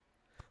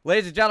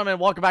Ladies and gentlemen,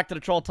 welcome back to the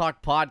Troll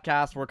Talk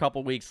podcast. We're a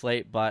couple weeks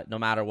late, but no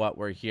matter what,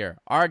 we're here.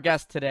 Our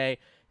guest today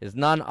is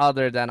none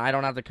other than, I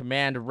don't have the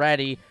command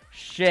ready.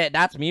 Shit,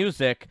 that's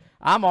music.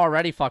 I'm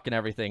already fucking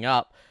everything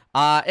up.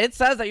 It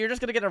says that you're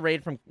just going to get a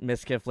raid from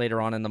Miskiff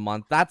later on in the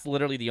month. That's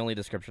literally the only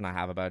description I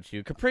have about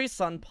you.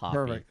 CapriSunnPapi.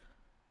 Perfect.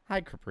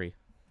 Hi, Capri.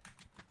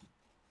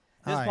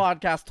 This Hi.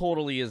 podcast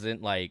totally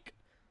isn't like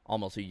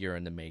almost a year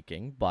in the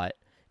making, but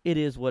it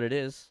is what it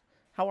is.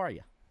 How are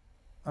you?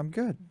 I'm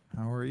good.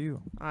 How are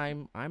you?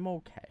 I'm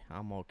okay.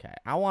 I'm okay.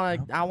 I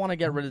wanna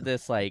get rid of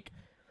this like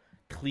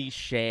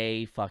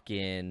cliche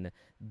fucking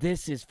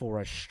this is for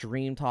a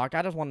stream talk.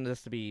 I just wanted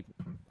this to be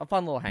a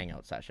fun little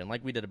hangout session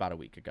like we did about a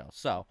week ago.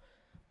 So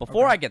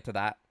before I get to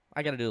that,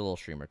 I gotta do a little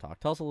streamer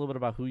talk. Tell us a little bit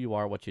about who you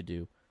are, what you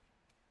do.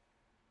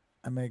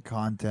 I make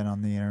content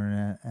on the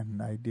internet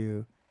and I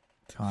do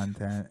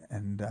content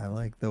and I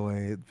like the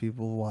way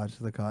people watch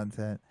the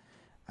content,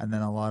 and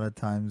then a lot of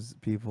times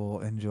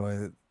people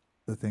enjoy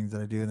the things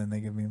that I do and then they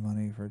give me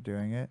money for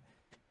doing it,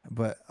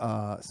 but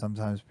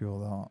sometimes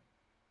people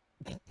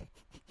don't.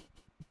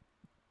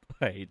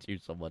 I hate you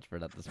so much for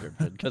that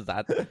description because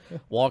that's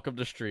welcome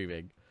to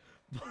streaming.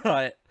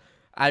 But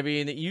I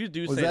mean, you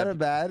do Was say that a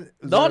bad?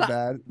 Was No,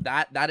 that a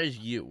bad? that is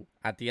you.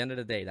 At the end of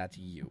the day, that's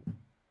you.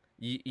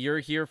 You're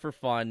here for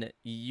fun.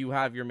 You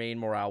have your main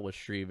morale with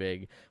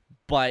streaming,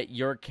 but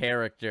your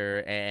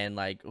character and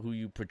like who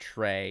you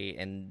portray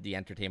and the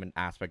entertainment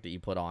aspect that you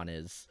put on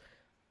is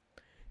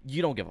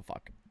you don't give a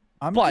fuck.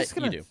 I'm but just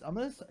gonna. you do. I'm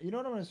gonna. You know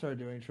what I'm gonna start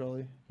doing,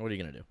 Trolley? What are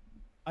you gonna do?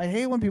 I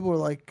hate when people are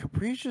like,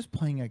 "Capri's just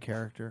playing a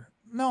character."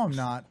 No, I'm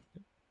not.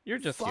 You're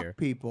just Fuck here.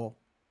 people.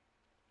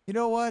 You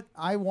know what?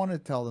 I want to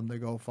tell them to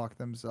go fuck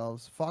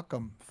themselves. Fuck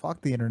them. Fuck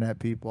the internet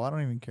people. I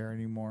don't even care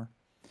anymore.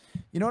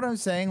 You know what I'm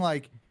saying?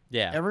 Like,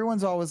 Yeah.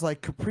 everyone's always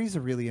like, Capri's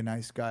a really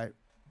nice guy.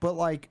 But,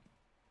 like,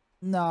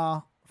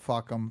 nah,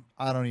 fuck him.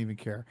 I don't even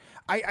care.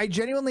 I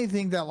genuinely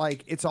think that,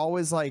 like, it's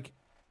always, like,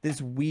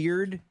 this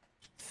weird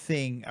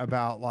thing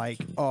about, like,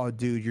 oh,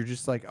 dude, you're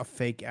just, like, a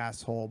fake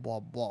asshole,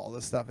 blah, blah, all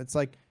this stuff. It's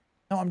like,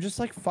 no, I'm just,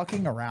 like,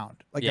 fucking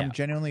around. Like, Yeah. I'm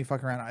genuinely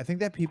fucking around. I think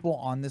that people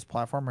on this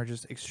platform are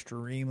just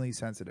extremely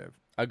sensitive.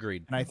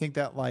 Agreed. And I think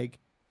that, like,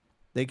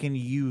 they can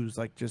use,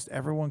 like, just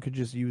everyone could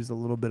just use a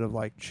little bit of,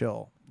 like,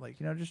 chill. Like,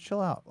 you know, just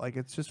chill out. Like,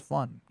 it's just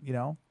fun, you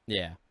know?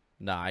 Yeah.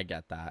 No, I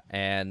get that.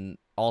 And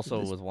also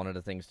This- with one of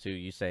the things too,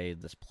 you say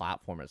this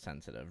platform is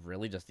sensitive.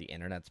 Really just the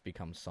internet's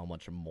become so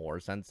much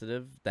more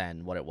sensitive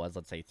than what it was,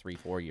 let's say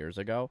 3-4 years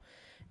ago.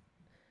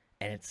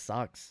 And it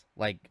sucks.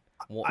 Like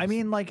I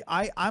mean, like,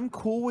 I'm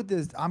cool with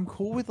this. I'm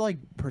cool with, like,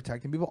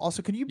 protecting people.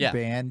 Also, can you Yeah.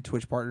 ban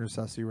Twitch partner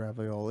Sussy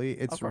Ravioli?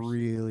 It's course.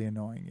 really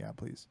annoying. Yeah,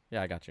 please.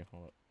 Yeah, I got you.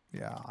 Hold up.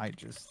 Yeah,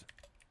 just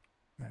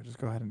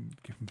go ahead and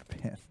give him a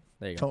ban.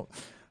 There you go.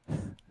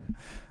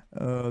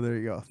 Oh, there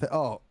you go.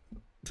 Oh,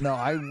 no,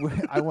 I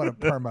want a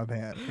perma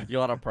ban. You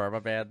want a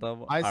permaban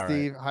them? Hi, All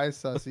Steve. Hi,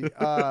 Sussy.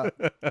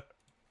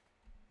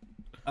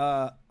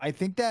 I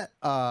think that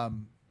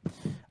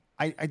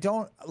I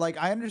don't like.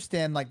 I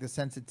understand like the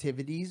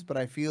sensitivities, but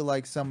I feel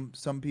like some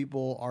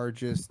people are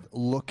just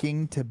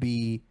looking to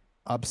be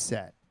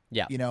upset.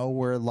 Yeah. You know,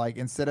 where like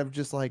instead of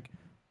just like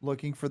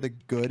looking for the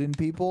good in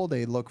people,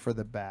 they look for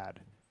the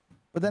bad.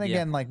 But then Yeah.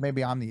 again, like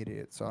maybe I'm the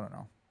idiot, so I don't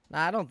know.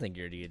 Nah, I don't think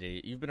you're the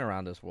idiot. You've been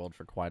around this world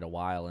for quite a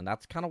while, and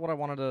that's kind of what I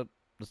wanted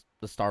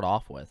to start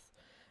off with.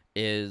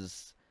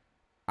 Is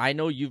I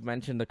know you've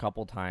mentioned a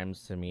couple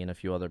times to me and a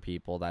few other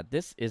people that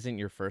this isn't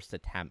your first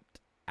attempt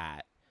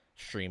at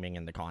streaming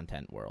in the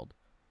content world.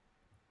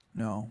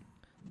 No.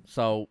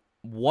 So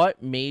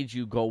what made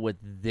you go with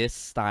this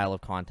style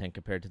of content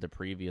compared to the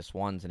previous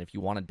ones? And if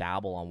you want to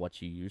dabble on what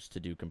you used to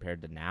do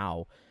compared to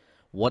now,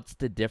 what's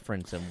the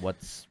difference and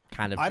what's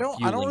kind of I don't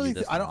fueling you really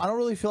this I time? don't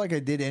really feel like I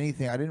did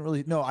anything. I didn't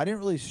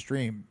really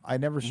stream. I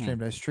never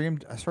Mm-hmm.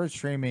 streamed. I started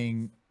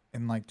streaming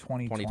in like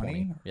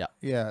 2020. Yeah.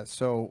 Yeah,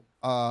 so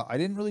I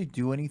didn't really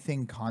do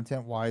anything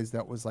content wise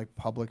that was like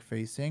public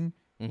facing.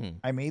 Mm-hmm.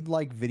 I made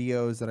like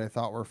videos that I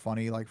thought were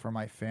funny like for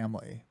my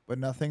family, but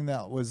nothing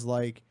that was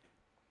like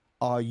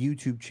a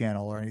YouTube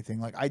channel or anything.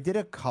 Like I did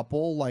a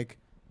couple like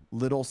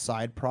little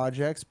side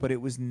projects, but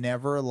it was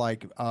never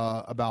like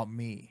about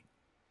me.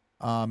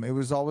 It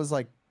was always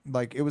like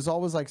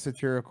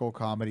satirical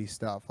comedy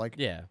stuff. Like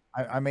Yeah.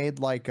 I made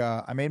like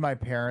I made my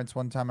parents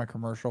one time a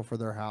commercial for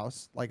their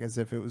house, like as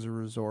if it was a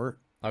resort,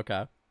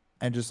 Okay.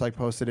 and just like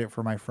posted it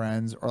for my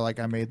friends. Or like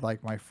I made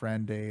like my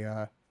friend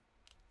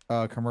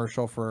a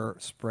commercial for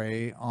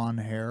spray on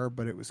hair,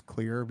 but it was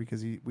clear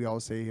because we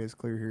always say he has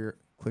clear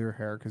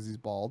hair because he's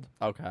bald.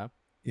 Okay.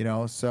 You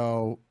know,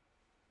 so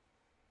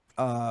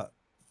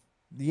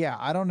yeah,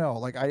 I don't know.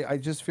 Like I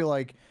just feel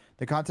like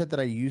the content that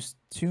I used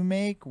to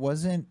make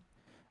wasn't.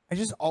 I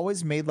just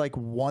always made like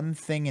one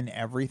thing in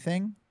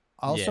everything.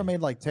 I also Yeah. made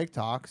like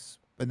TikToks,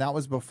 but that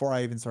was before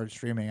I even started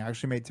streaming. I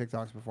actually made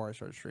TikToks before I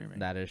started streaming.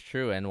 That is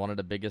true, and one of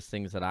the biggest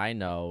things that I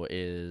know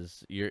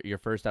is your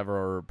first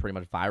ever pretty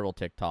much viral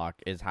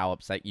TikTok is how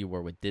upset you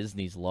were with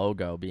Disney's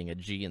logo being a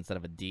G instead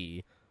of a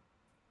D.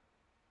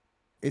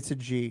 It's a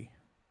G.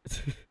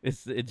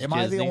 it's Am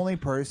I the Disney. only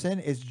person?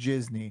 It's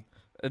Disney.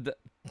 The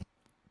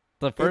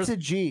It's first a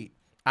G.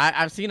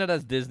 I've seen it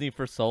as Disney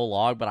for so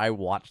long, but I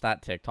watched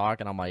that TikTok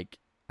and I'm like,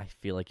 I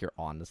feel like you're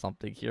on to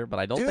something here, but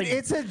I don't Dude, think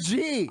it's a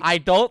G. I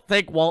don't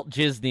think Walt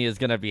Disney is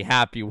gonna be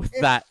happy with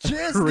It's that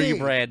Disney.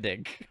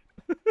 rebranding.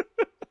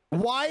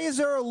 Why is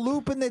there a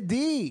loop in the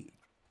D?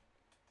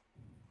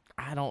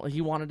 I don't.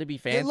 He wanted to be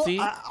fancy.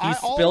 I He always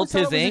spilled thought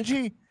his it was a ink.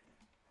 G.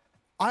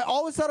 I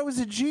always thought it was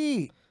a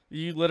G.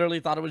 You literally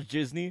thought it was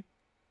Disney.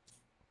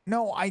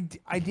 No, I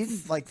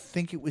didn't like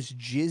think it was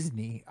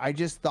Disney. I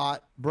just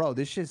thought, bro,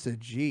 this shit's a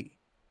G.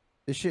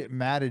 This shit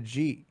mad a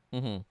G.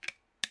 Mm-hmm.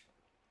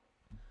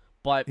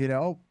 But You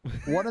know,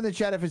 one in the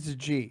chat if it's a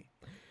G.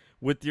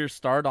 with your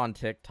start on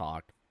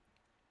TikTok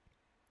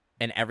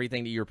and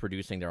everything that you're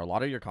producing there, a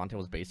lot of your content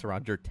was based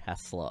around your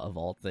Tesla of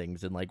all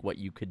things and like what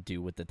you could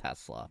do with the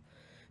Tesla.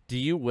 Do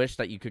you wish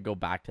that you could go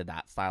back to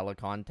that style of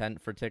content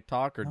for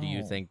TikTok, or do you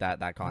No. think that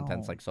that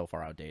content's No. like so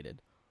far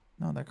outdated?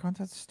 No, that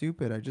content's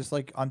stupid. I just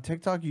like on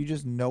TikTok, you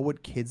just know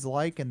what kids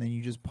like, and then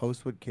you just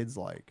post what kids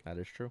like. That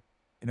is true.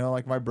 You know,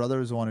 like my brother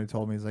was the one who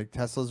told me, he's like,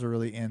 Teslas are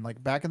really in.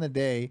 Like back in the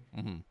day,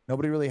 Mm-hmm.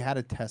 nobody really had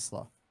a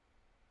Tesla.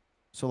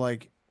 So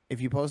like, if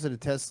you posted a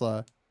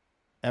Tesla,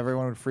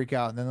 everyone would freak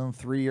out. And then in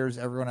 3 years,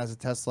 everyone has a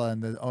Tesla,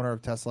 and the owner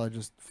of Tesla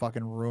just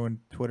fucking ruined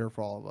Twitter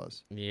for all of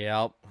us.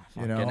 Yep.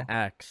 You Fucking know?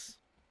 X.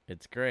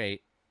 It's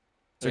great.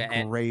 It's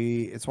a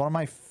great. It's one of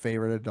my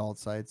favorite adult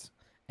sites.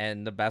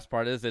 And the best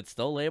part is it's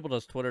still labeled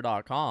as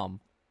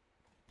twitter.com,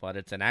 but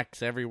it's an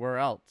X everywhere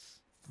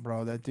else.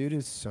 Bro, that dude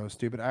is so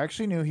stupid. I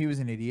actually knew he was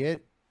an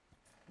idiot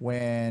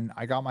when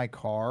I got my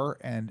car,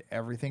 and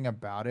everything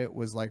about it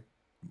was like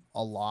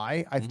a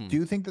lie. I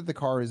do think that the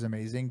car is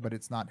amazing, but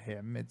it's not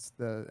him. It's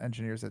the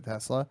engineers at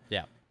Tesla.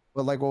 Yeah.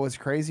 But like what was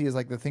crazy is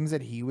like the things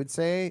that he would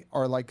say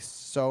are like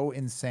so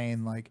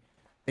insane. Like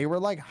they were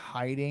like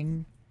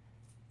hiding,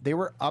 they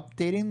were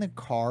updating the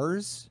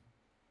cars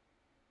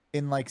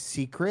in like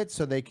secret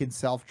so they could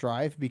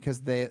self-drive,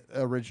 because the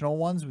original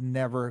ones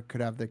never could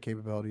have the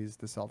capabilities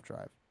to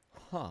self-drive.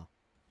 Huh.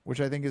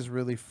 Which I think is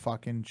really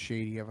fucking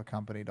shady of a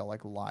company to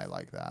like lie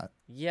like that.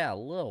 Yeah, a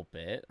little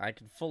bit. I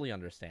can fully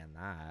understand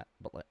that,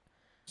 but like,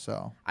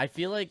 So I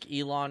feel like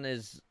Elon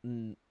is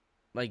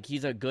like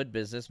he's a good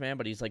businessman,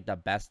 but he's like the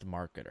best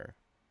marketer.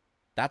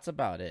 That's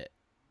about it.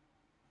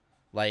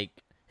 Like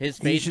his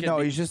face.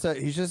 he's just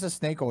a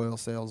snake oil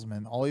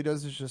salesman. All he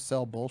does is just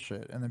sell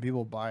bullshit, and then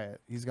people buy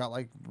it. He's got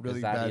like really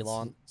Is that bad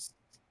Elon?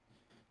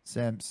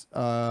 simps.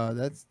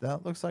 That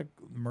looks like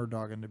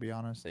Murdogan, to be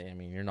honest. I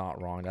mean, you're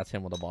not wrong. That's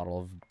him with a bottle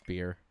of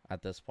beer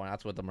at this point.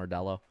 That's with the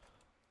Modelo.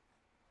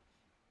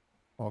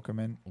 Welcome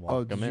in.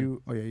 Welcome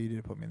in. Oh yeah, you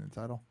did put me in the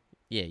title.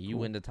 Yeah, you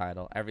Cool. win the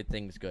title.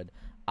 Everything's good.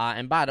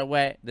 And by the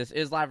way, this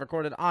is live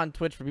recorded on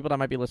Twitch for people that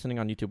might be listening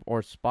on YouTube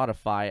or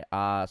Spotify.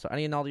 So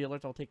any and all the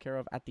alerts I'll take care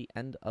of at the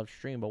end of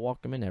stream. But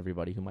welcome in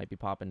everybody who might be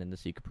popping in to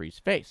see Capri's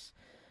face.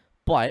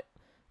 But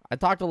I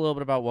talked a little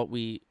bit about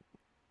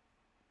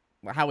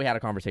how we had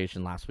a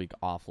conversation last week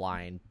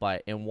offline.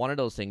 But in one of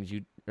those things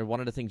one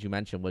of the things you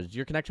mentioned was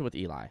your connection with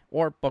Eli,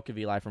 or Book of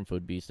Eli from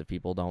Food Beast, if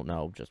people don't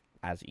know, just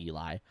as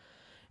Eli.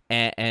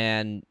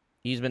 And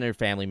he's been a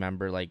family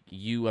member. Like,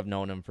 you have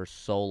known him for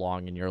so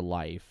long in your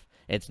life.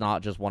 It's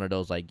not just one of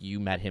those, like, you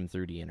met him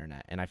through the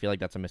internet. And I feel like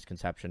that's a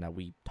misconception that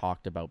we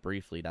talked about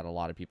briefly that a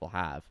lot of people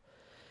have.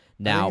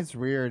 Now, I think it's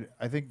weird.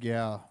 I think,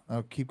 yeah.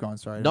 Oh, keep going.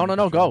 Sorry.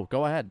 no,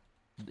 go ahead.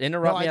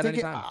 Interrupt me at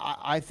any time.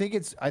 I think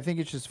it's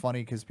just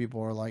funny because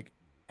people are like,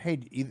 hey,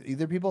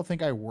 either people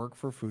think I work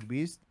for Food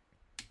Beast,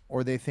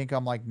 or they think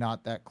I'm like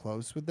not that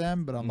close with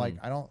them. But I'm like,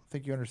 I don't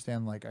think you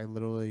understand. Like, I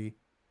literally,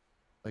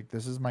 like,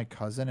 this is my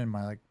cousin and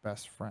my like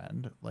best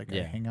friend. Like, I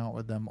hang out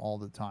with them all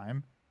the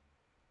time.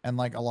 And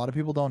like a lot of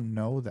people don't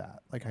know that.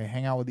 Like, I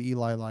hang out with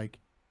Eli like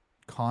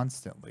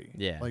constantly.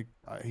 Yeah. Like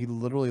he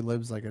literally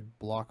lives like a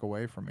block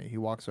away from me. He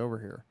walks over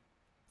here.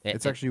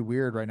 It's actually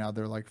weird right now.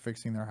 They're like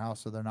fixing their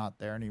house, so they're not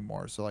there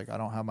anymore. So like I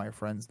don't have my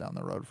friends down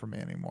the road from me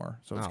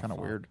anymore. So it's kind of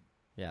weird.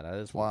 Yeah, that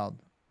is It's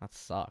wild. That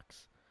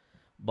sucks.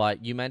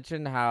 But you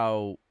mentioned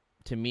how,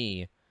 to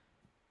me,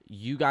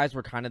 you guys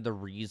were kind of the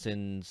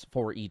reasons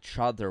for each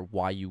other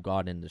why you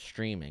got into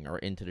streaming or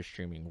into the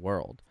streaming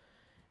world.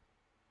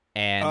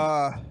 And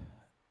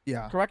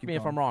yeah. correct me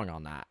if I'm wrong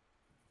on that.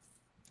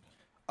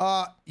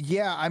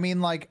 Yeah, I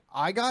mean, like,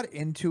 I got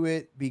into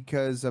it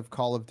because of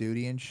Call of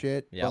Duty and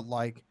shit. Yep. But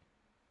like,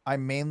 I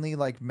mainly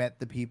like met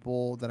the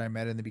people that I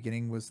met in the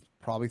beginning was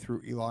probably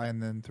through Eli,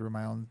 and then through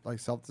my own like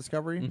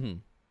self-discovery. Mm-hmm.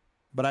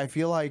 But I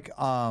feel like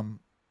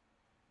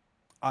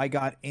I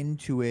got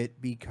into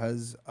it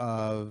because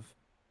of,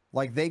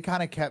 like, they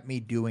kind of kept me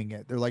doing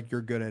it. They're like,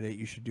 you're good at it,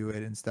 you should do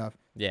it and stuff.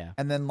 Yeah.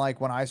 And then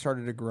like when I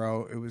started to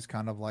grow, it was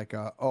kind of like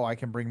I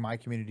can bring my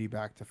community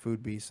back to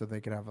Food Beast so they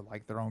could have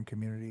like their own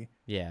community.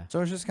 Yeah. So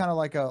it's just kind of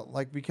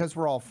like because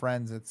we're all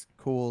friends, it's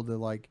cool to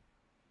like,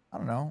 I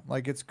don't know,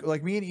 like it's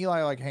like me and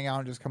Eli like hang out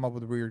and just come up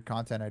with weird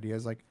content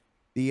ideas. Like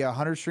the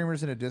 100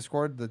 streamers in a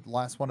Discord, the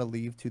last one to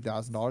leave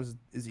 $2,000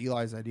 is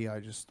Eli's idea.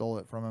 I just stole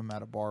it from him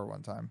at a bar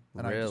one time,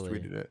 and I just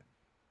tweeted it.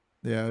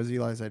 Yeah, it was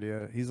Eli's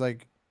idea. He's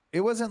like,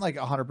 it wasn't like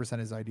 100%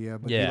 his idea,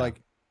 but he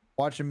like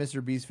watched a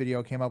Mr. Beast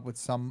video, came up with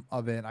some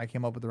of it. I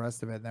came up with the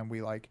rest of it. And then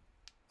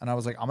and I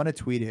was like, I'm going to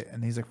tweet it.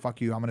 And he's like,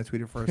 fuck you. I'm going to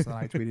tweet it first. And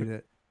then I tweeted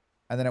it.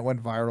 And then it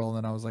went viral. And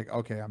then I was like,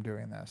 okay, I'm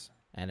doing this.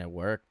 And it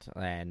worked.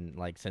 And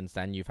like since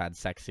then, you've had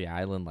Sexy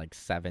Island like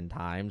 7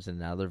 times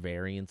and other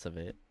variants of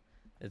it.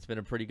 It's been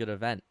a pretty good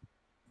event.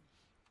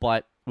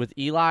 But with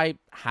Eli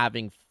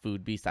having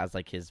Food Beast as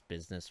like his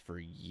business for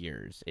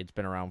years, it's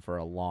been around for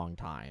a long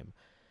time.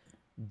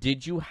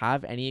 Did you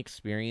have any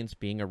experience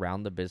being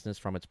around the business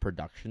from its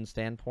production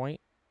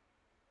standpoint?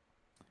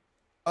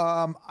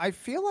 I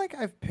feel like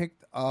I've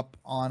picked up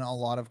on a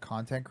lot of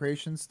content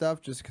creation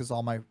stuff just because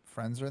all my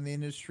friends are in the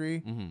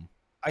industry. Mm-hmm.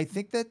 I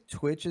think that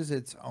Twitch is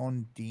its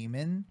own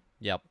demon.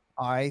 Yep.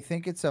 I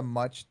think it's a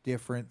much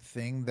different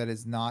thing that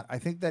is not. I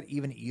think that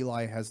even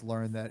Eli has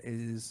learned that it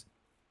is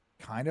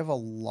kind of a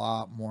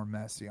lot more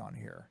messy on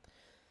here.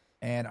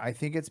 And I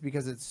think it's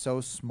because it's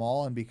so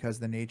small and because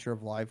the nature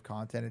of live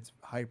content, it's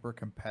hyper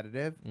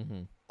competitive.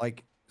 Mm-hmm.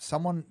 Like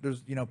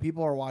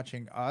people are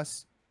watching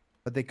us,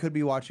 but they could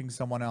be watching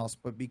someone else.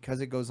 But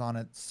because it goes on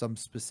at some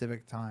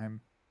specific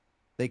time,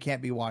 they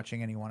can't be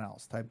watching anyone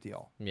else type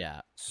deal.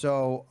 Yeah.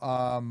 So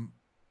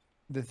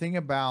the thing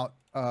about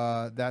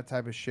that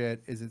type of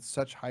shit is it's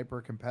such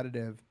hyper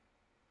competitive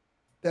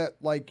that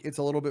like it's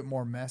a little bit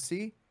more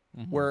messy.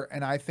 Mm-hmm.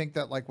 And I think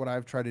that like what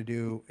I've tried to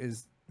do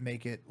is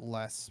make it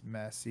less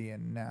messy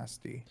and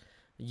nasty.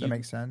 Does that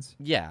make sense?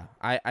 Yeah.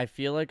 I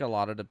feel like a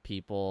lot of the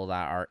people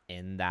that are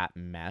in that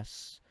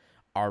mess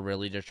are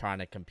really just trying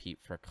to compete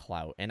for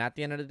clout. And at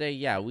the end of the day,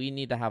 yeah, we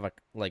need to have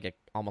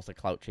almost a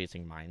clout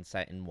chasing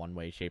mindset in one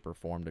way, shape, or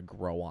form to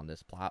grow on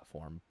this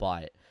platform.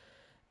 But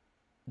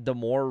the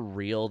more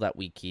real that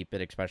we keep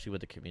it, especially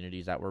with the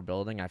communities that we're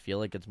building, I feel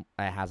like it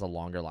has a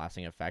longer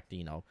lasting effect,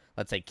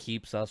 let's say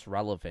keeps us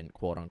relevant,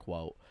 quote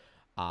unquote,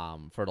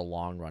 for the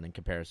long run in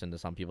comparison to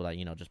some people that,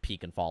 just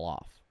peak and fall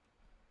off.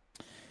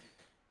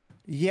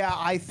 Yeah,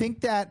 I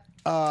think that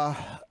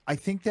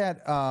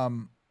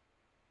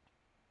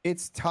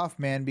it's tough,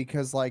 man,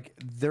 because like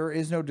there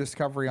is no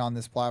discovery on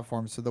this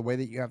platform. So the way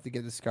that you have to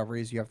get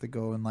discovery is you have to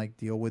go and like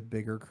deal with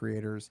bigger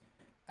creators.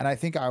 And I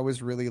think I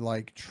was really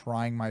like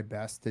trying my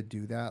best to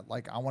do that.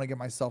 Like I want to get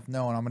myself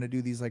known. I'm going to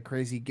do these like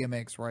crazy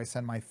gimmicks where I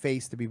send my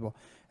face to people.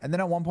 And then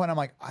at one point I'm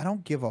like, I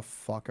don't give a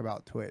fuck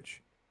about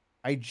Twitch.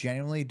 I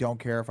genuinely don't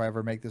care if I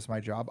ever make this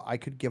my job. I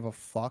could give a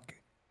fuck.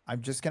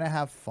 I'm just going to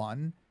have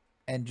fun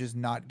and just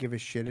not give a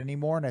shit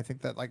anymore. And I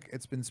think that like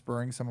it's been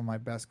spurring some of my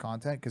best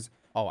content because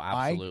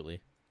absolutely.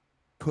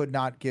 I could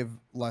not give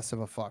less of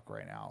a fuck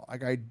right now.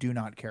 Like I do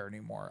not care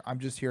anymore. I'm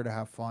just here to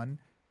have fun.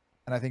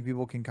 And I think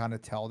people can kind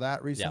of tell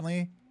that recently.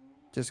 Yep.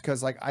 Just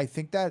because like I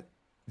think that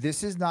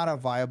this is not a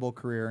viable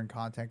career in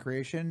content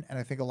creation. And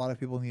I think a lot of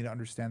people need to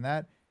understand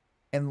that.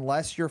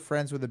 Unless you're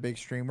friends with a big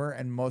streamer,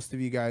 and most of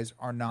you guys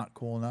are not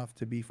cool enough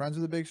to be friends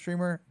with a big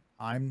streamer.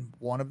 I'm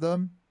one of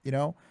them,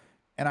 and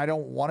I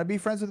don't want to be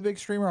friends with a big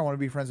streamer. I want to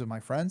be friends with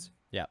my friends.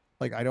 Yeah.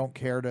 Like I don't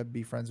care to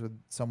be friends with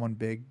someone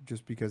big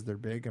just because they're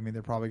big. I mean,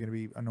 they're probably going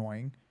to be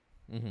annoying.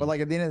 Mm-hmm. But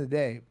like at the end of the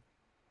day,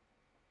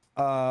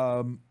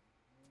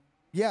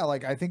 yeah,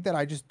 like I think that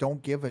I just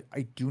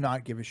I do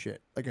not give a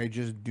shit. Like I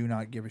just do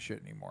not give a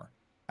shit anymore.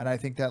 And I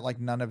think that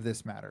like none of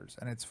this matters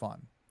and it's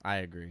fun. I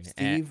agree.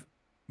 Steve,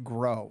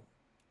 grow.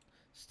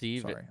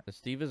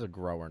 Steve is a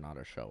grower, not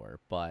a shower.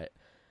 But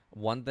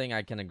one thing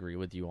I can agree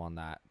with you on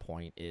that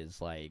point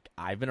is like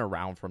I've been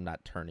around from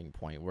that turning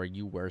point where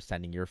you were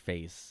sending your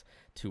face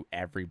to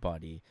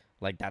everybody.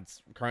 Like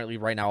that's currently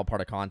right now a part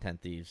of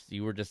Content Thieves.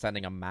 You were just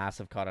sending a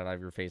massive cut out of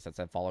your face that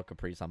said follow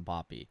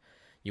CapriSunnPapi.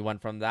 You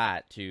went from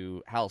that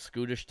to hell.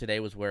 Scootish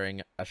today was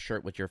wearing a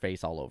shirt with your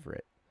face all over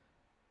it.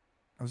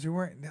 Was he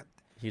wearing that?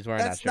 He's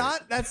wearing that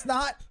shirt.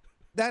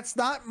 That's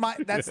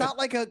not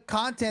like a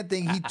content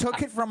thing. He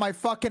took it from my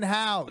fucking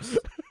house.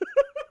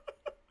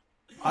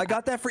 I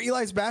got that for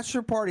Eli's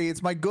bachelor party.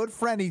 It's my good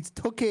friend. He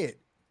took it.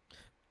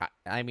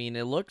 I mean,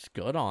 it looks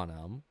good on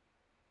him.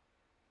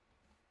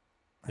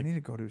 I need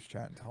to go to his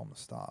chat and tell him to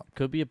stop.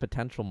 Could be a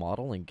potential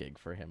modeling gig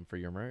for him for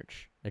your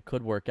merch. It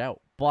could work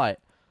out. But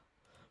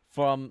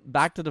from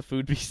back to the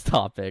Food Beast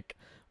topic,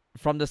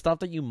 from the stuff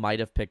that you might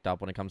have picked up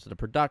when it comes to the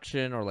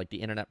production or like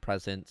the internet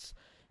presence,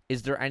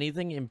 is there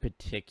anything in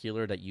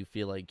particular that you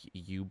feel like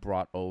you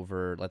brought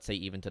over, let's say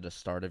even to the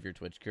start of your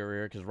Twitch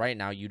career? Because right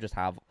now you just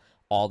have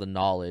all the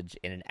knowledge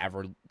in an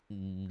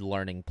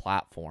ever-learning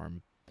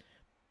platform.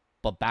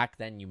 But back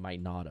then you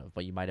might not have,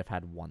 but you might have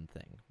had one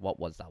thing. What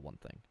was that one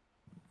thing?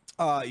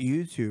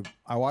 YouTube.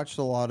 I watched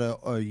a lot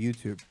of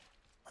YouTube.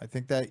 I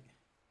think that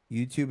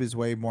YouTube is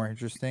way more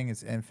interesting.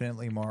 It's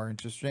infinitely more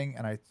interesting.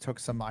 And I took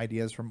some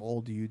ideas from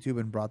old YouTube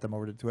and brought them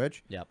over to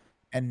Twitch. Yep.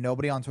 And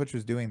nobody on Twitch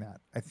was doing that.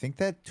 I think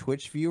that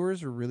Twitch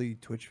viewers are really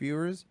Twitch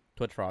viewers.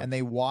 Twitch frogs. And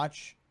they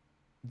watch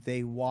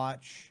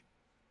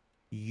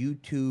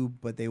YouTube,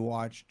 but they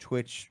watch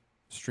Twitch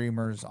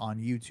streamers on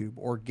YouTube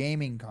or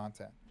gaming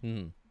content.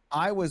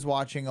 I was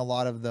watching a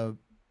lot of the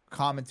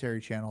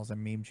commentary channels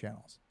and meme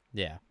channels.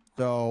 Yeah.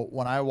 So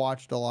when I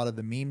watched a lot of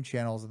the meme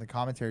channels and the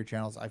commentary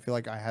channels, I feel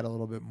like I had a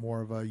little bit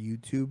more of a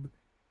YouTube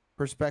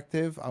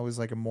perspective. I was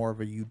like a more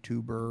of a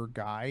YouTuber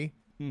guy.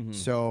 Mm-hmm.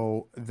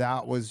 So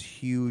that was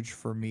huge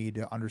for me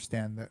to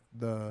understand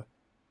the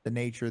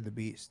nature of the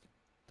beast.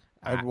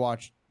 I'd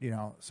watch,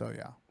 so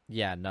yeah.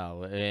 Yeah,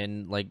 no,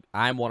 and like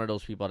I'm one of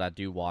those people that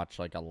do watch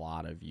like a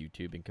lot of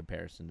YouTube in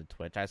comparison to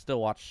Twitch. I still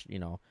watch,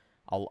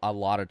 a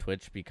lot of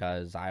Twitch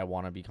because I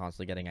want to be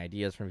constantly getting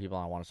ideas from people.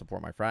 And I want to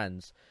support my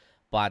friends,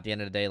 but at the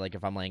end of the day, like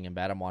if I'm laying in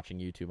bed, I'm watching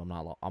YouTube.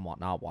 I'm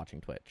not watching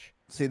Twitch.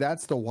 See,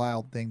 that's the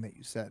wild thing that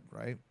you said,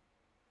 right?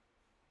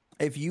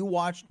 If you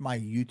watched my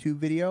YouTube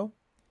video,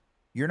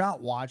 you're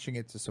not watching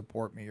it to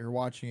support me. You're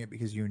watching it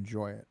because you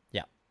enjoy it.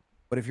 Yeah.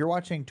 But if you're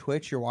watching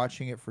Twitch, you're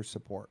watching it for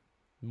support.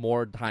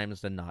 More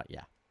times than not,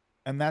 yeah.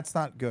 And that's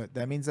not good.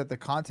 That means that the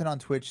content on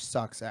Twitch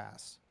sucks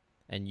ass.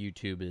 And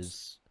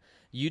YouTube's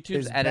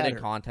edited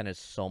content is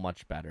so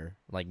much better,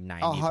 like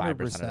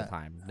 95% of the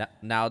time.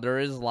 Now there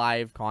is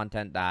live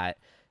content that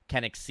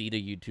can exceed a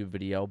YouTube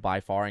video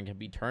by far and can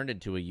be turned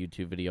into a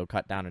YouTube video,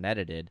 cut down and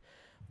edited.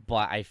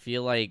 But I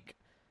feel like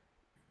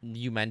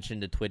you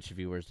mentioned the Twitch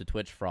viewers, the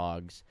Twitch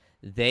frogs,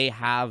 they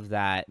have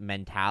that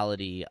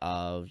mentality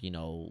of,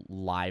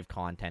 live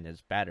content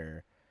is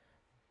better.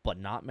 But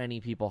not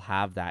many people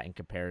have that in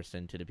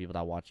comparison to the people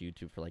that watch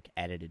YouTube for like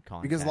edited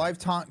content. Because live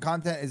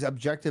content is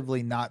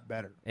objectively not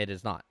better. It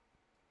is not.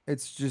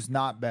 It's just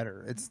not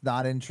better. It's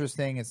not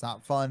interesting. It's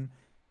not fun.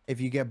 If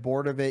you get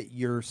bored of it,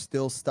 you're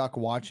still stuck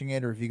watching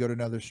it. Or if you go to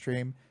another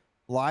stream,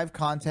 live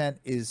content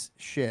is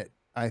shit.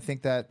 I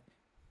think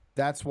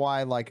that's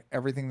why like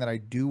everything that I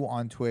do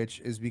on Twitch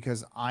is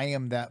because I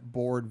am that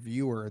bored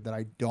viewer that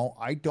I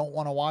don't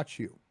want to watch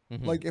you.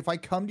 Mm-hmm. Like if I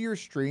come to your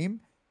stream,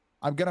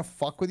 I'm going to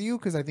fuck with you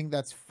because I think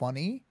that's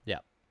funny. Yeah.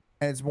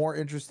 And it's more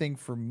interesting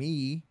for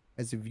me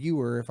as a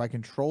viewer if I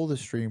control the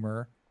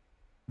streamer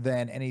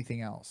than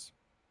anything else.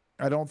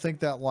 I don't think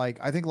that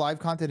I think live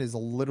content is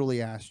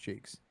literally ass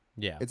cheeks.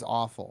 Yeah. It's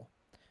awful.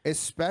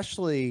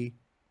 Especially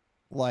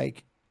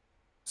like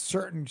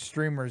certain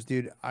streamers,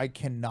 dude, I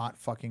do not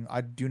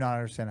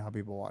understand how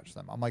people watch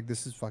them. I'm like,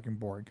 this is fucking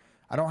boring.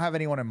 I don't have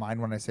anyone in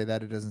mind when I say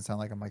that. It doesn't sound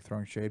like I'm like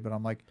throwing shade, but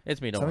I'm like, it's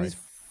me, don't worry. Some of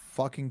these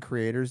fucking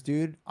creators,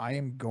 dude, I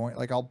am going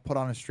I'll put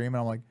on a stream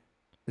and I'm like,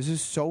 this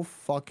is so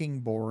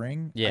fucking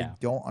boring. Yeah. I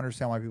don't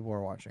understand why people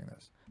are watching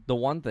this. The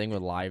one thing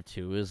with live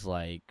too is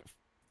like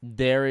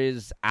there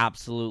is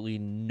absolutely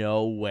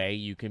no way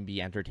you can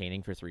be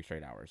entertaining for 3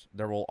 straight hours.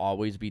 There will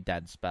always be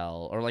dead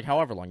spell or like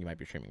however long you might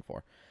be streaming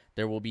for.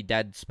 There will be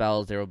dead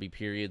spells. There will be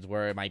periods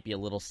where it might be a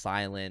little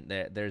silent.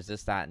 There's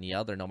this, that, and the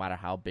other, no matter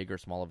how big or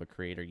small of a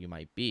creator you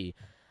might be.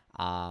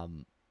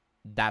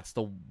 That's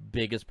the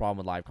biggest problem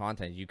with live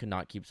content. You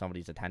cannot keep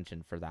somebody's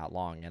attention for that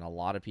long. And a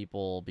lot of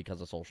people,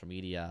 because of social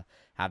media,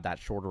 have that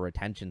shorter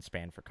attention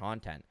span for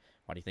content.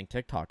 Why do you think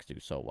TikToks do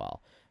so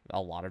well? A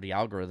lot of the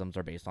algorithms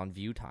are based on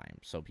view time.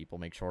 So people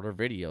make shorter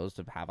videos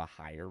to have a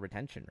higher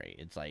retention rate.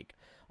 It's like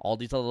all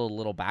these other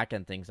little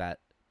back-end things that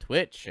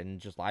Twitch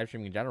and just live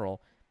streaming in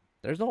general,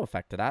 there's no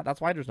effect to that.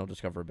 That's why there's no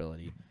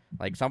discoverability.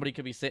 Like somebody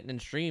could be sitting and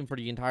stream for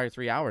the entire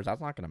 3 hours.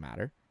 That's not going to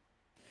matter.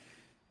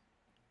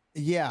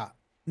 Yeah.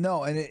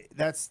 No, and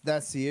that's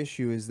the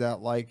issue is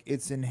that like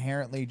it's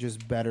inherently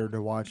just better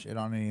to watch it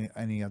on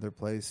any other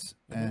place.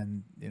 Mm-hmm.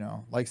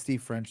 And like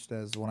Steve French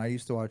says, when I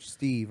used to watch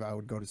Steve, I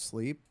would go to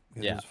sleep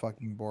because it was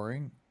fucking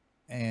boring,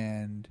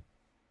 and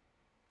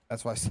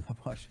that's why I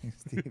stopped watching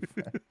Steve.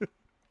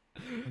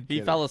 He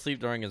fell asleep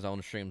during his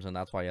own streams, and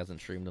that's why he hasn't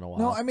streamed in a while.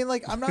 No, I mean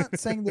like I'm not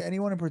saying to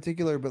anyone in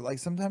particular, but like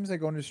sometimes I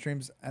go into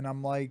streams and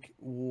I'm like,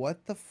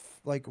 what the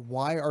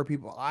why are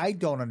people? I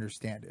don't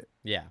understand it.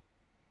 Yeah.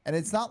 And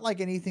it's not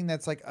like anything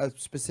that's like a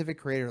specific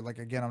creator. Like,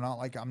 again,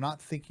 I'm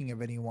not thinking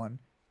of anyone,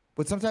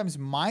 but sometimes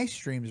my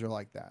streams are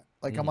like that.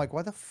 Like, I'm like,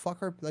 why the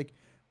fuck are like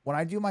when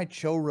I do my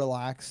chill,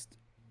 relaxed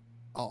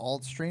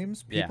alt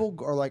streams, people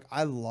are like,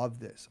 I love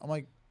this. I'm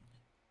like,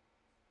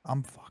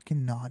 I'm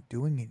fucking not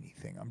doing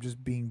anything. I'm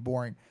just being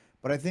boring.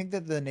 But I think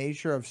that the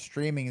nature of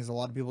streaming is a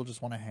lot of people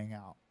just want to hang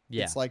out.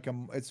 Yeah. It's like,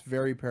 it's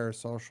very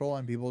parasocial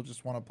and people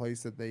just want a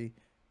place that they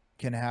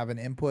can have an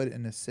input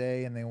and a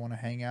say and they want to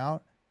hang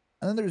out.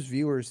 And then there's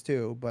viewers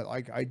too, but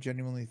like I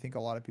genuinely think a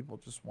lot of people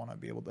just want to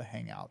be able to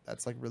hang out.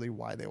 That's like really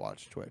why they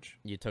watch Twitch.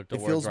 You took the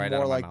words right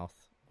out of my mouth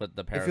with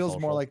the parasocial. It feels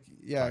more like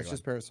it's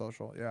just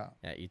parasocial. Yeah.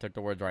 Yeah, you took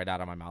the words right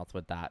out of my mouth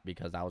with that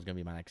because that was gonna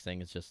be my next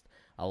thing. It's just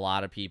a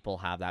lot of people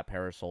have that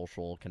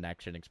parasocial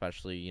connection,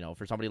 especially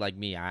for somebody like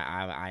me.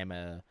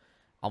 I'm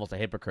almost a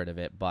hypocrite of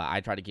it, but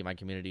I try to keep my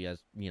community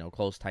as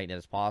close, tight knit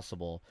as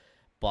possible.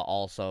 But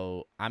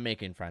also, I'm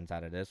making friends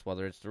out of this,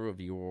 whether it's through a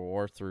viewer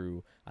or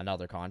through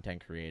another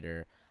content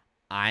creator.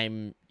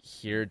 I'm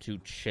here to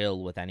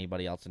chill with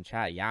anybody else in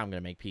chat. Yeah, I'm going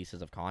to make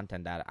pieces of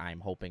content that I'm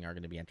hoping are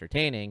going to be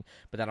entertaining,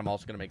 but then I'm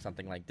also going to make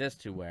something like this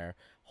to where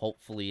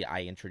hopefully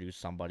I introduce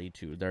somebody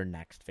to their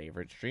next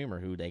favorite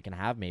streamer who they can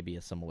have maybe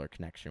a similar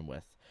connection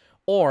with.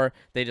 Or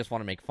they just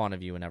want to make fun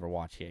of you and never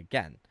watch you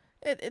again.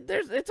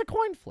 It's a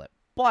coin flip.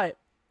 But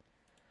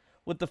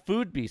with the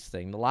Food Beast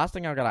thing, the last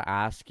thing I got to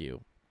ask you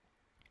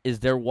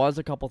is there was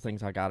a couple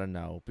things I got to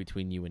know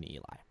between you and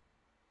Eli.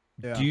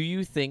 Yeah. Do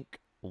you think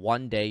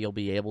one day you'll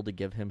be able to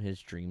give him his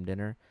dream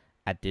dinner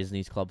at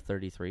Disney's Club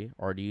 33,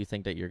 or do you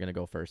think that you're gonna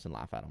go first and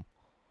laugh at him?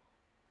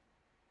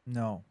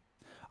 No,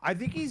 I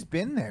think he's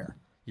been there.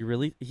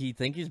 He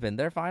think he's been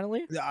there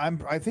finally?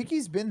 I think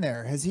he's been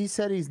there. Has he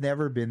said he's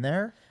never been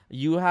there?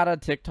 You had a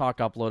TikTok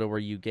uploaded where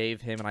you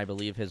gave him and I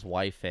believe his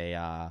wife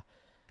a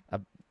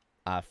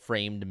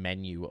framed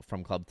menu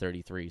from Club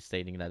 33,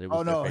 stating that it was.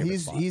 Oh no, their favorite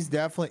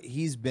spot.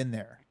 he's been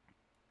there.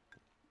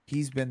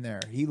 He's been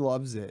there. He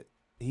loves it.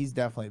 He's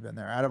definitely been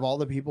there. Out of all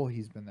the people,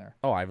 he's been there.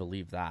 Oh, I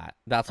believe that.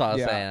 That's what I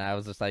was Yeah. saying. I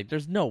was just like,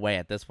 there's no way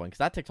at this point, because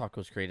that TikTok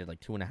was created like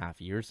 2.5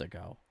 years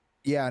ago.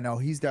 Yeah, no,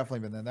 he's definitely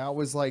been there. That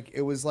was like,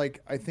 it was like,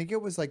 I think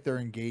it was like their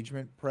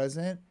engagement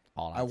present.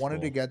 Oh, I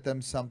wanted to cool. get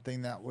them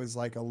something that was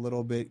like a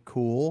little bit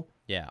cool.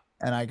 Yeah.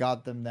 And I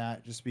got them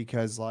that just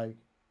because like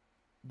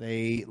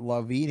they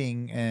love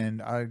eating,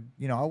 and I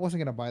wasn't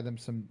going to buy them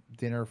some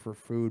dinner for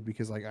food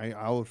because like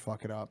I would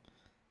fuck it up.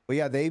 But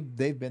yeah,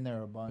 they've been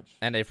there a bunch.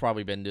 And they've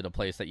probably been to the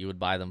place that you would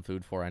buy them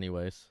food for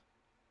anyways.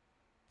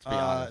 To be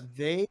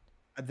honest.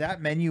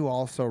 That menu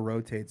also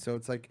rotates. So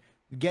it's like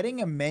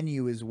getting a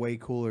menu is way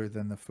cooler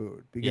than the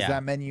food because Yeah.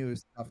 that menu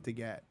is tough to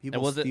get.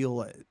 People was it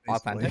steal it. Basically.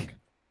 Authentic?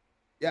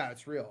 Yeah,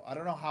 it's real. I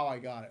don't know how I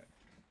got it.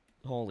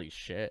 Holy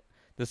shit.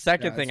 The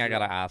second Yeah, thing it's I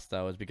gotta real. ask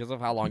though is because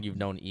of how long you've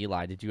known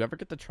Eli, did you ever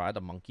get to try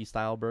the monkey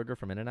style burger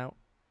from In-N-Out?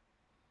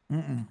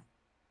 Mm-mm.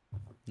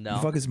 No.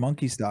 The fuck is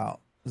monkey style?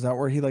 Is that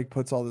where he like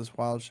puts all this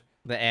wild?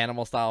 The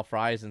animal style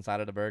fries inside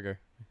of the burger.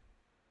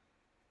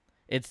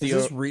 It's the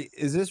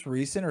Is this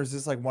recent or is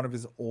this like one of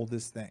his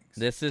oldest things?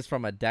 This is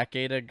from a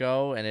decade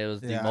ago, and it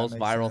was the Yeah, most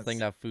makes viral sense. thing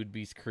that Food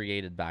Beast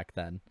created back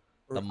then.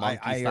 The I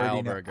monkey style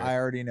already know, burger. I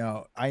already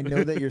know. I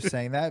know that you're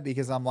saying that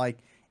because I'm like,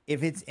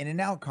 if it's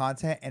In-N-Out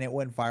content and it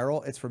went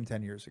viral, it's from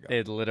 10 years ago.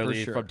 It literally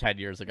is sure. from 10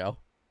 years ago.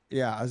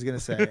 Yeah, I was gonna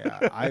say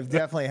I've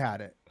definitely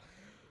had it.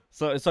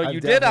 So I've you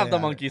did have definitely the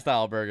had monkey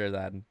style burger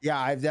then. Yeah,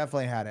 I've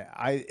definitely had it.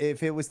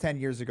 If it was 10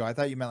 years ago, I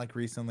thought you meant like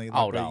recently. Like,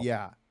 Oh, no.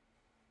 Yeah,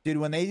 dude,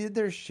 when they did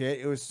their shit,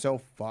 it was so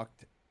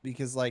fucked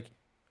because like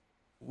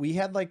we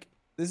had like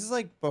this is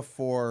like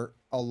before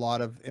a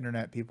lot of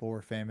internet people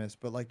were famous,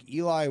 but like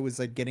Eli was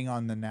like getting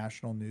on the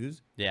national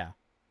news. Yeah.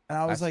 And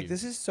I was That's like, huge.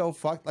 this is so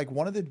fucked. Like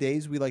one of the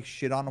days we like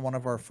shit on one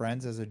of our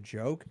friends as a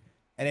joke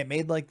and it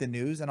made like the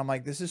news. And I'm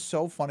like, this is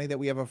so funny that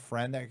we have a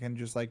friend that can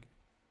just like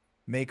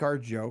make our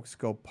jokes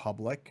go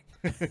public.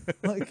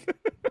 Like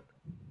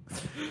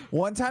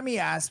one time he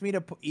asked me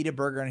to eat a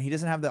burger and he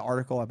doesn't have the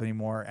article up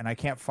anymore. And I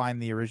can't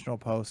find the original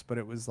post, but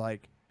it was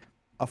like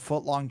a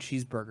foot-long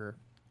cheeseburger.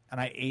 And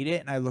I ate it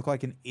and I looked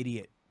like an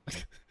idiot.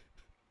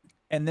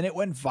 And then it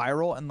went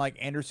viral, and like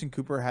Anderson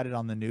Cooper had it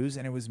on the news,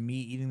 and it was me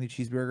eating the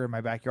cheeseburger in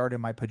my backyard in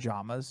my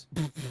pajamas.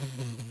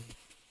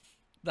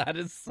 That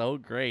is so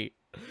great.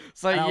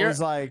 So And I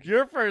was like,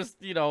 your first,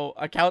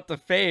 account to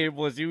fame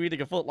was you eating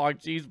a foot-long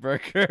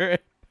cheeseburger.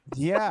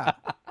 yeah.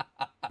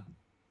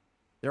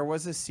 There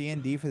was a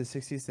C&D for the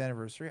 60th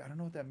anniversary. I don't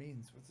know what that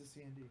means. What's a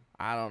C&D?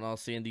 I don't know,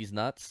 seeing these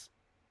nuts.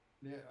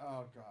 Yeah.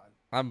 Oh God.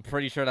 I'm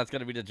pretty sure that's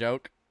gonna be the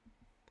joke.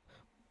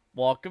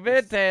 Welcome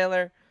in,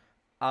 Taylor.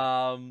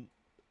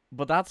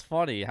 But that's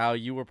funny how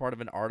you were part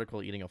of an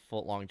article eating a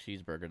foot-long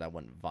cheeseburger that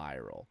went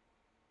viral,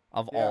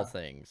 of all Yeah.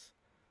 things.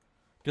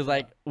 Because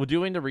like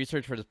doing the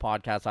research for this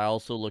podcast, I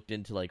also looked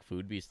into like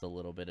Food Beast a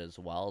little bit as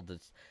well.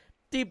 Just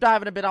deep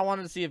diving a bit. I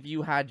wanted to see if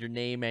you had your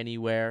name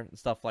anywhere and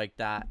stuff like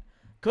that.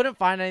 Couldn't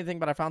find anything,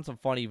 but I found some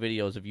funny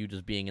videos of you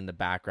just being in the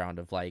background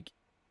of like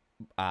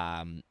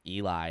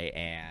Eli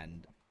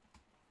and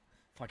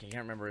fuck, I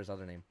can't remember his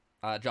other name.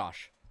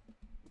 Josh.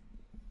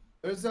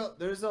 There's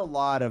a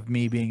lot of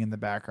me being in the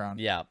background.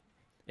 Yeah,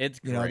 it's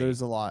great.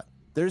 There's a lot.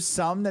 There's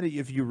some that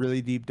if you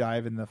really deep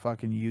dive in the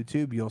fucking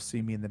YouTube, you'll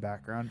see me in the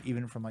background,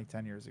 even from like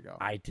 10 years ago.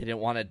 I didn't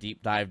want to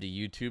deep dive to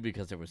YouTube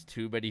because there was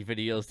too many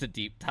videos to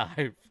deep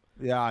dive.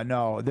 Yeah,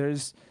 no,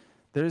 there's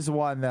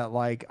one that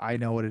like I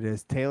know what it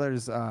is.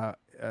 Taylor's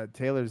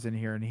in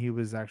here, and he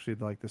was actually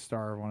like the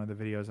star of one of the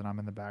videos, and I'm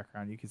in the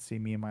background. You can see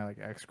me and my like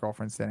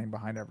ex-girlfriend standing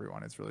behind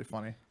everyone. It's really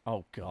funny.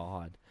 Oh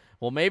God.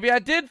 Well, maybe I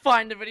did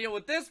find a video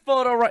with this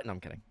photo right. No, I'm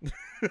kidding.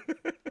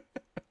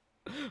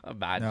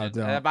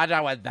 Imagine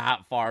I went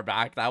that far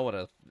back. That would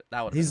have.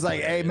 He's like,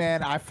 hey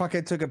man, I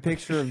fucking took a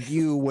picture of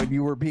you when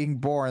you were being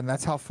born.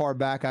 That's how far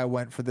back I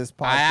went for this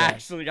podcast. I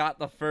actually got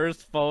the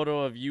first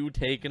photo of you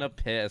taking a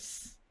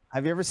piss.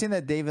 Have you ever seen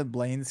that David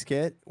Blaine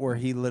skit where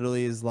he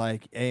literally is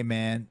like, hey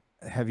man,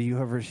 have you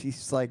ever?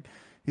 He's like,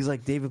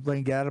 David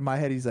Blaine, get out of my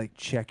head. He's like,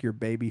 check your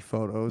baby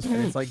photos,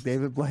 and it's like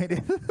David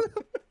Blaine.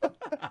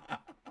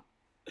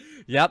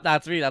 Yep,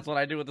 that's me. That's what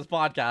I do with this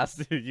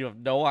podcast. You have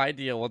no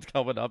idea what's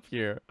coming up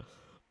here.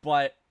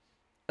 But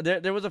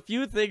there was a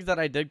few things that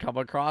I did come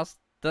across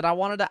that I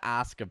wanted to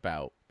ask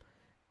about.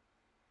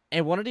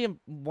 And one of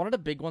the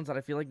big ones that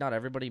I feel like not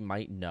everybody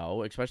might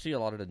know, especially a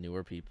lot of the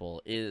newer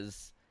people,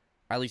 is,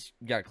 at least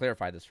you gotta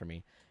clarify this for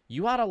me.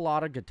 You had a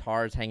lot of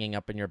guitars hanging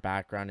up in your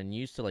background and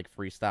you used to like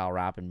freestyle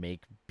rap and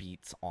make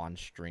beats on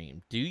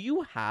stream. Do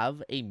you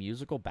have a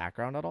musical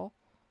background at all?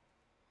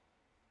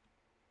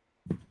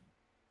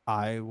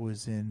 I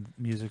was in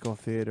musical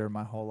theater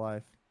my whole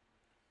life.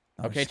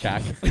 Okay,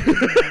 check.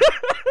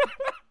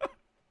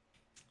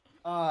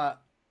 Yeah,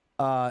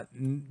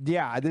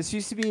 this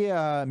used to be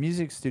a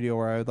music studio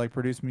where I would like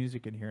produce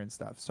music in here and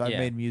stuff. So I Yeah.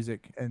 made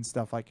music and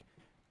stuff like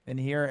in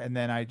here, and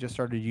then I just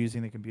started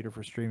using the computer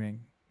for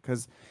streaming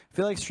because I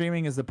feel like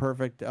streaming is the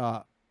perfect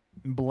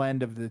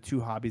blend of the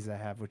two hobbies I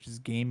have, which is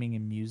gaming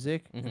and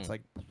music. It's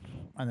like,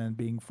 and then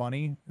being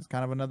funny is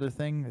kind of another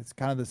thing. It's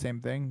kind of the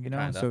same thing, you know.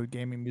 Kinda. So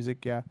gaming,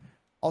 music, yeah.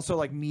 Also,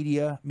 like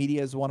media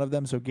is one of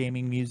them. So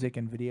gaming, music,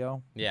 and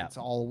video. Yeah. It's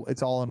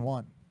all in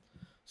one.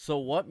 So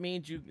what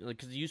made you, like,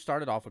 because you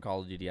started off with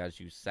Call of Duty, as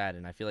you said,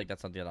 and I feel like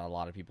that's something that a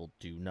lot of people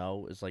do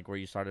know, is like where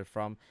you started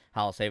from.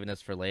 How saving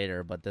this for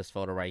later, but this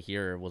photo right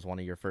here was one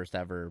of your first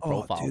ever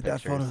profile dude,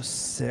 pictures. that photo's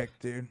sick,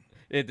 dude.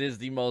 It is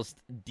the most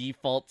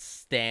default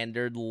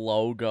standard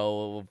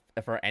logo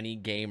for any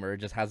gamer. It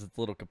just has its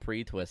little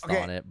Capri twist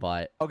on it,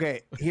 but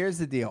okay, here's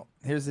the deal.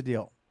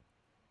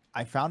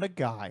 I found a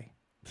guy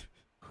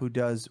who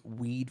does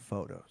weed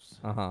photos,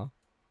 and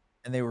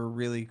they were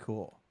really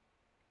cool.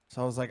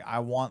 So I was like, I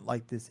want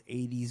like this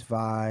 80s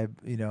vibe,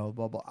 you know,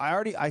 blah blah.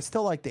 I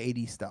still like the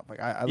 80s stuff.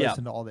 Like I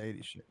listen to all the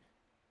 80s shit.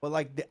 But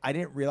like I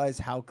didn't realize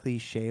how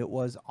cliche it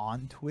was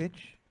on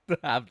Twitch. to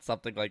have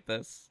something like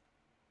this.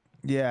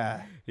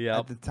 Yeah. Yep.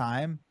 At the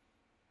time.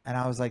 And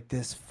I was like,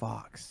 this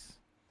fucks.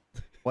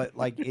 But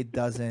like it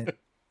doesn't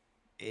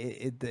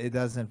it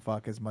doesn't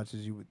fuck as much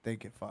as you would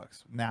think it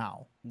fucks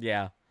now.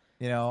 Yeah.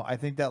 You know, I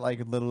think that like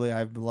literally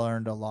I've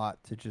learned a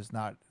lot to just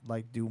not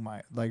like do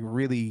my like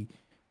really,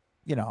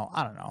 you know,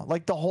 I don't know,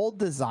 like the whole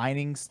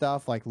designing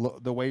stuff, like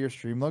the way your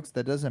stream looks,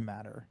 that doesn't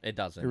matter. It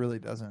doesn't. It really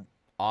doesn't.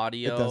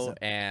 Audio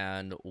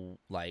and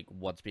like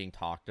what's being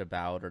talked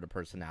about or the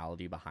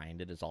personality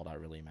behind it is all that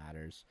really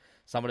matters.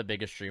 Some of the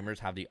biggest streamers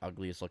have the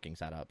ugliest looking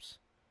setups.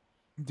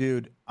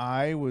 Dude,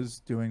 I was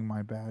doing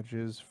my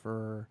badges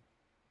for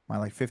my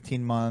like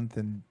 15-month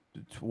and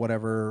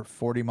whatever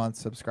 40-month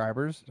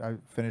subscribers. I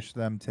finished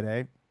them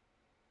today.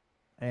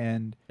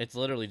 And it's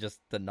literally just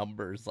the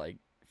numbers like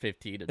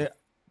 15 and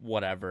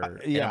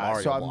whatever yeah, in a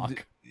Mario so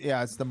block.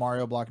 Yeah, it's the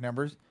Mario block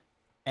numbers.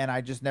 And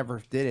I just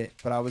never did it.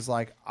 But I was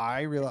like,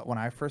 I realized when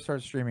I first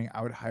started streaming,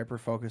 I would hyper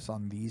focus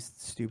on these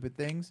stupid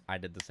things. I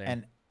did the same.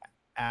 And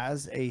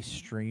as a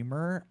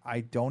streamer, I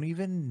don't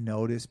even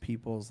notice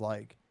people's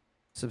like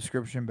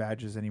subscription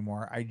badges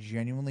anymore. I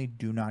genuinely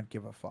do not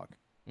give a fuck.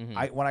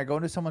 When I go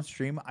into someone's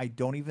stream, I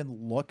don't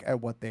even look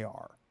at what they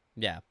are.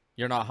 Yeah.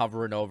 You're not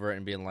hovering over it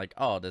and being like,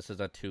 oh, this is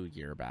a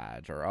 2-year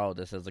badge, or oh,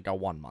 this is like a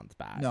 1-month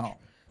badge.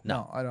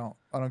 No, I don't.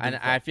 And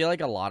I feel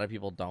like a lot of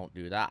people don't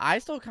do that. I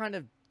still kind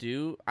of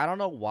do. I don't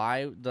know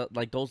why.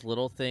 Those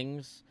little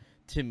things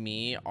to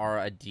me are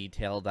a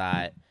detail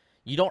that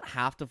you don't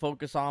have to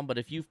focus on, but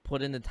if you've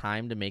put in the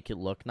time to make it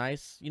look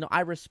nice, you know, I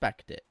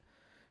respect it.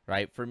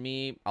 Right? For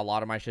me, a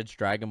lot of my shit's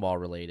Dragon Ball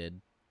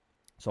related.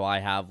 So I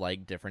have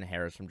like different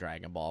hairs from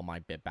Dragon Ball. My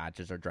bit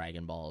badges are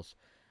Dragon Balls.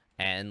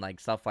 And like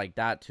stuff like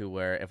that too,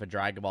 where if a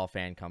Dragon Ball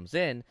fan comes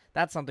in,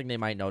 that's something they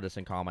might notice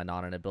and comment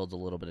on, and it builds a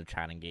little bit of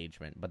chat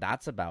engagement. But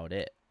that's about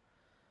it.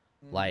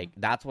 Like,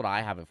 that's what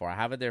I have it for. I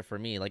have it there for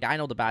me. Like, I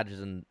know the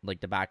badges in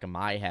like the back of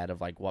my head of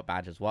like what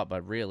badge is what,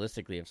 but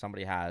realistically, if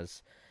somebody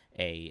has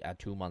a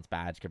 2-month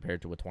badge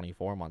compared to a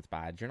 24-month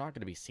badge, you're not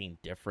going to be seen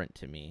different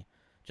to me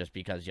just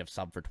because you have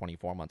sub for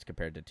 24 months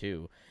compared to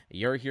 2.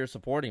 You're here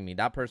supporting me.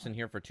 That person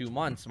here for 2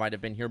 months might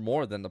have been here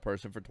more than the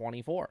person for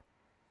 24.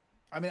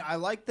 I mean, I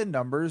like the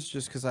numbers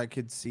just because I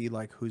could see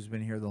like who's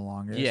been here the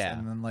longest. Yeah.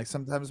 And then like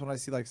sometimes when I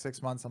see like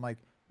 6 months, I'm like,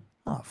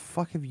 oh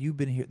fuck, have you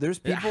been here? There's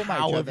people in my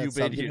How chat have that you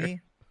been subbed to here?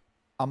 me.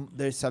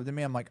 They subbed to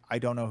me. I'm like, I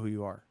don't know who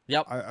you are.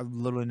 Yep. I've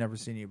literally never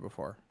seen you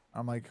before.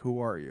 I'm like, who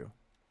are you?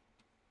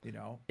 You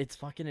know? It's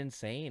fucking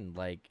insane.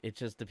 Like, it's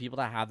just the people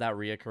that have that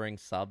reoccurring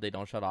sub, they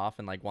don't shut off,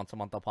 and like once a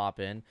month they'll pop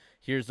in.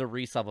 Here's a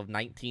resub of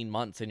 19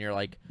 months, and you're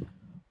like,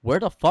 where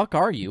the fuck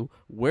are you?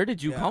 Where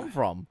did you come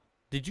from?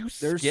 Did you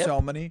skip? There's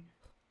so many.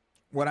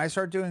 When I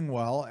start doing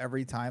well,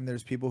 every time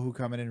there's people who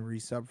come in and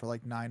resub for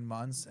like 9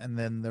 months, and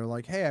then they're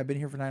like, hey, I've been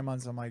here for 9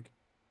 months. I'm like,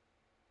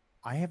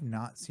 I have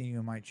not seen you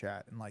in my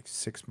chat in like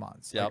 6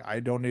 months. Yep. Like, I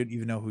don't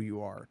even know who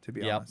you are, to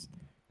be honest.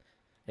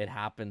 It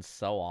happens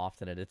so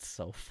often, and it's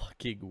so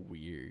fucking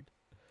weird.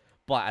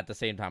 But at the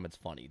same time, it's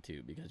funny,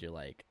 too, because you're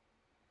like,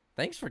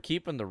 thanks for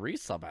keeping the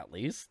resub, at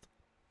least.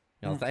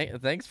 You know,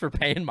 thanks for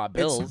paying my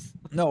bills.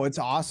 It's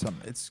awesome.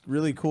 It's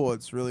really cool.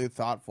 It's really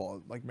thoughtful.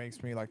 It like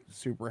makes me like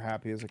super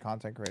happy as a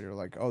content creator.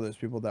 Like, oh, there's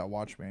people that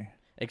watch me.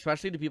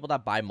 Especially the people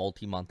that buy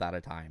multi-month at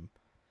a time.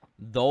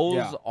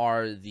 Those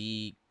are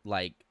the,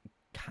 like,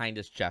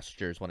 kindest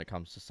gestures when it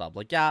comes to sub.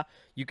 Like, yeah,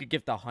 you could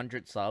gift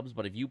 100 subs,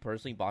 but if you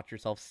personally bought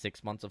yourself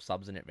 6 months of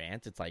subs in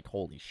advance, it's like,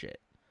 holy shit.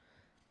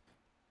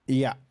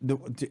 Yeah,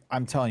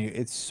 I'm telling you,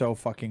 it's so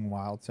fucking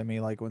wild to me.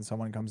 Like when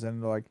someone comes in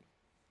and they're like,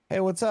 hey,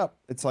 what's up?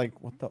 It's like,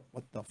 what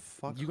the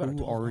fuck? You got a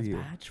 12-month you?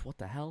 badge? What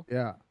the hell?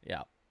 Yeah.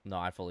 Yeah. No,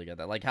 I fully get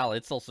that. Like, hell,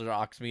 it still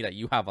shocks me that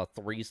you have a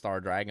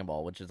 3-star Dragon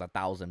Ball, which is a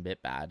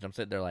 1,000-bit badge. I'm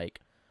sitting there like,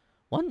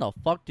 when the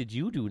fuck did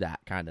you do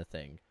that kind of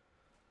thing?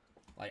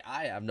 Like,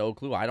 I have no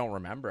clue. I don't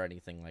remember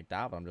anything like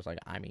that, but I'm just like,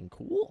 I mean,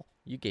 cool.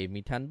 You gave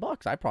me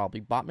 $10. I probably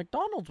bought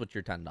McDonald's with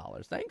your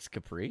 $10. Thanks,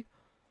 Capri.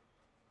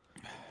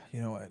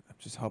 You know what? I'm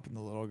just helping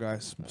the little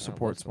guys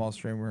support Listen, small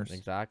streamers.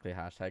 exactly.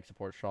 Hashtag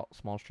support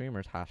small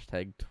streamers.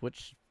 Hashtag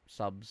Twitch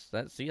subs.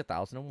 See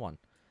 1,001.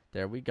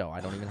 There we go.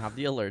 I don't even have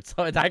the alert,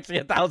 so it's actually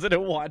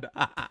 1,001.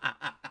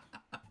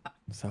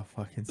 So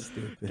fucking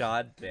stupid.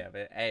 God damn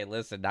it. Hey,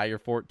 listen, now you're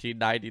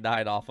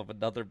 $14.99 off of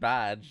another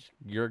badge.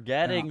 You're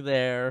getting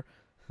there.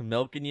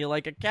 Milking you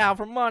like a cow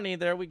for money.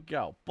 There we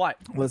go. But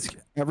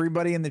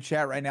everybody in the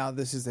chat right now,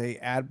 this is a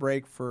ad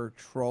break for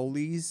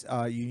trolleys.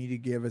 You need to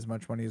give as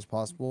much money as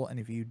possible, and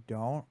if you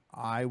don't,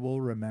 I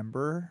will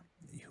remember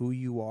who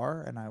you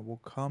are, and I will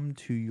come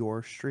to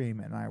your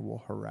stream, and I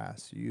will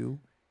harass you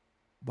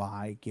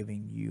by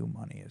giving you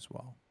money as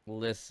well.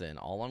 listen,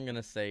 all I'm going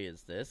to say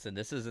is this, and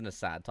this isn't a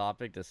sad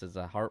topic. This is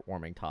a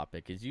heartwarming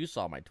topic, is you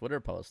saw my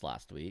Twitter post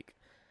last week.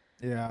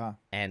 Yeah.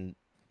 And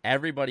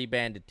everybody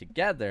banded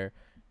together,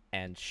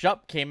 and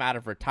Shup came out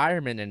of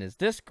retirement in his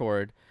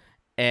Discord,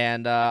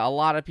 and a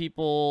lot of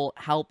people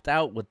helped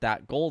out with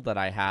that goal that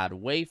I had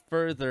way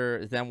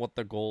further than what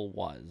the goal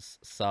was.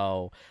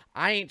 So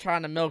I ain't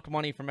trying to milk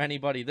money from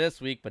anybody this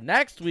week, but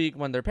next week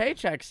when their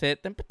paychecks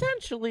hit, then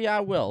potentially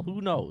I will.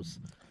 Who knows?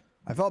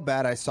 I felt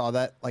bad. I saw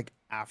that like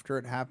after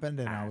it happened,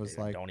 and I was dude,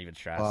 like, don't even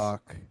stress.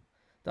 Fuck.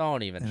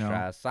 Don't even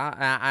stress.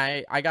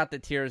 I got the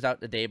tears out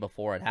the day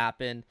before it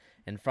happened,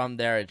 and from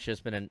there it's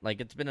just been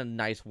it's been a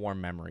nice warm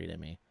memory to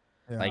me.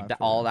 Yeah,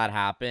 all that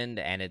happened,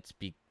 and it's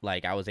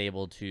I was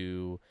able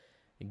to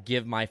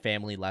give my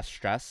family less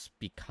stress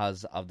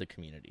because of the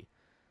community.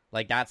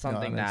 Like that's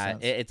something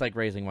it's like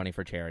raising money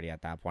for charity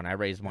at that point. I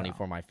raised money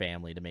for my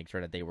family to make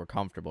sure that they were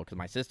comfortable because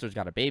my sister's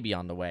got a baby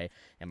on the way,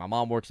 and my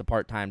mom works a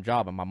part-time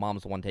job, and my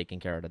mom's the one taking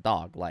care of the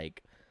dog.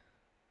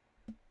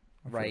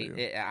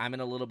 I'm in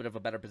a little bit of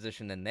a better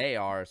position than they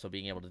are, so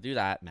being able to do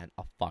that meant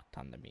a fuck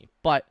ton to me.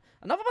 But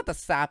enough about the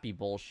sappy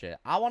bullshit.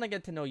 I want to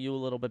get to know you a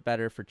little bit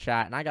better for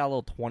chat, and I got a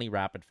little 20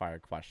 rapid-fire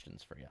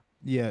questions for you.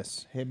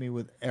 Yes, hit me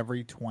with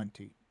every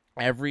 20.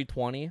 Every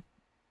 20?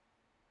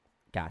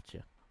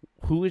 Gotcha.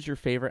 Who is your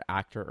favorite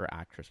actor or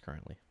actress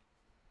currently?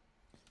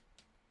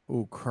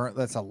 Ooh,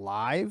 that's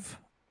alive?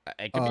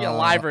 It could be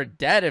alive or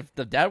dead if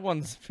the dead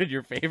one's been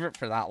your favorite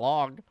for that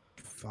long.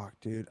 Fuck,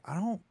 dude. I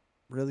don't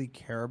really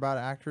care about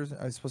actors.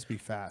 It's supposed to be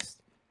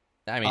fast.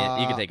 I mean,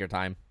 you can take your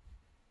time.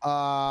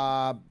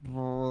 Jeff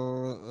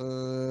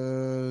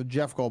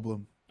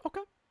Goldblum.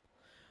 Okay.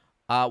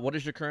 What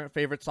is your current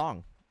favorite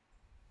song?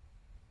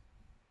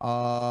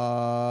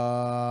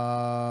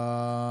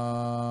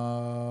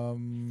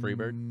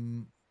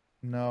 Freebird?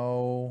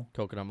 No.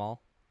 Coconut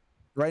Mall?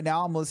 Right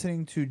now I'm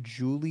listening to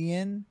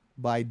Julian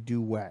by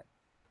Duet.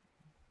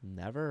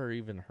 Never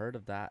even heard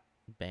of that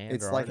band.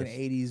 It's or like artist. an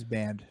 80s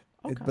band.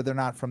 Okay. But they're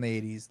not from the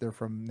 80s. They're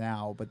from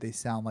now, but they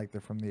sound like they're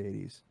from the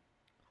 80s.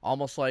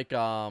 Almost like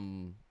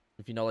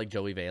if you know like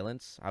Joey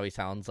Valence, how he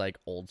sounds like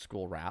old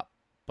school rap,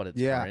 but it's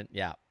current.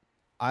 Yeah.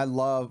 I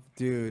love,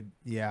 dude.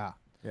 Yeah.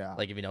 Yeah.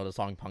 Like if you know the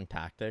song Punk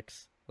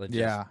Tactics.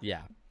 Yeah.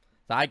 Yeah.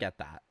 So I get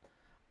that.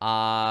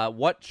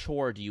 What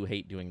chore do you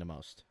hate doing the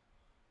most?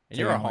 And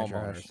you're a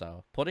homeowner,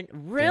 so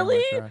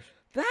really?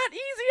 That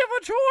easy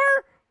of a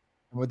chore?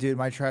 Well, dude,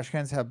 my trash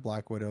cans have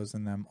black widows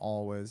in them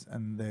always,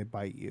 and they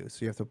bite you, so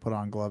you have to put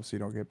on gloves so you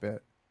don't get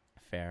bit.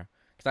 Fair.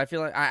 Because I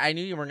feel like I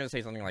knew you weren't gonna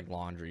say something like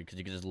laundry, because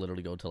you could just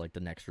literally go to like the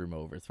next room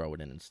over, throw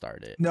it in, and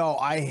start it. No,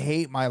 I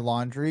hate my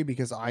laundry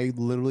because I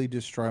literally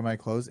destroy my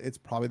clothes. It's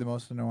probably the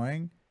most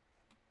annoying,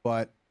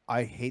 but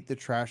I hate the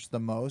trash the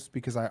most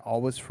because I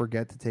always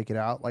forget to take it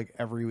out like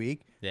every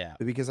week. Yeah.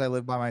 But because I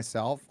live by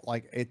myself,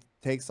 like it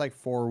takes like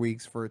 4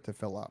 weeks for it to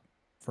fill up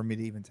for me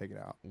to even take it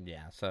out.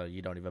 Yeah, so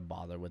you don't even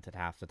bother with it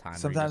half the time.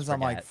 Sometimes I'm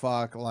like,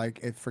 fuck, like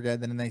it forget,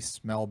 then they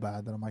smell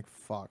bad. Then I'm like,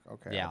 fuck,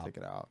 okay, Yeah. I'll take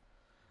it out.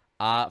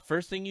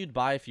 First thing you'd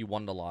buy if you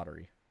won the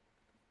lottery?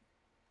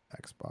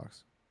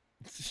 Xbox.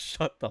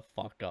 Shut the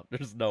fuck up.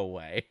 There's no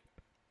way.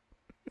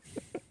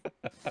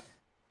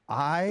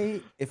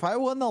 If I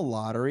won the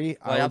lottery,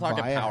 I'm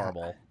talking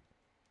Powerball.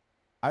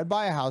 I'd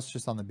buy a house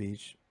just on the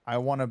beach. I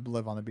want to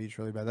live on the beach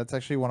really bad. That's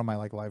actually one of my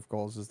like life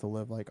goals, is to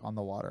live like on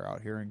the water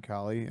out here in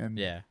Cali. And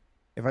yeah,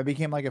 if I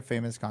became like a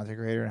famous content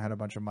creator and had a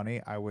bunch of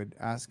money, I would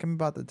ask him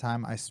about the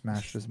time I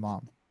smashed his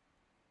mom.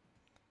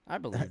 I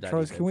believe that.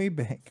 Troyes, can we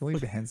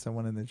ban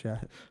someone in the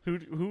chat?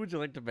 Who would you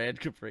like to ban,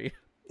 Capri?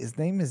 His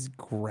name is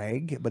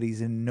Greg, but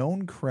he's a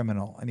known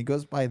criminal, and he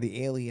goes by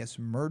the alias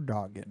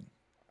Murdoggin.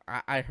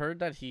 I heard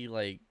that he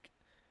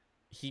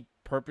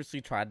purposely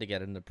tried to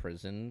get into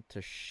prison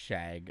to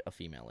shag a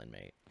female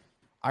inmate.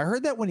 I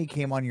heard that when he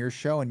came on your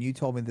show, and you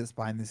told me this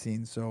behind the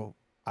scenes, so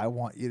I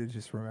want you to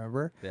just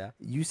remember. Yeah.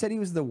 You said he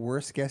was the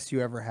worst guest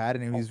you ever had,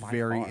 and it was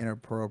very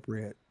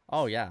inappropriate.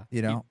 Oh, yeah.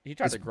 You know? He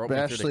tried to grope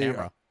me through the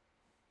camera.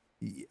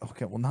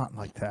 Okay, well, not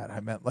like that.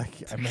 I meant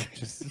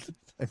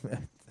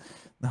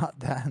not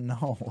that.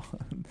 No,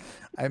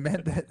 I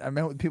meant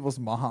with people's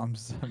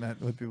moms.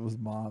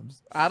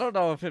 I don't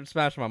know if him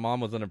smashing my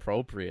mom was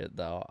inappropriate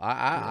though.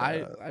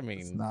 I mean,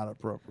 it's not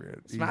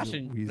appropriate.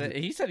 Smashing.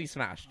 He said he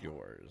smashed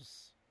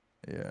yours.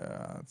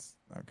 Yeah, it's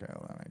okay.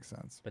 Well, that makes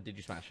sense. But did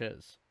you smash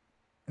his?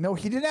 No,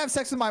 he didn't have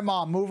sex with my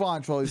mom. Move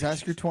on, trolleys.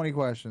 Ask your 20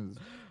 questions.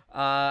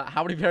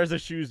 How many pairs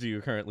of shoes do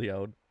you currently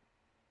own?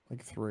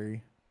 Like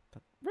 3.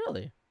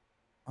 Really?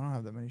 I don't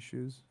have that many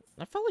shoes.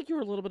 I felt like you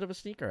were a little bit of a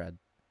sneakerhead.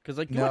 Because,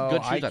 like, you No, had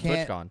good I shoes at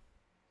can't. TwitchCon.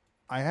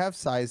 I have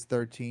size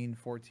 13,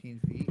 14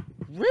 feet.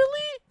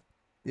 Really?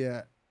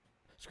 Yeah.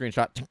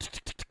 Screenshot.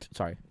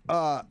 Sorry.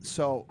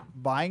 So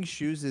buying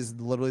shoes is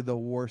literally the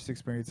worst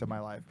experience of my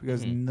life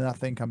because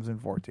nothing comes in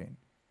 14.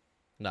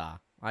 Nah,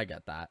 I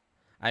get that.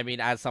 I mean,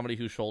 as somebody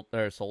who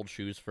sold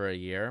shoes for a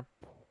year,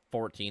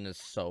 14 is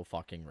so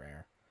fucking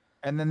rare.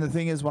 And then the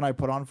thing is, when I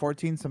put on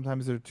 14,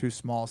 sometimes they're too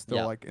small still,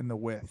 Yeah. like in the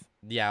width.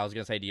 Yeah, I was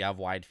going to say, do you have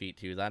wide feet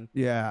too then?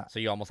 Yeah. So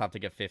you almost have to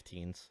get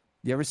 15s.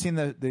 You ever seen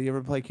you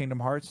ever play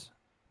Kingdom Hearts?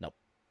 Nope.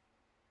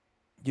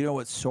 You know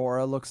what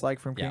Sora looks like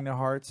from Yeah. Kingdom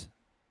Hearts?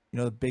 You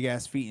know the big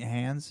ass feet and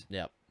hands?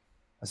 Yep.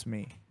 That's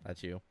me.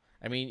 That's you.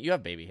 I mean, you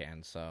have baby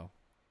hands, so.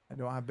 I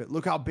don't have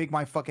look how big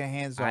my fucking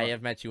hands are. I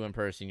have met you in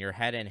person. Your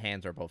head and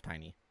hands are both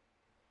tiny.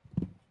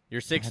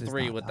 You're head is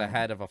 6'3" not with the tiny.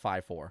 head of a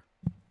 5'4".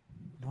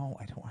 No,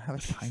 I don't have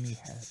a tiny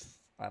head.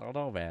 I don't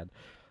know, man.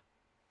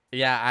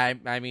 Yeah,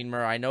 I mean,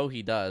 Mur, I know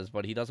he does,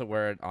 but he doesn't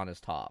wear it on his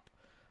top.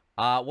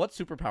 What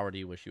superpower do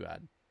you wish you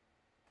had?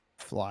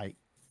 Flight.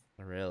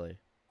 Really?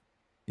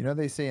 You know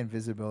they say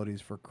invisibility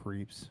is for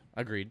creeps.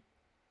 Agreed.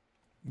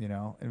 You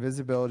know,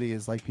 invisibility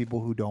is like people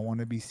who don't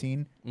want to be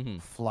seen. Mm-hmm.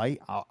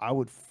 Flight, I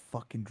would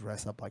fucking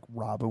dress up like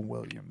Robin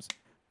Williams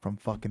from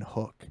fucking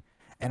Hook,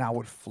 and I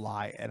would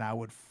fly, and I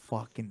would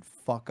fucking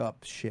fuck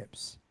up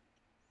ships.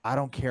 I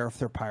don't care if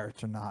they're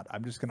pirates or not.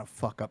 I'm just gonna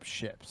fuck up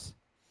ships.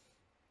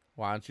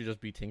 Why don't you just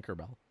be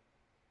Tinkerbell?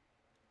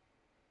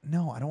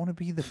 No, I don't want to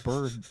be the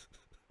bird.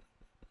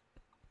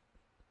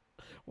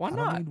 Why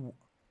not?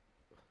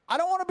 I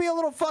don't want to be a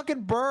little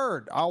fucking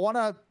bird. I want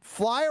to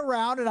fly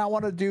around and I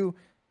want to do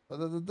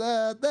and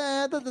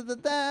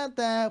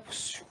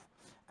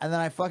then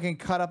I fucking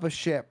cut up a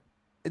ship.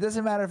 It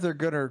doesn't matter if they're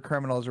good or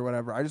criminals or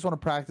whatever. I just want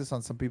to practice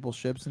on some people's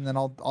ships and then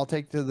I'll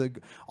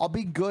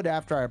be good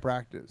after I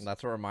practice.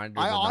 That's a reminder.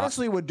 I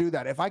honestly would do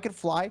that. If I could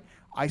fly,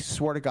 I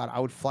swear to God, I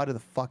would fly to the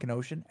fucking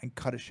ocean and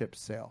cut a ship's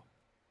sail.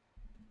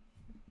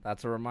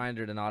 That's a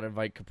reminder to not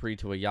invite Capri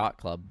to a yacht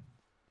club.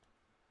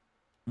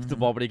 The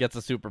moment he gets a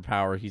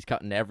superpower, he's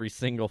cutting every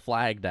single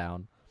flag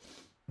down.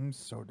 I'm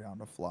so down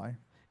to fly.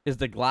 Is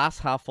the glass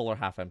half full or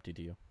half empty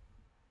to you?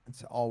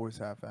 It's always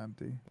half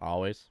empty.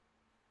 Always?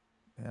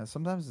 Yeah,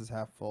 sometimes it's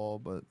half full,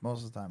 but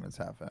most of the time it's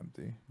half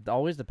empty. It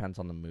always depends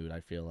on the mood, I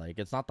feel like.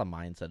 It's not the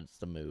mindset, it's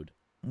the mood.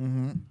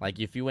 Mm-hmm. Like,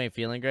 if you ain't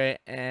feeling great,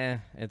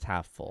 it's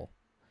half full.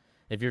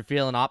 If you're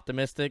feeling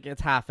optimistic,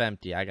 it's half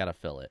empty. I gotta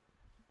fill it.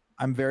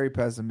 I'm very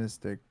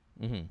pessimistic.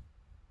 Mm-hmm.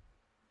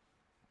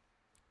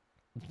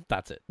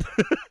 That's it.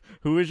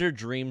 Who is your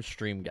dream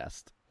stream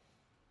guest?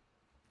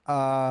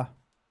 Murdoggin's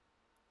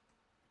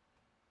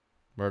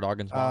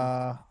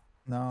mom?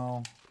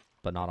 No.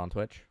 But not on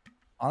Twitch?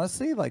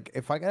 Honestly, like,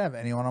 if I could have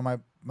anyone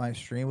on my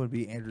stream, would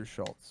be Andrew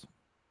Schultz.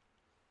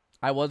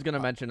 I was going to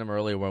mention him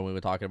earlier when we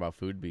were talking about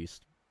Food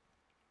Beast.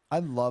 I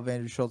love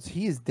Andrew Schultz.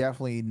 He is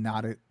definitely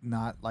not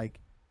like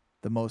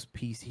the most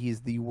PC. He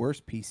is the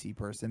worst PC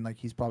person. Like,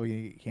 he's probably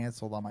going to get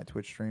canceled on my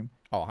Twitch stream.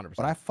 Oh, 100%.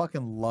 But I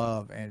fucking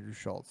love Andrew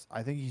Schultz.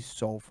 I think he's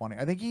so funny.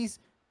 I think he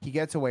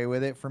gets away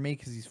with it for me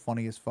because he's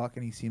funny as fuck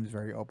and he seems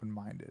very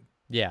open-minded.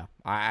 Yeah,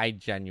 I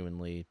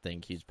genuinely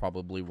think he's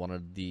probably one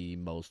of the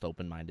most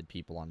open-minded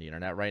people on the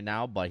internet right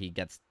now, but he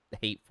gets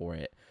hate for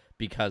it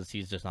because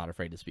he's just not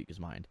afraid to speak his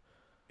mind.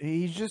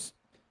 He just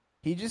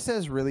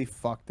says really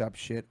fucked up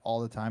shit all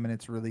the time and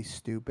it's really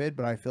stupid,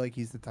 but I feel like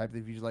he's the type that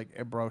if you're like,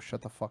 hey, bro,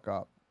 shut the fuck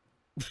up.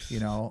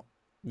 You know?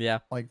 Yeah.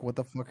 Like, what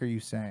the fuck are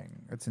you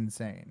saying? It's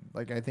insane.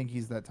 Like, I think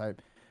he's that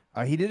type.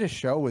 He did a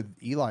show with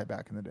Eli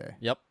back in the day.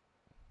 Yep.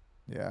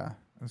 Yeah,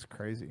 that's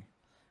crazy.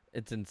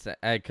 It's insane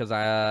because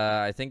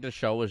I think the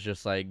show was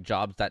just like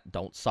jobs that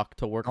don't suck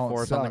to work for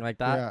or something like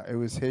that. Yeah, it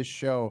was his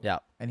show. Yeah.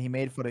 And he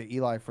made fun of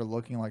Eli for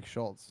looking like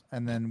Schultz.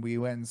 And then we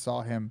went and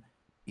saw him.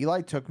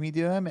 Eli took me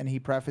to him and he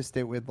prefaced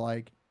it with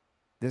like,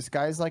 this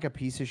guy's like a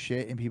piece of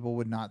shit and people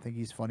would not think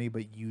he's funny,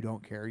 but you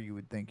don't care. You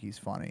would think he's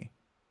funny.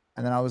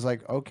 And then I was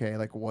like, okay,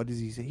 like what does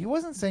he say? He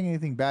wasn't saying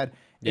anything bad.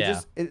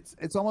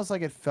 It's almost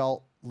like it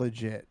felt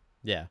legit.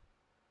 Yeah.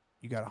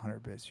 You got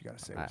 100 bits. You got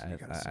to say what you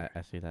got to say.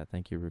 I see that.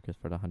 Thank you, Ruckus,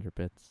 for the 100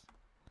 bits.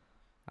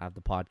 I have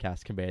the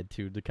podcast command,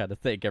 too, to kind of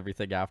thank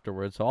everything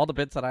afterwards. So all the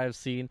bits that I have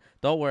seen,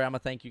 don't worry, I'm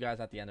going to thank you guys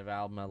at the end of the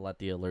album. I'll let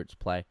the alerts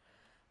play.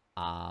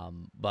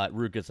 But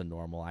Ruckus is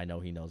normal. I know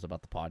he knows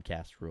about the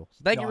podcast rule.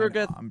 So thank you,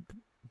 Ruckus.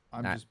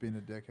 I'm just being a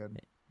dickhead.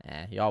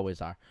 You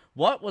always are.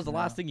 What was the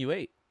last thing you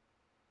ate?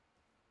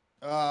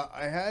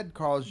 I had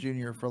Carl's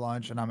Jr. for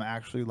lunch, and I'm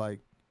actually, like,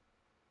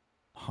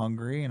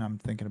 hungry, and I'm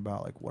thinking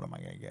about, like, what am I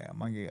going to get? I'm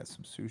going to get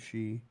some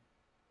sushi,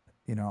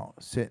 you know,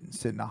 sit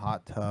in a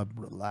hot tub,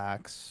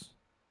 relax,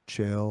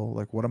 chill.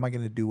 Like, what am I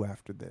going to do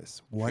after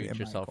this? What Treat am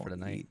yourself I for the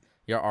going to night. eat?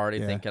 You're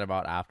already thinking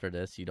about after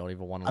this. You don't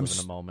even want to live in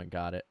the moment.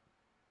 Got it.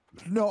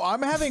 No,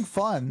 I'm having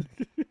fun.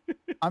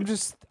 I'm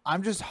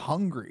just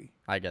hungry.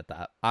 I get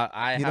that.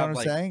 I You know have what I'm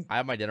like saying? I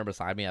have my dinner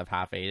beside me. I've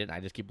half ate it, and I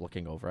just keep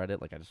looking over at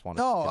it. Like I just want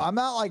to. No, I'm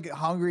not like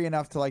hungry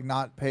enough to like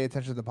not pay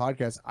attention to the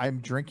podcast. I'm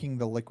drinking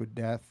the liquid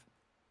death,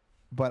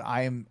 but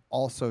I am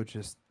also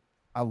just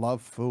I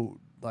love food.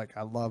 Like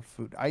I love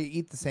food. I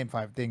eat the same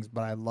 5 things,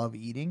 but I love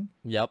eating.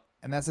 Yep.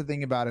 And that's the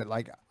thing about it.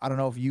 Like I don't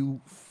know if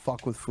you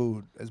fuck with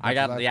food as much I as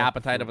got I the fuck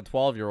appetite with of a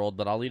 12-year-old,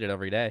 but I'll eat it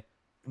every day.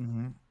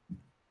 food.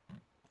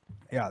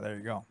 Yeah, there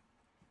you go.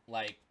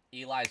 Like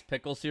Eli's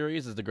pickle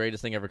series is the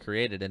greatest thing ever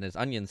created, and his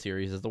onion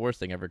series is the worst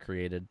thing ever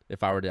created.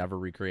 If I were to ever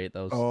recreate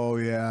those, Oh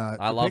yeah,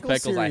 I The love pickle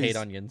pickles. I hate series-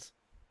 onions.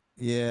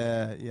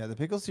 Yeah, the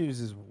pickle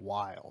series is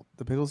wild.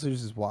 The pickle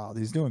series is wild.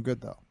 He's doing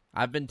good though.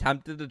 I've been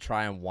tempted to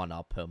try and one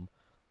up him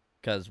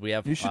because we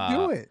have You should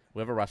do it. We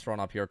have a restaurant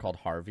up here called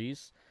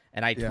Harvey's,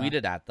 and I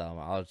tweeted at them.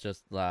 I was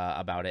just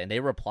about it, and they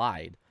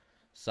replied.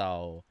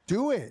 So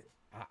Do it.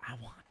 I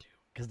want to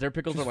because their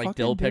pickles Just are like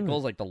fucking dill do it.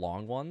 pickles, like the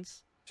long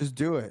ones. Just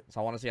do it.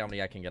 So I want to see how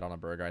many I can get on a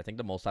burger. I think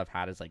the most I've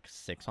had is like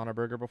 6 on a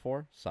burger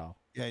before. So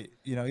Yeah,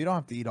 you know, you don't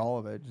have to eat all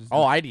of it. Just,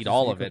 I'd eat just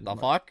all eat of it. The them.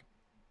 fuck?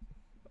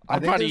 I I'm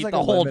think trying to there's, eat like, the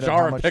a whole limit of how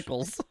jar of much-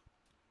 pickles.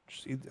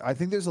 I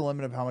think there's a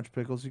limit of how much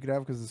pickles you could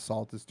have because the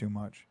salt is too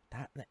much.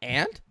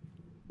 And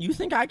you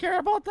think I care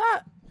about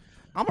that?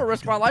 I'm gonna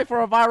risk my life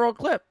for a viral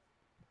clip.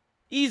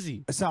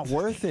 Easy. It's not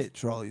worth it,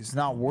 Trolley. It's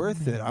not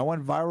worth it. I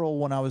went viral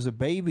when I was a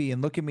baby,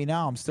 and look at me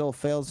now. I'm still a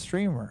failed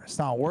streamer. It's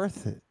not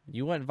worth it.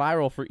 You went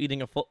viral for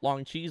eating a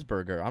foot-long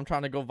cheeseburger. I'm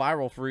trying to go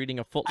viral for eating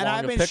a foot-long And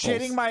I've of been pickles.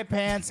 shitting my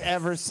pants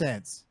ever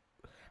since.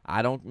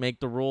 I don't make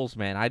the rules,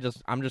 man.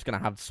 I'm just gonna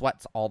have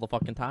sweats all the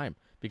fucking time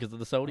because of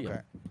the sodium.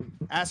 Okay.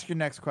 Ask your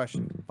next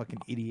question, fucking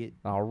idiot.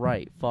 All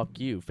right, fuck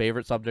you.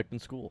 Favorite subject in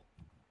school?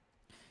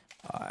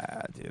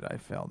 Dude, I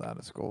failed out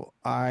of school.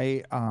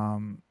 I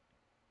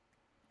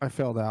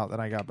failed out, then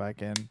I got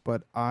back in,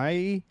 but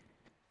I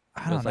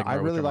don't Feels know. like I right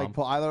with really your like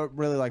I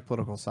really like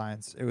political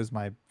science. It was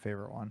my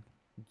favorite one.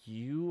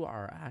 You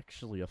are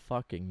actually a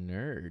fucking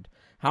nerd.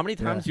 How many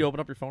times Yeah. do you open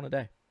up your phone a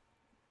day?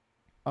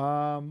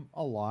 A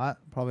lot,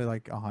 probably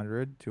like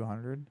 100,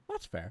 200.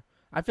 That's fair.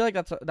 I feel like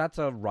that's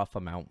a rough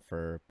amount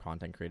for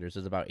content creators.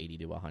 Is about 80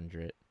 to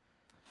 100.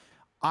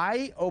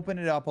 I open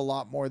it up a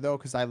lot more though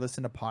because I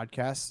listen to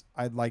podcasts.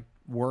 I like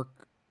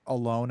work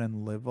alone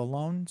and live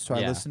alone, so I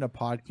Yeah. listen to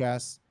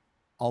podcasts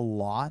a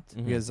lot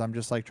Mhm. because I'm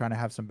just like trying to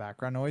have some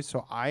background noise.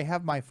 So I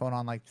have my phone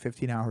on like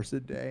 15 hours a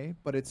day,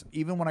 but it's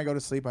even when I go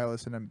to sleep, I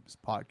listen to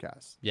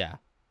podcasts. Yeah.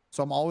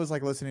 So I'm always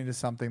like listening to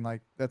something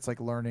like that's like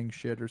learning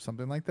shit or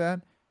something like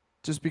that,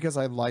 just because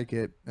I like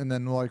it. And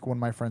then like when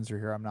my friends are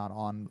here, I'm not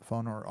on the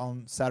phone, or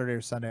on Saturday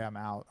or Sunday, I'm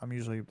out. I'm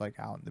usually like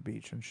out on the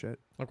beach and shit.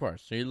 Of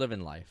course. So you live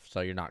in life, so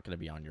you're not going to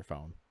be on your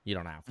phone. You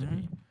don't have to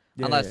be.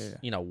 Yeah, Unless, yeah.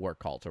 you know, work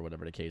calls or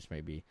whatever the case may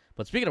be.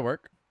 But speaking of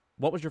work,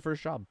 what was your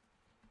first job?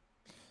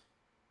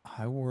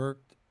 I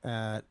worked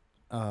at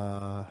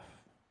a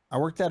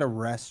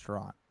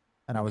restaurant,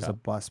 and I was Okay. a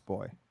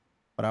busboy,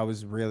 but I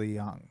was really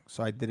young.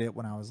 So I did it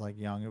when I was like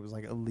young. It was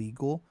like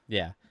illegal,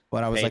 Yeah.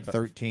 but I was Paid like for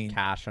 13.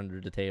 Cash under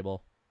the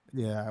table.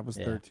 Yeah, I was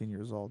Yeah. 13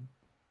 years old.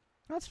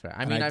 That's fair.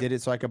 I mean, I did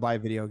it so I could buy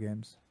video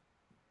games.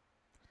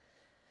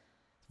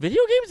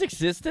 Video games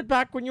existed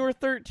back when you were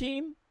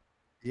 13?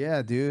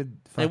 Yeah, dude.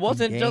 It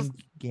wasn't Fucking just-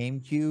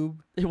 GameCube.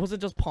 It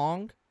wasn't just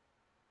Pong?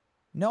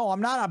 No,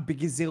 I'm not a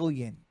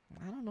gazillion.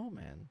 I don't know,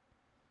 man.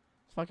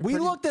 It's fucking We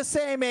pretty- look the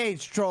same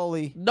age,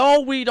 Trolley.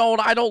 No, we don't.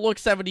 I don't look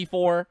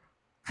 74.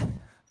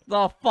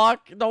 The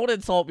fuck? Don't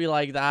insult me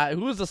like that.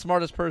 Who is the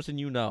smartest person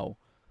you know?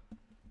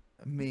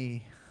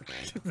 Me.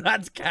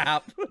 That's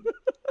Cap.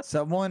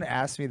 Someone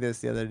asked me this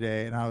the other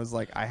day, and I was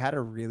like, I had a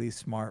really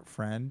smart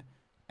friend,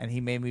 and he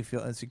made me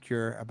feel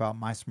insecure about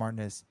my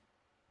smartness.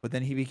 But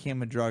then he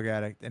became a drug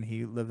addict, and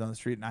he lived on the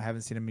street, and I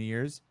haven't seen him in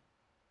years.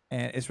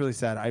 And it's really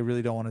sad. I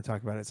really don't want to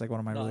talk about it. It's like one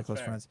of my No, really that's close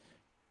fair. friends.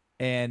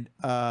 And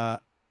I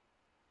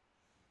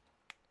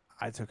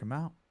took him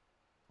out.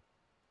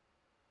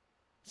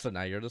 So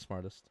now you're the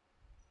smartest.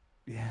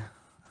 Yeah.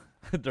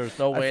 There's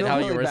no I way in feel how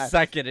you really were bad.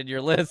 second in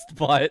your list,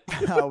 but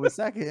I was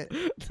second.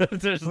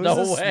 there's Who's no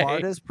the way.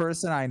 smartest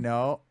person I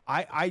know?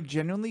 I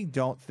genuinely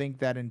don't think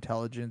that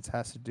intelligence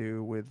has to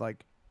do with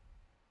like.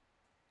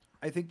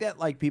 I think that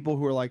like people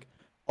who are like,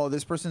 oh,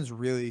 this person's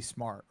really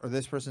smart, or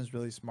this person's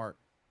really smart.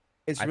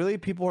 It's really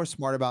people who are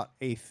smart about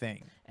a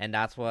thing. And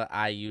that's what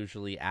I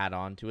usually add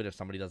on to it if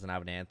somebody doesn't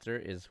have an answer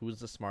is who's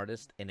the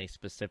smartest in a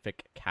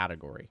specific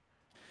category.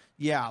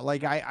 Yeah,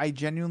 like I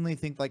genuinely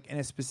think like in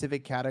a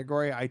specific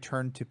category, I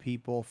turn to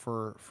people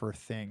for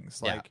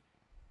things. Yeah.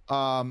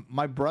 Like,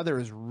 my brother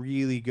is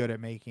really good at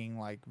making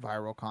like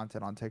viral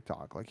content on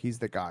TikTok. Like he's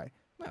the guy.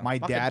 Yeah, My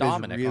fucking dad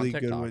Dominic is on really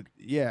good TikTok.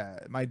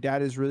 with my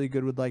dad is really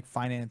good with like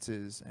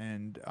finances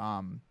and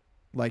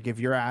like if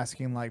you're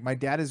asking like my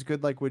dad is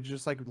good like with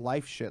just like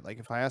life shit. Like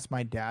if I ask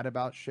my dad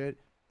about shit,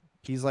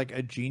 he's like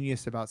a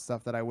genius about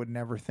stuff that I would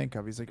never think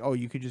of. He's like, oh,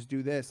 you could just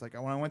do this. Like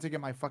when I went to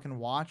get my fucking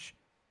watch,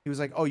 he was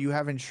like, oh, you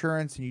have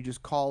insurance and you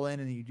just call in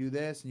and you do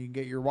this and you can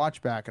get your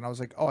watch back. And I was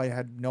like, oh, I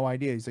had no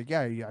idea. He's like,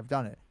 yeah, I've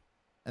done it.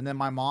 And then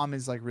my mom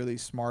is like really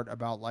smart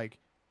about like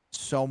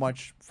so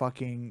much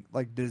fucking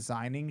like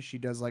designing. She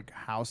does like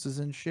houses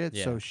and shit.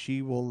 Yeah. So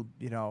she will,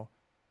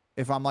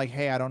 if I'm like,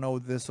 hey, I don't know,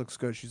 this looks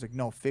good. She's like,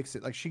 no, fix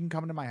it. Like she can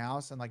come into my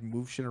house and like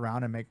move shit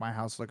around and make my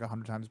house look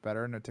 100 times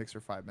better. And it takes her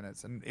 5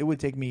 minutes, and it would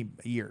take me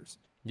years,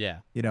 Yeah.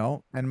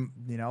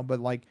 but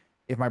like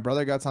if my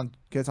brother gets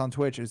on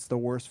Twitch, it's the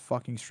worst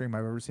fucking stream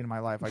I've ever seen in my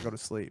life. I go to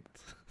sleep.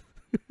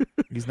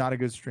 He's not a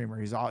good streamer.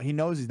 He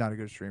knows he's not a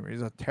good streamer.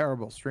 He's a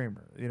terrible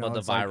streamer. But the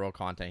it's like, viral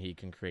content he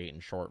can create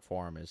in short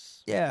form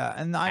is yeah,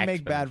 and I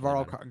make bad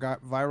exponentially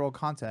viral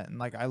content, and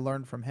like I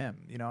learned from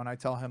him, and I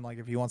tell him like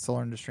if he wants to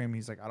learn to stream,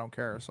 he's like I don't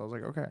care. So I was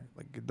like okay,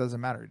 like it doesn't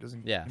matter. He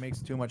doesn't. Yeah. He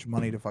makes too much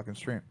money to fucking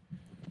stream.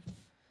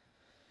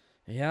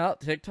 Yeah,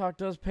 TikTok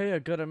does pay a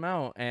good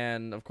amount,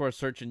 and of course,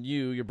 searching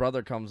your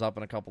brother comes up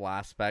in a couple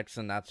aspects,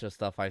 and that's just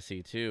stuff I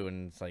see too.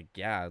 And it's like,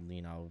 yeah,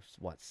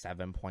 what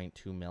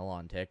 7.2 mil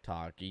on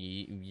TikTok?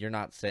 You're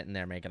not sitting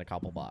there making a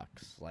couple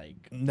bucks,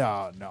 like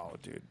No,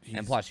 dude.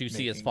 And plus, you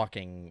see his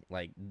fucking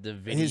like the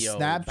video. His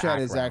Snapchat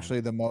is background. actually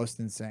the most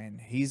insane.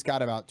 He's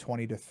got about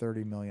 20 to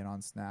 30 million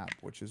on Snap,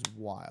 which is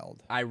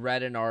wild. I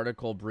read an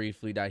article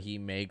briefly that he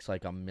makes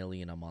like $1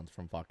 million a month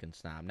from fucking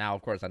Snap. Now,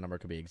 of course, that number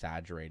could be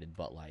exaggerated,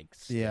 but like,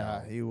 still. Yeah.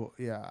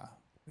 Yeah.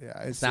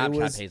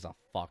 Snapchat pays a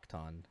fuck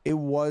ton. It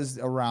was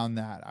around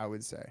that, I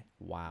would say.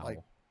 Wow. Like,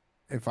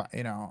 if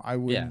I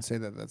wouldn't say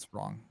that that's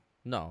wrong.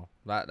 No,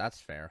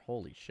 that's fair.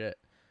 Holy shit.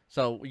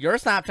 So your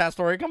Snapchat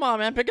story, come on,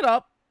 man, pick it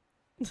up.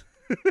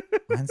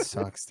 Mine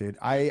sucks, dude.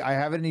 I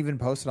haven't even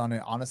posted on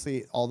it.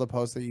 Honestly, all the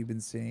posts that you've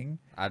been seeing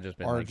I've just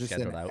been are like just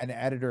scheduled out. an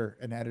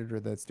editor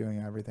that's doing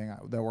everything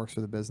that works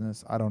for the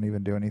business. I don't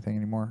even do anything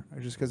anymore,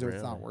 just because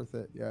it's not worth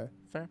it. Yeah.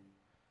 Fair.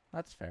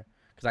 That's fair.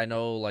 Because I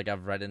know, like,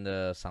 I've read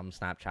into some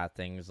Snapchat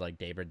things, like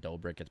David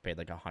Dobrik gets paid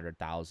like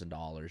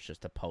 $100,000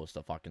 just to post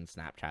a fucking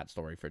Snapchat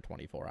story for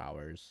 24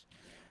 hours.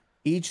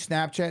 Each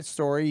Snapchat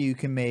story you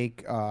can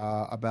make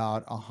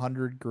about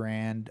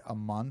 $100,000 a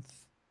month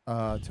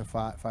to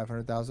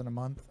 500,000 a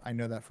month. I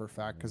know that for a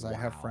fact because I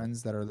have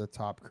friends that are the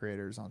top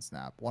creators on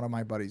Snap. One of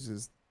my buddies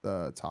is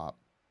the top.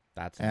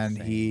 That's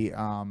insane.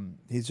 And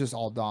he's just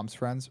all Dom's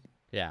friends.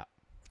 Yeah.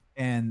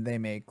 And they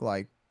make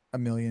like $1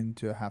 million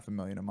to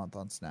 $500,000 a month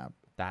on Snap.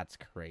 That's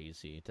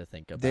crazy to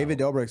think about. David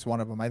Dobrik's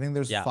one of them. I think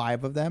there's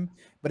 5 of them,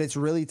 but it's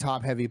really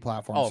top heavy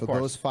platform. Oh, so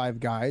those 5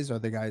 guys are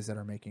the guys that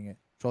are making it.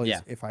 Trolley,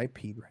 Yeah. if I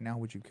peed right now,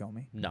 would you kill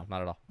me? No,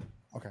 not at all.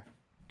 Okay.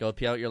 Go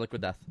pee out your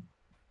liquid death.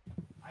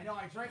 I know.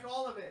 I drank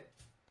all of it.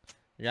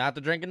 You're gonna have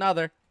to drink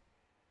another.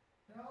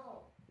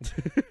 No.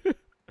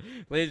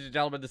 Ladies and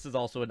gentlemen, this is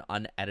also an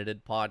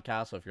unedited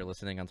podcast. So if you're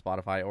listening on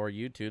Spotify or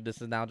YouTube, this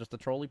is now just a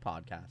trolley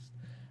podcast.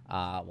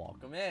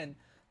 Welcome in.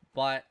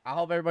 But I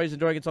hope everybody's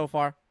enjoying it so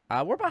far.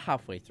 We're about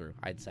halfway through,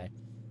 I'd say.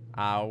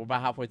 We're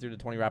about halfway through the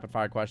 20 rapid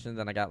fire questions,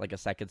 and I got like a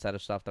second set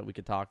of stuff that we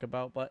could talk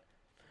about. But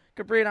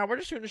Capri and I, we're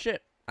just shooting the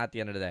shit at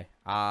the end of the day.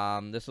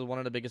 This is one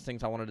of the biggest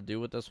things I wanted to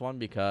do with this one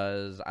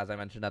because, as I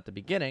mentioned at the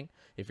beginning,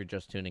 if you're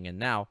just tuning in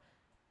now,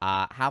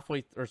 I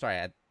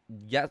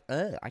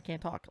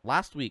can't talk.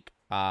 Last week,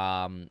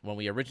 when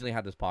we originally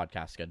had this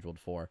podcast scheduled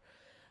for,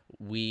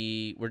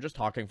 we were just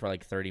talking for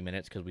like 30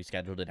 minutes because we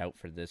scheduled it out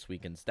for this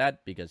week instead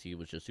because he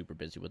was just super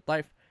busy with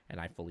life, and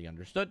I fully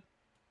understood.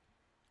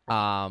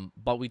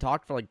 But we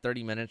talked for like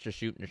 30 minutes just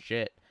shooting the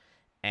shit,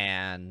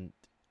 and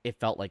it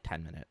felt like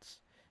 10 minutes.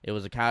 It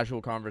was a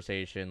casual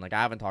conversation. Like,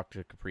 I haven't talked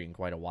to Capri in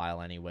quite a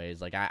while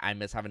anyways. Like, I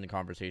miss having the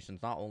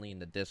conversations, not only in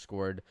the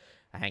Discord,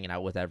 hanging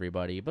out with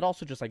everybody, but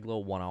also just like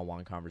little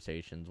one-on-one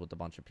conversations with a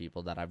bunch of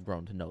people that I've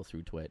grown to know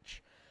through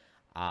Twitch.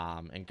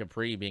 And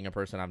Capri being a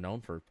person I've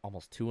known for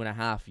almost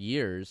 2.5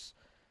 years,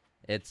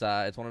 it's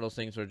one of those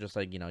things where just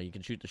like, you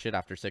can shoot the shit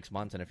after 6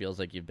 months and it feels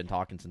like you've been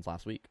talking since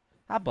last week.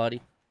 Hi,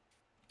 buddy.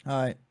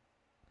 Hi.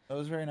 That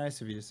was very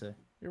nice of you to say.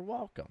 You're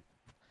welcome.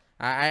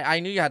 I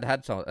knew you had a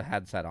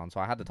headset on, so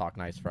I had to talk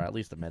nice for at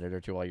least a minute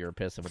or two while you were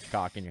pissing with your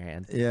cock in your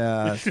hand.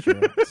 Yeah, that's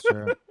true. That's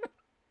true.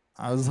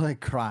 I was like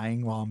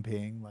crying while I'm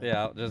peeing. Like...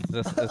 Yeah, just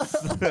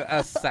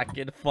a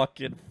second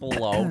fucking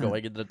flow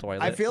going into the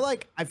toilet. I feel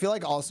like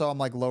also I'm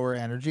like lower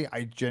energy.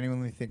 I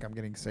genuinely think I'm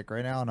getting sick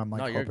right now, and I'm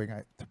like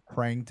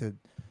praying to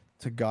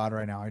God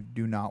right now. I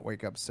do not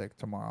wake up sick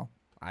tomorrow.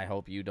 I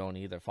hope you don't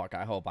either. Fuck,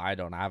 I hope I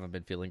don't. I haven't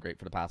been feeling great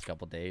for the past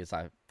couple days.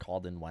 I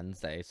called in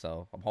Wednesday,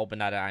 so I'm hoping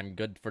that I'm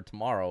good for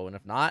tomorrow. And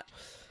if not,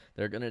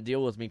 they're going to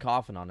deal with me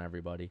coughing on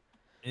everybody.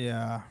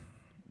 Yeah.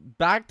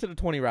 Back to the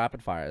 20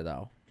 rapid fire,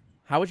 though.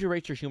 How would you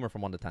rate your humor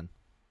from 1 to 10?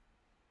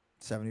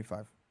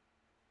 75.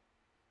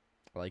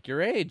 Like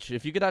your age.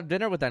 If you could have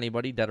dinner with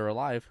anybody, dead or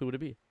alive, who would it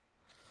be?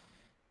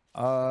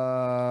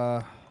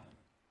 That's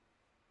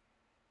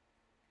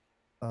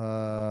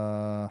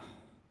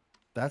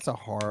a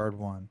hard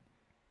one.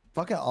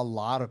 Fucking a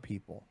lot of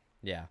people.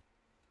 Yeah.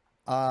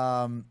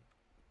 Fuck,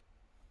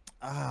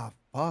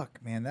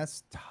 man,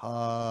 that's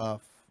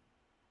tough.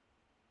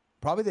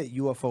 Probably that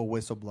UFO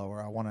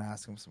whistleblower. I want to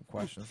ask him some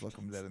questions, look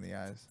him dead in the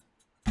eyes.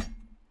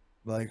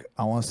 Like,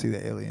 I want to see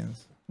the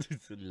aliens.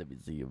 Let me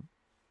see him.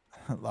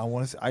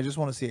 I just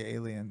want to see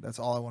Alien. That's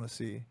all I want to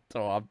see.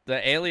 So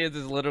the aliens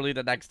is literally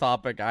the next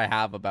topic I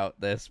have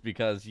about this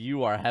because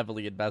you are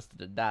heavily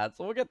invested in that.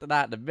 So we'll get to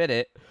that in a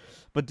minute.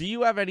 But do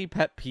you have any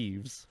pet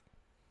peeves?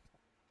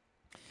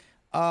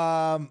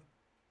 Not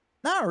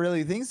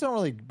really. Things don't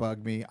really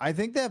bug me. I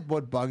think that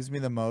what bugs me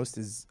the most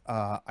is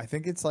I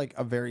think it's like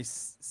a very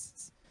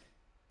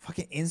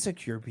fucking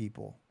insecure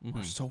people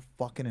are so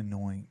fucking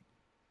annoying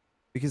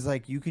because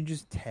like you can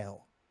just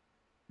tell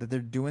that they're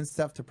doing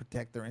stuff to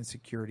protect their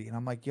insecurity, and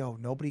I'm like, yo,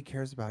 nobody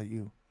cares about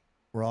you.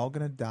 We're all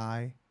gonna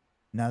die.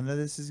 None of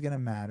this is gonna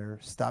matter.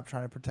 Stop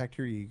trying to protect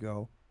your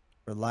ego.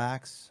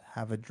 Relax,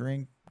 have a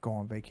drink, go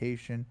on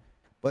vacation.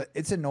 But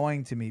it's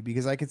annoying to me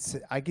because I could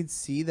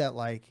see that,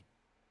 like,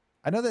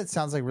 I know that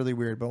sounds like really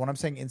weird, but when I'm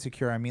saying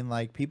insecure, I mean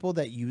like people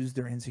that use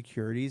their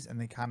insecurities and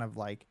they kind of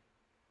like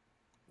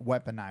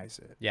weaponize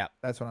it. Yeah,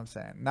 that's what I'm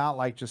saying. Not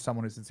like just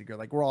someone who's insecure.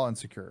 Like we're all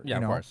insecure. Yeah,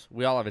 you know? of course.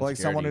 We all have But like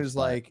someone insecurities, who's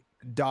like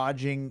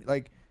dodging,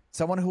 like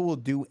someone who will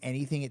do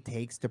anything it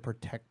takes to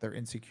protect their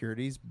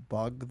insecurities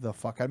bug the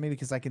fuck out of me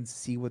because I can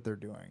see what they're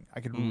doing. I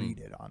can read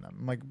it on them.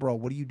 I'm like, bro,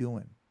 what are you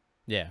doing?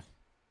 Yeah.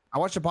 I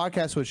watched a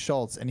podcast with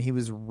Schultz and he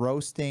was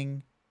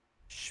roasting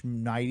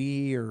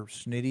Schneidy or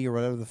Schnitty or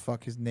whatever the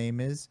fuck his name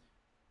is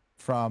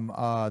from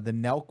the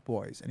Nelk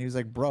Boys. And he was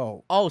like,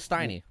 bro. Oh,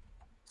 Steiny.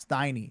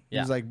 He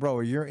was like, bro,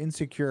 you're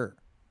insecure.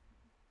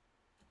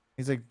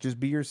 He's like, just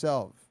be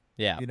yourself.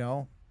 Yeah. You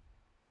know?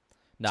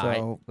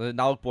 No, the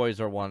Nelk Boys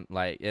are one,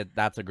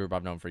 that's a group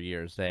I've known for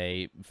years.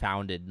 They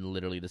founded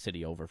literally the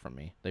city over from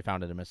me. They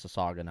founded in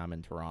Mississauga and I'm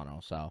in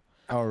Toronto, so.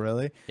 Oh,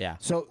 really? Yeah.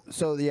 So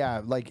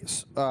yeah, like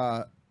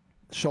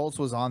Schultz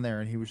was on there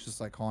and he was just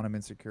like calling him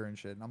insecure and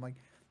shit. And I'm like,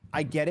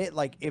 I get it.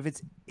 Like if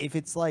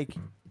it's like,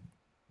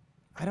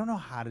 I don't know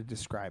how to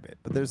describe it,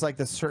 but there's like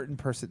this certain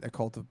a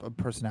cult of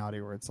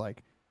personality where it's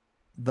like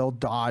they'll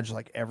dodge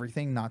like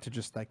everything, not to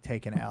just like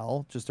take an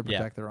L, just to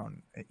protect their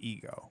own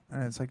ego.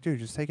 And it's like, dude,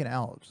 just take an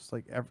L. Just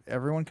like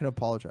everyone can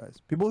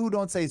apologize. People who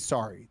don't say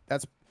sorry.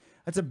 That's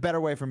a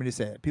better way for me to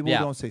say it. People who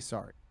don't say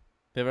sorry.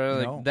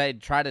 They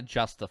try to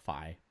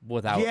justify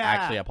without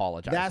actually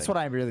apologizing. That's what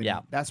I really mean.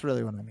 That's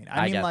really what I mean.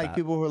 I mean, like,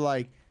 people who are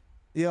like,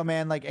 yo,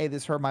 man, like, hey,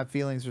 this hurt my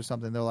feelings or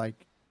something. They're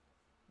like,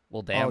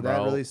 well, damn, oh, bro.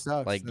 that really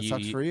sucks. Like, that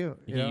sucks for you.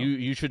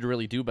 You should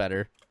really do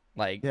better.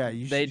 Like,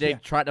 they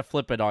try to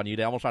flip it on you.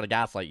 They almost try to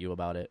gaslight you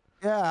about it.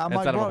 Yeah, I'm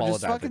like, bro,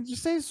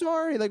 just say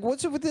sorry. Like,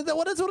 what is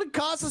what it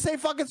costs to say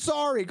fucking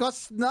sorry? It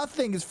costs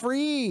nothing. It's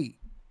free.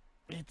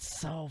 It's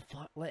so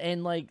fun.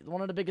 And like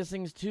one of the biggest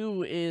things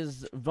too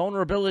is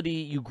vulnerability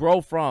you grow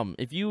from.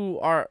 If you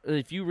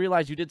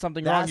realize you did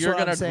something wrong, you're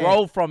gonna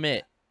grow from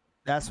it.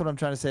 That's what I'm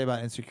trying to say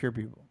about insecure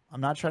people. I'm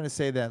not trying to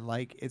say that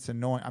like it's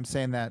annoying. I'm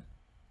saying that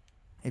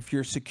if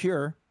you're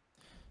secure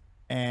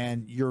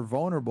and you're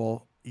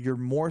vulnerable, you're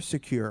more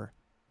secure.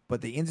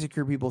 But the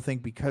insecure people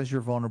think because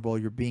you're vulnerable,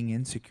 you're being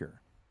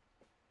insecure,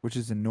 which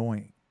is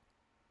annoying.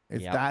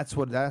 That's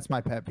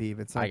my pet peeve.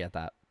 It's like, I get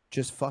that.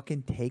 Just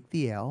fucking take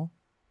the L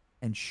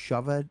and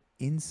shove it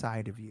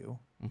inside of you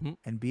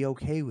and be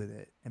okay with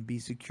it and be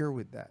secure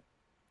with that.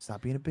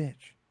 Stop being a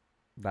bitch.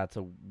 That's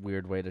a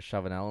weird way to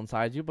shove an L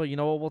inside you, but you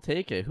know what? We'll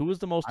take it. Who is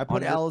the most? I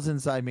put L's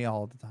inside me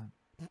all the time.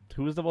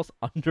 Who is the most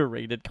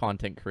underrated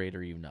content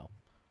creator you know?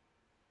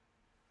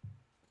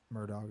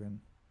 Murdogan.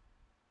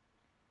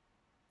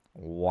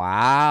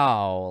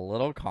 Wow, a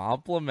little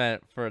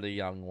compliment for the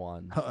young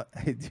one.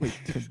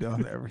 Dude,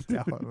 don't ever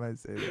tell him I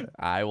say that.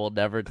 I will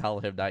never tell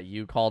him that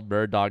you called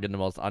Murdogan the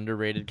most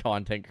underrated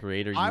content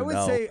creator you know.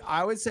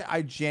 I would say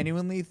I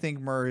genuinely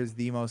think Mur is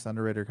the most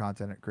underrated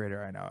content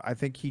creator I know. I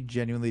think he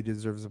genuinely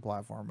deserves a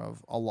platform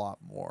of a lot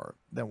more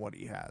than what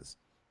he has.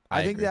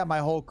 I think that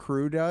my whole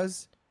crew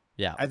does.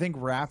 Yeah. I think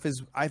Raph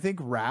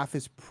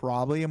is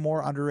probably a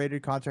more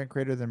underrated content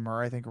creator than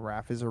Mur. I think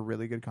Raph is a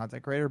really good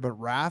content creator, but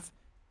Raph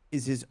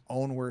is his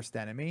own worst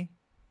enemy.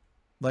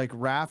 Like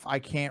Raph, I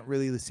can't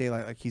really say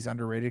like he's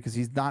underrated because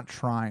he's not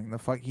trying. The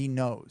fuck he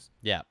knows.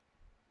 Yeah.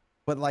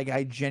 But like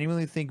I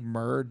genuinely think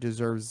Mur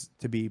deserves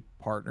to be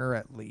partner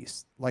at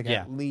least. Like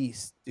at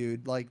least,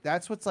 dude. Like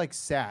that's what's like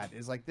sad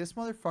is like this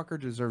motherfucker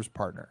deserves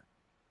partner.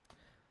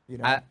 You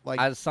know, like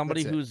as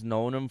somebody who's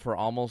known him for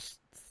almost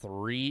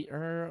 3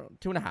 or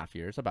 2.5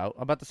 years,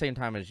 about the same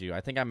time as you. I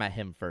think I met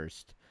him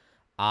first.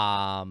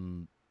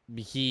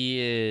 He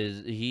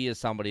is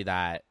somebody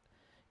that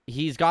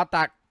he's got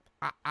that.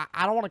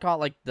 I don't want to call it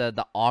like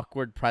the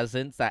awkward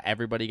presence that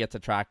everybody gets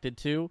attracted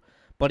to,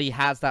 but he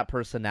has that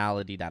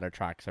personality that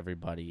attracts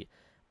everybody,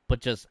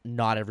 but just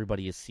not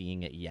everybody is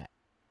seeing it yet.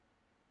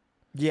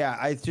 Yeah,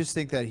 I just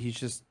think that he's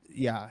just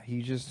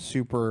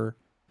super,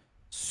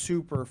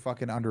 super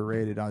fucking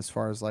underrated as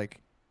far as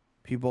like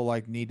people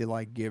like need to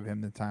like give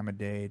him the time of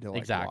day to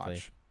like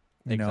watch.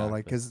 You know,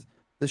 like because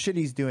the shit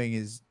he's doing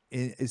is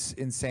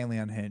insanely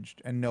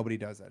unhinged, and nobody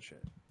does that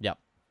shit. Yep.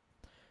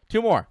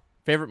 2 more.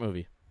 Favorite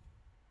movie?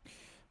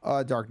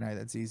 Dark Knight.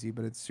 That's easy,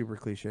 but it's super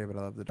cliche. But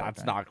I love the Dark Knight.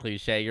 That's not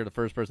cliche. You're the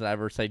first person to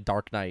ever say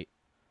Dark Knight.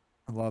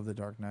 I love the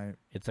Dark Knight.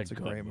 It's a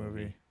great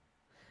movie.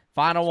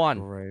 Final one.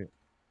 Great.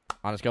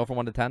 On a scale from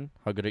 1 to 10,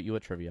 how good are you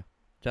at trivia?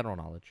 General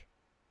knowledge.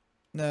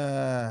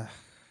 Uh,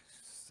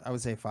 I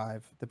would say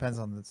 5. Depends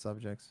on the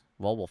subjects.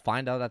 Well, we'll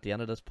find out at the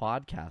end of this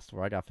podcast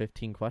where I got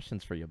 15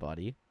 questions for you,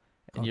 buddy.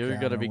 And Okay, you're I'm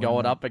going to gonna be win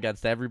going that. up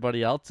against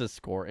everybody else's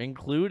score,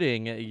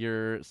 including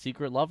your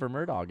secret lover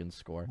Murdogan's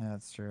score. Yeah,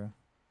 that's true.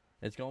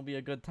 It's going to be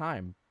a good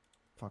time.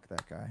 Fuck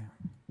that guy.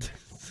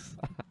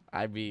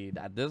 I mean,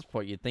 at this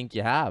point, you think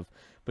you have.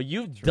 But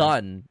you've True.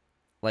 done,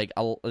 like,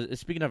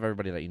 speaking of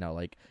everybody that you know,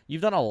 like,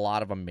 you've done a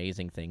lot of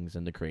amazing things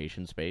in the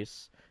creation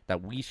space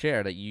that we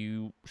share that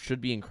you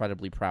should be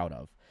incredibly proud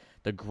of.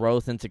 The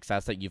growth and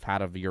success that you've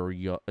had of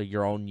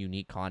your own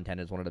unique content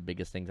is one of the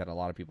biggest things that a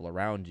lot of people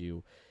around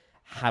you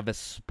have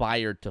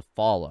aspired to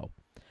follow.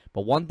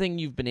 But one thing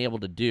you've been able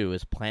to do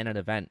is plan an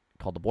event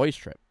called the Boys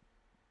Trip.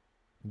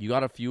 You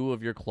got a few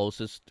of your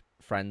closest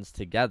friends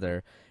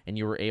together, and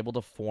you were able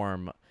to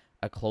form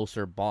a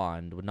closer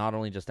bond with not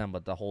only just them,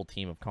 but the whole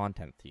team of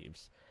content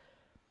thieves.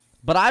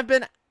 But I've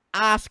been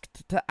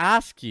asked to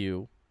ask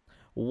you,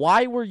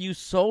 why were you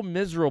so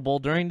miserable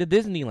during the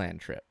Disneyland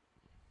trip?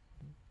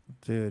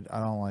 Dude, I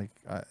don't like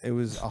it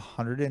was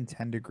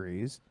 110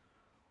 degrees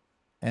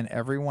and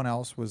everyone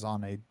else was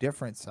on a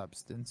different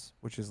substance,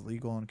 which is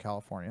legal in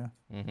California.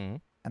 Mm-hmm.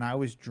 And I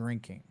was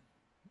drinking.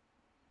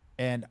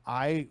 And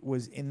I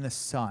was in the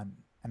sun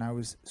and I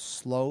was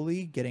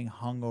slowly getting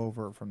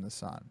hungover from the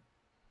sun.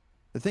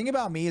 The thing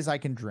about me is I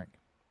can drink.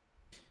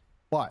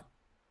 But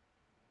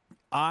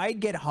I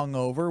get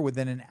hungover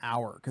within an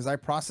hour because I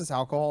process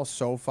alcohol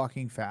so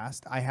fucking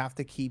fast. I have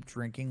to keep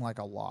drinking like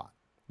a lot.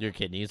 Your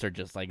kidneys are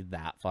just like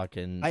that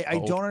fucking. I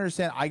don't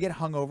understand. I get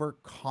hungover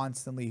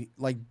constantly,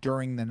 like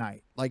during the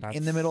night. Like in the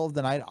That's- middle of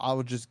the night, I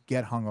would just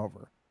get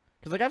hungover.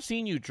 Because, like, I've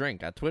seen you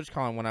drink at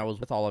TwitchCon when I was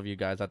with all of you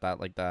guys at that,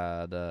 like,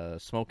 the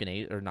Smoking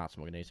Ace, or not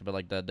Smoking Ace, but,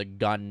 like, the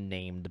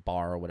gun-named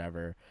bar or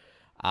whatever.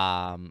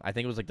 I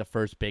think it was, like, the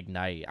first big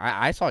night.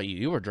 I saw you.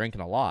 You were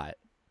drinking a lot.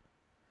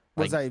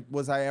 Was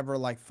I ever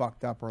like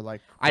fucked up or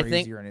like I crazy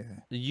think or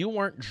anything? You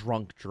weren't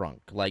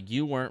drunk. Like,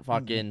 you weren't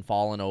fucking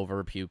falling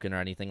over, puking, or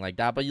anything like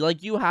that. But,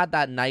 like, you had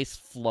that nice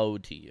flow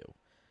to you.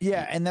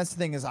 Yeah, and that's the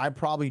thing is I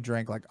probably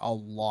drank like a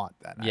lot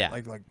that night. Yeah.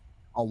 Like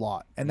a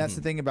lot. And that's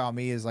the thing about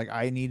me is like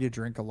I need to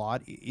drink a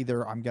lot.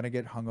 Either I'm gonna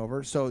get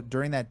hungover. So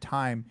during that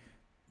time,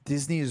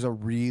 Disney is a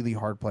really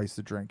hard place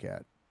to drink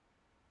at.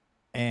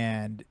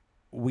 And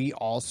we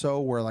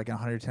also were like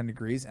 110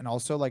 degrees. And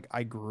also like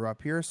I grew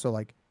up here. So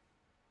like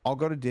I'll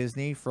go to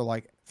Disney for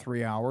like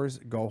 3 hours,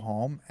 go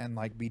home, and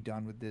like be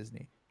done with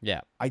Disney.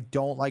 Yeah. I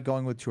don't like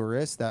going with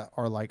tourists that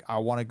are like, I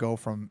want to go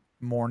from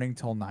morning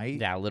till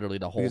night. Yeah, literally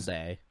the whole Because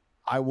day.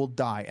 I will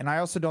die. And I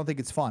also don't think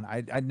it's fun.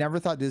 I never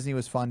thought Disney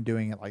was fun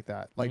doing it like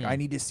that. Like I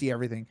need to see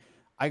everything.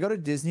 I go to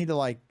Disney to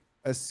like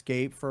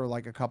escape for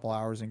like a couple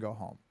hours and go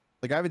home.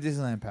 Like I have a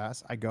Disneyland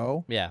pass. I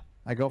go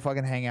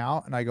fucking hang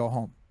out and I go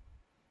home.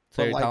 So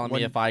But, you're like, telling me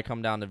when- if I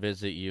come down to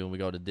visit you and we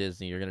go to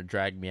Disney, you're going to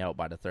drag me out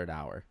by the 3rd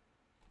hour?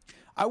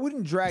 I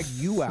wouldn't drag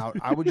you out.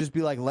 I would just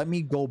be like, let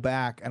me go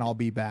back and I'll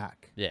be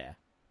back. Yeah.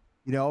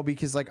 You know,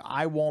 because like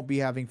I won't be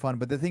having fun.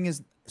 But the thing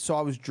is, so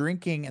I was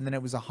drinking and then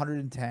it was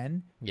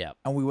 110 Yep.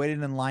 and we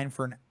waited in line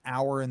for an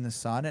hour in the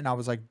sun. And I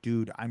was like,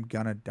 dude, I'm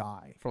gonna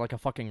die For like a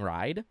fucking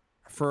ride?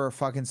 for a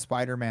fucking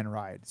Spider-Man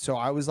ride. So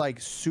I was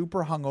like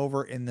super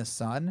hungover in the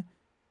sun.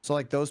 So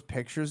like those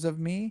pictures of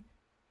me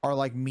are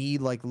like me,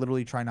 like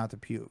literally trying not to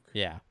puke.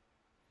 Yeah.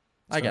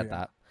 I So, get yeah.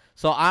 that.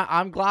 So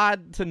I'm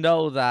glad to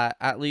know that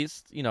at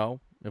least, you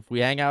know, if we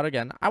hang out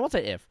again, I won't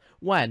say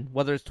when,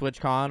 whether it's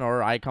TwitchCon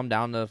or I come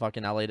down to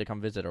fucking LA to come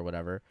visit or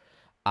whatever,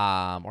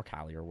 or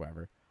Cali or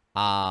wherever,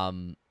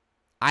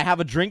 I have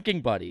a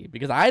drinking buddy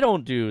because I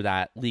don't do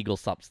that legal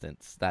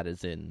substance that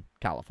is in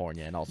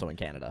California and also in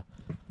Canada.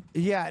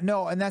 Yeah,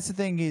 no, and that's the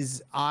thing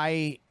is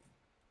I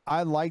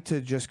like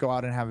to just go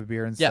out and have a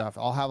beer and Yeah. stuff.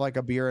 I'll have like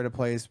a beer at a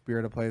place,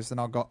 and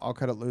I'll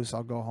cut it loose.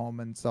 I'll go home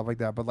and stuff like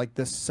that. But like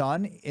the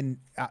sun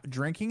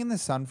drinking in the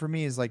sun for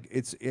me is like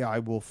I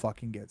will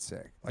fucking get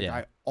sick. Like Yeah.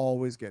 I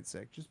always get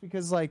sick just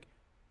because like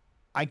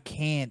I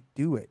can't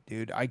do it,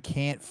 dude. I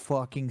can't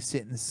fucking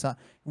sit in the sun.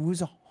 It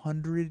was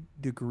 100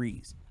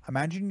 degrees.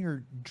 Imagine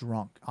you're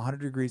drunk, 100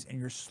 degrees, and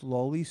you're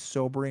slowly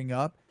sobering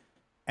up,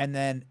 and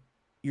then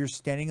you're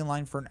standing in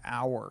line for an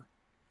hour,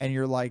 and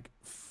you're like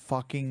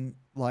fucking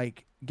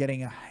like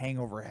getting a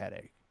hangover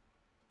headache.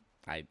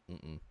 I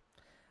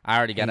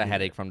already get a Hate it.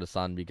 headache from the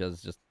sun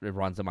because just it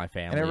runs in my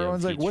family. And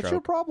everyone's of like, heat "What's your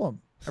stroke.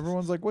 problem?"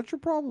 Everyone's like, "What's your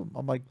problem?"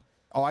 I'm like,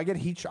 "Oh, I get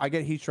heat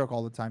stroke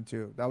all the time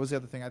too." That was the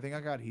other thing. I think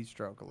I got heat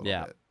stroke a little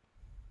Yeah. bit.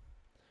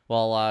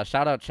 Well,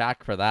 shout out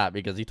Shaq for that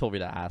because he told me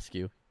to ask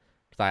you.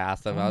 Because I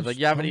asked him, I was like,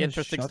 "You have any Thomas,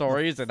 interesting shut the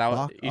stories?" And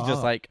fuck he's just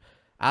up. like,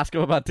 "Ask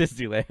him about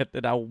Disneyland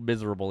and how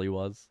miserable he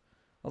was."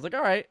 I was like,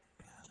 "All right."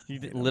 He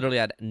literally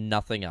had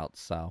nothing else.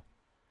 So,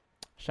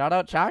 shout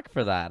out Shaq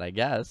for that. I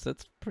guess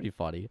it's pretty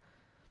funny.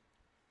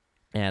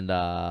 And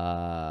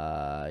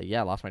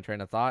yeah, lost my train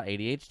of thought.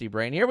 ADHD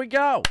brain. Here we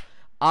go.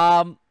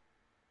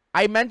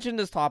 I mentioned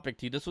this topic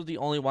to you. This was the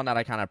only one that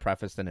I kind of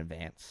prefaced in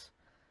advance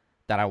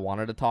that I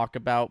wanted to talk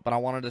about, but I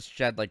wanted to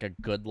shed like a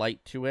good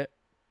light to it.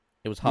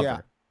 It was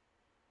Hover.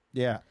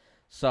 Yeah.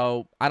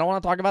 So I don't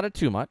want to talk about it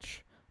too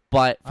much.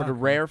 But for the Okay.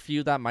 rare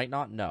few that might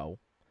not know,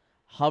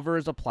 Hover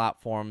is a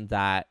platform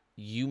that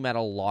you met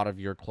a lot of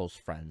your close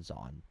friends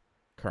on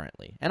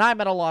currently. And I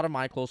met a lot of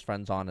my close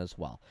friends on as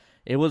well.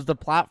 It was the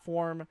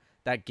platform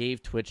that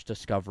gave Twitch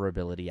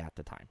discoverability at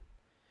the time.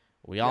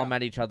 We all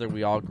met each other,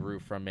 we all grew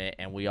from it,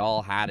 and we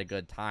all had a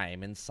good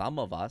time. And some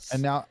of us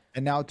And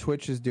now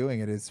Twitch is doing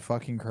it. It's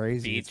fucking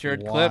crazy.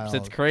 featured it's clips. wild.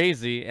 It's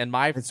crazy. And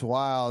It's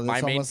wild. my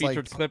It's main almost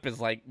featured like, clip is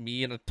like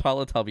me in a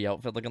Teletubby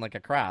outfit looking like a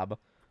crab.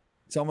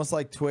 it's almost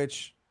like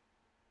Twitch.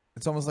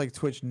 It's almost like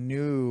Twitch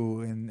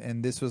knew,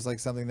 and this was like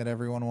something that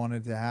everyone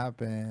wanted to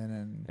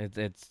happen, and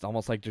It's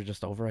almost like they're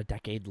just over a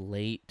decade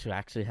late to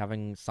actually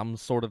having some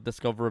sort of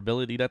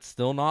discoverability that's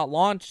still not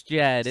launched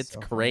yet. It's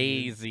So funny, dude.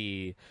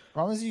 crazy.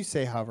 problem is you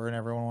say Hover and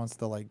everyone wants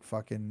to like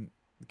fucking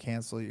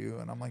cancel you,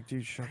 and I'm like,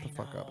 dude, shut the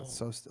fuck up. It's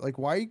so like,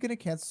 why are you gonna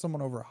cancel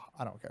someone over?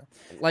 I don't care.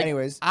 Like,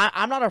 Anyways,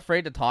 I'm not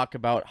afraid to talk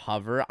about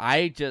Hover.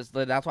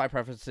 That's why I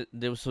prefaced it.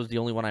 This was the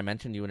only one I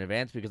mentioned you in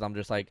advance because I'm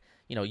just like,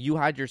 you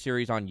had your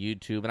series on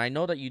YouTube, and I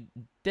know that you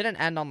didn't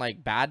end on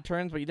like bad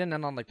terms, but you didn't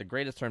end on like the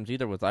greatest terms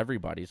either with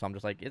everybody. So I'm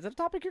just like, is it a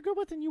topic you're good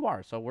with? And you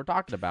are, so we're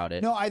talking about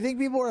it. no, I think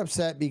people were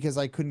upset because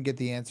I couldn't get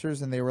the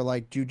answers, and they were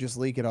like, dude, just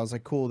leak it. I was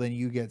like, cool, then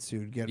you get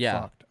sued, get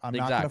fucked. I'm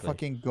not gonna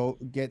fucking go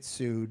get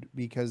sued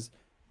because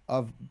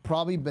of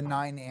probably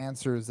benign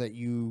answers that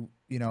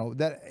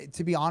that,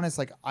 to be honest,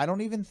 like, I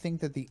don't even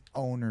think that the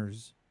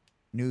owners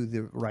knew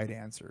the right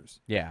answers.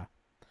 Yeah.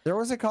 There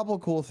was a couple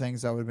of cool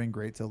things that would have been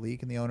great to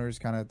leak, and the owners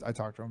I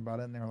talked to them about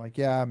it, and they were like,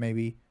 yeah,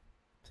 maybe.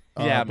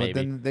 Yeah, but maybe.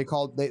 then they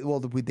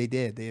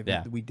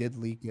did. We did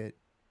leak it,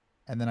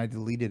 and then I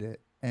deleted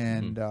it.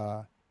 And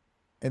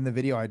in the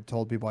video, I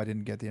told people I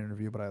didn't get the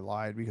interview, but I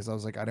lied because I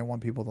was like, I didn't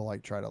want people to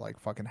like try to like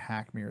fucking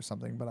hack me or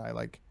something, but I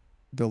like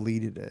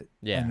deleted it.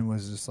 Yeah. And it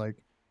was just like,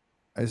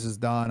 this is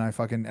done. I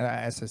fucking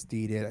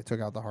SSD'd it. I took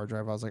out the hard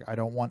drive. I was like, I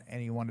don't want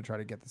anyone to try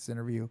to get this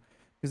interview.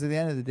 Because at the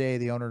end of the day,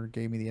 the owner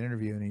gave me the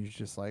interview, and he's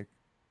just like,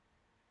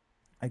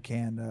 I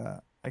can't, I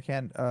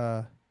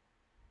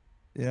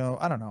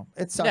don't know.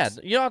 It sucks.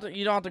 Yeah,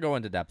 you don't have to go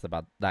into depth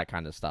about that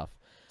kind of stuff.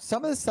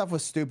 Some of this stuff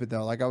was stupid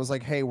though. Like I was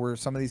like, hey, were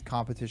some of these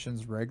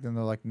competitions rigged? And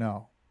they're like,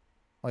 no.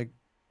 Like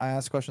I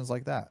asked questions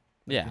like that.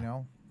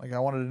 Yeah. Like I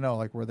wanted to know,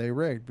 like, were they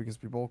rigged? Because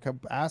people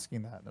kept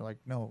asking that. They're like,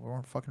 no, we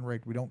weren't fucking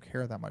rigged. We don't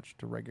care that much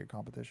to rig a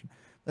competition.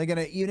 Like,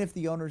 even if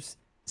the owners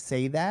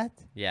say that,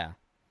 Yeah.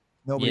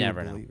 nobody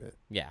never would know. believe it.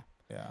 Yeah.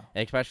 Yeah.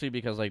 Especially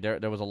because like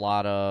there was a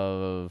lot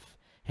of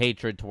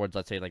hatred towards,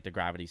 let's say, like the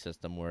gravity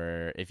system,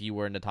 where if you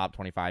were in the top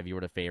 25, you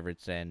were the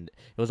favorites, and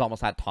it was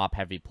almost that top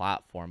heavy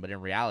platform. But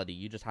in reality,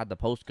 you just had to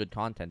post good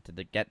content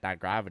to get that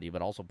gravity,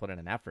 but also put in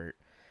an effort,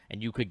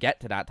 and you could get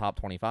to that top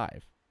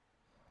 25.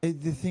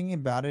 The thing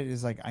about it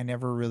is, like, I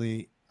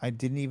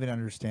didn't even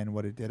understand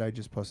what it did. I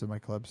just posted my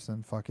clips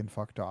and fucking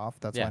fucked off.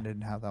 That's why I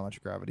didn't have that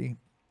much gravity.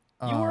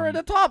 You were in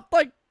the top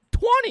like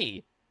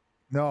 20.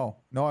 No,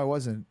 I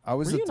wasn't. I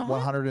was Were at you not?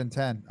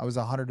 110. I was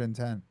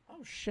 110.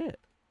 Oh shit.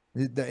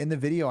 In the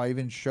video, I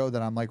even showed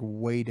that I'm like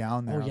way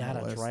down there. Oh on yeah, the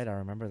that's list. right. I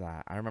remember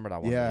that. I remember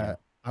that one. Yeah, video.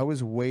 I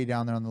was way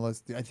down there on the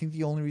list. I think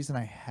the only reason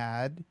I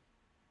had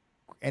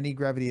any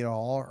gravity at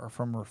all are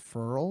from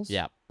referrals.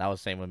 Yeah, that was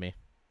same with me.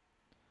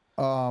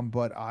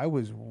 But I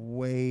was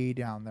way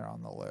down there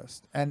on the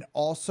list, and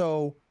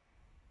also,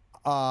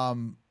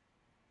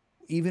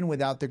 even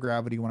without the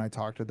gravity, when I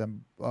talked to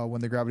them, when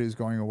the gravity was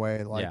going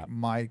away, like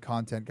my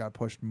content got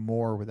pushed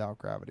more without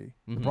gravity.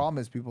 The problem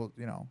is people,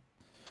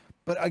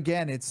 but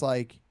again, it's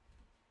like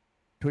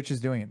Twitch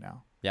is doing it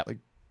now. Yep. Like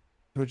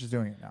Twitch is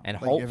doing it now.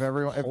 And like,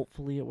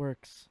 hopefully it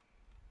works.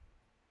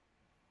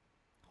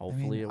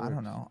 Hopefully it works. I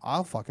don't know.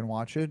 I'll fucking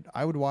watch it.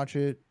 I would watch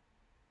it.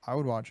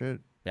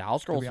 Yeah, I'll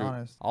scroll to be through.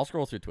 honest. I'll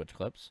scroll through Twitch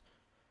clips.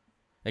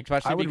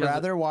 Especially I would because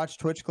rather watch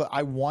Twitch clip.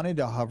 I wanted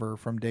to Hover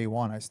from day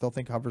one. I still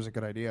think Hover's a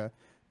good idea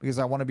because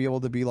I want to be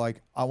able to be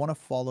like, I want to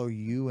follow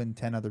you and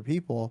 10 other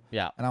people.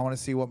 Yeah. And I want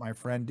to see what my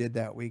friend did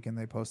that week, and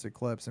they posted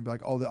clips and be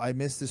like, oh, I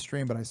missed this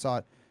stream, but I saw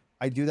it.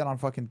 I do that on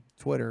fucking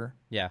Twitter.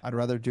 Yeah. I'd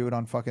rather do it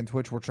on fucking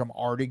Twitch, which I'm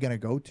already going to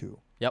go to.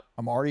 Yep.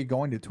 I'm already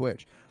going to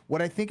Twitch.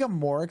 What I think I'm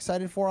more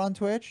excited for on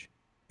Twitch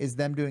is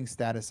them doing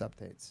status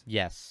updates.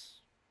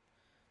 Yes.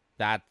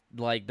 That,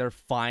 like, they're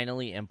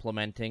finally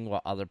implementing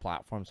what other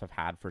platforms have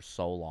had for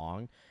so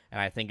long. And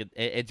I think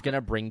it's going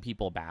to bring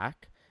people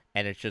back,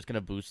 and it's just going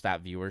to boost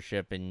that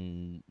viewership.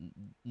 And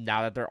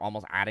now that they're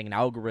almost adding an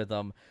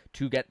algorithm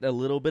to get a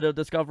little bit of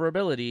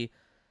discoverability,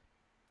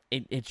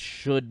 it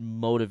should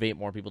motivate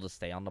more people to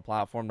stay on the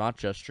platform, not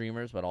just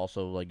streamers, but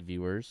also, like,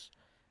 viewers.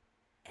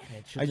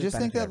 I just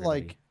think that,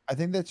 everybody. like, I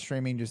think that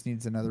streaming just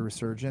needs another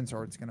resurgence,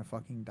 or it's going to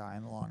fucking die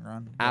in the long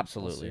run. But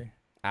Absolutely. we'll see.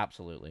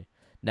 Absolutely.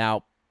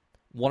 Now,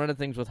 one of the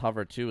things with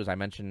Hover, too, is I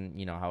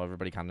mentioned, how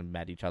everybody kind of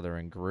met each other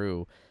and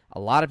grew. A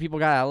lot of people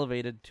got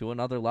elevated to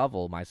another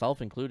level,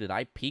 myself included.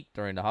 I peaked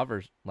during the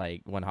Hover,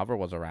 like, when Hover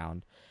was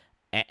around.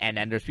 And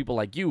then there's people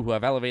like you who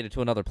have elevated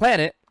to another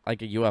planet,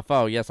 like a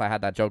UFO. Yes, I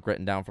had that joke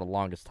written down for the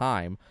longest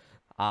time.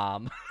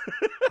 I'm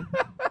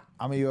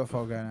a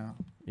UFO guy now.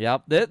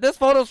 Yep. This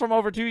photo's from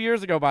over 2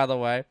 years ago, by the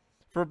way.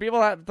 For people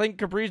that think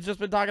Capri's just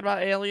been talking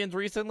about aliens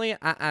recently,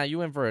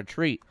 you in for a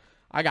treat.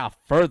 I got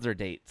further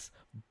dates.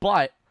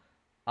 But,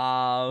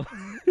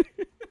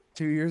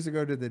 2 years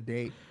ago to the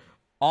date.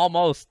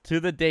 almost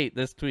to the date,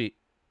 this tweet.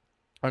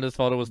 Or this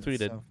photo was That's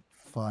tweeted. so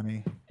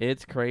funny.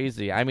 It's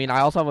crazy. I mean, I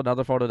also have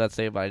another photo that's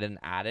saved, but I didn't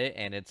add it,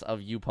 and it's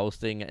of you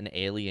posting an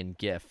alien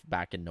GIF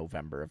back in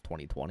November of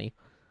 2020.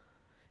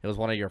 It was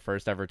one of your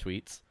first ever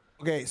tweets.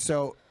 Okay,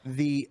 so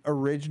the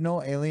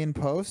original alien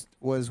post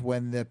was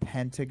when the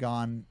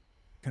Pentagon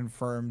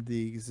confirmed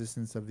the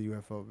existence of the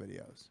UFO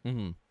videos.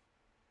 Mm-hmm.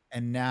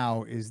 And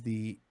now is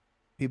the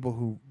people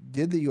who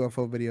did the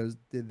UFO videos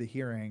did the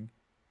hearing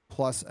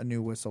plus a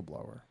new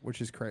whistleblower,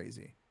 which is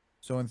crazy.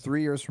 So in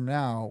 3 years from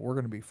now, we're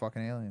going to be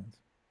fucking aliens.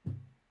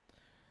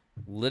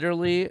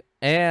 Literally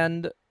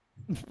and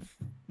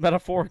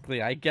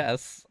metaphorically, I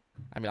guess.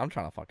 I mean, I'm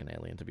trying to fucking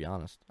alien, to be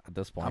honest, at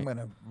this point. I'm going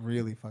to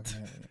really fucking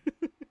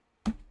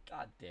alien.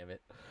 God damn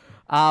it.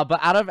 But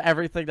out of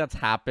everything that's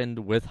happened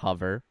with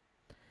Hover,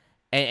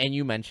 and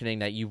you mentioning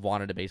that you've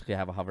wanted to basically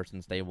have a Hover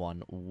since day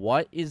one,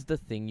 what is the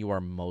thing you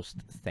are most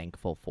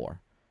thankful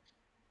for?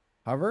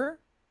 Hover?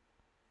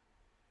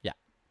 Yeah.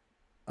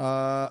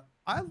 I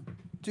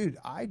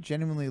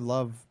genuinely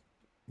love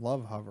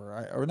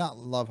Hover. Or not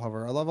love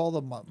Hover. I love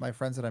all my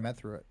friends that I met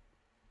through it.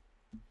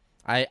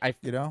 I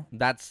You know?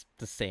 That's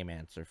the same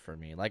answer for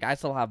me. Like, I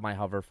still have my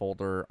Hover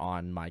folder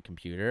on my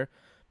computer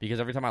because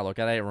every time I look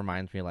at it, it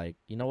reminds me, like,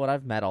 you know what?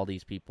 I've met all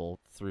these people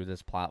through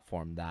this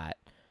platform that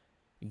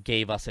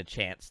gave us a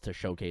chance to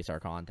showcase our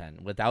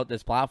content. Without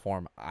this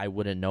platform, I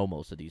wouldn't know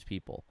most of these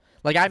people.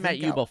 Like, I met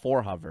you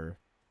before Hover.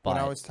 But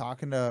when I was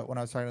talking to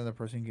the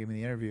person who gave me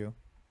the interview,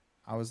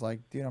 I was like,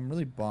 dude, I'm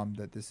really bummed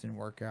that this didn't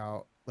work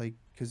out. Like,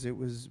 because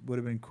would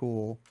have been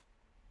cool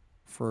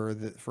for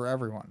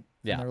everyone.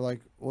 Yeah. And they're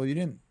like, well, you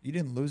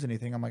didn't lose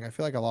anything. I'm like, I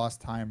feel like I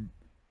lost time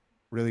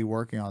really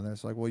working on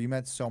this. Like, well, you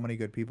met so many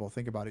good people.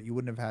 Think about it. You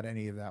wouldn't have had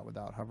any of that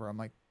without Hover. I'm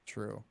like,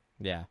 true.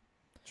 Yeah.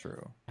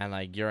 True. And,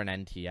 like, you're an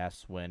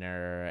NTS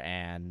winner,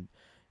 and,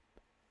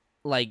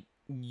 like,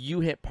 you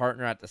hit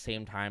partner at the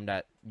same time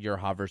that your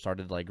Hover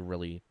started to, like,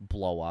 really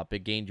blow up.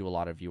 It gained you a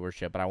lot of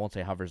viewership, but I won't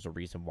say Hover's the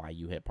reason why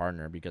you hit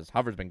partner, because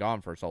Hover's been gone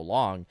for so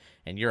long,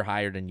 and you're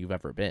higher than you've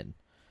ever been.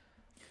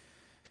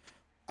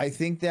 I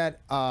think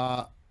that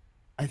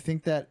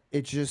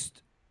it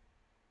just,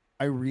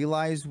 I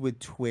realized with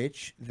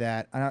Twitch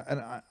that,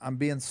 I'm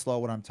being slow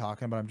when I'm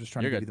talking, but I'm just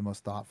trying to give you the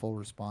most thoughtful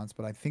response.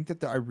 But I think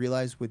that I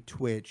realized with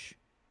Twitch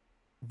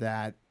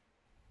that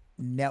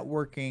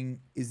networking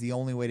is the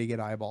only way to get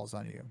eyeballs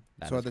on you.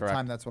 So at the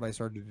time, that's what I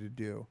started to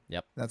do.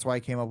 Yep. That's why I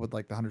came up with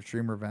like the 100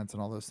 streamer events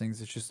and all those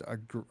things. It's just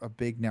a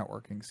big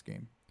networking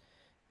scheme.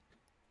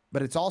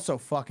 But it's also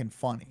fucking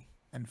funny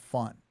and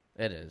fun.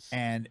 It is.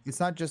 And it's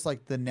not just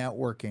like the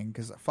networking,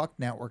 because fuck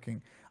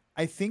networking.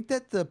 I think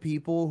that the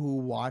people who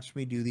watch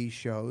me do these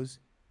shows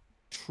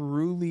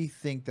truly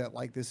think that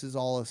like this is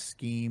all a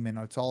scheme and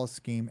it's all a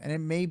scheme. And it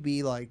may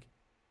be like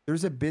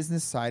there's a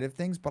business side of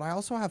things, but I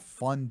also have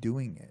fun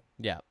doing it.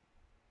 Yeah.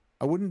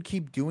 I wouldn't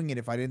keep doing it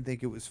if I didn't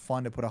think it was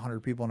fun to put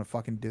 100 people in a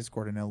fucking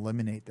Discord and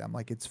eliminate them.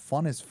 Like, it's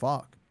fun as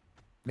fuck.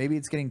 Maybe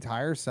it's getting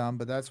tiresome,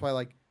 but that's why,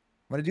 like,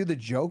 I'm going to do the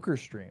Joker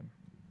stream.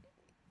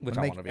 Which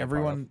I want to be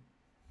everyone,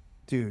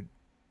 dude,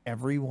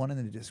 everyone in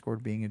the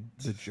Discord being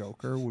the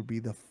Joker would be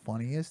the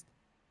funniest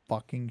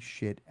fucking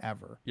shit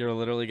ever. You're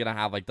literally going to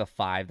have, like, the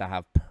 5 that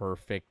have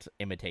perfect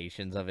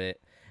imitations of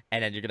it.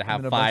 And then you're going to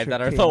have 5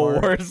 that are the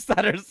worst,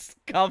 that are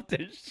scuffed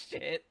as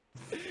shit.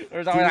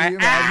 There's always like,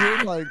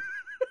 imagine, like,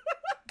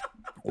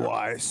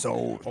 why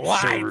so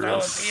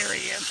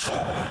serious?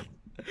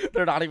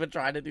 They're not even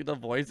trying to do the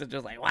voice. It's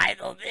just like, why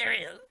so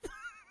serious?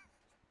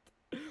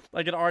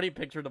 Like, I can already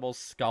picture the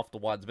most scuffed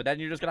ones. But then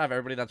you're just going to have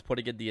everybody that's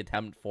putting in the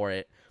attempt for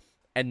it.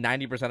 And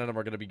 90% of them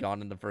are going to be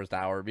gone in the first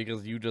hour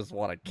because you just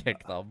want to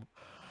kick them.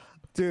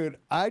 Dude,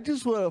 I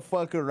just want to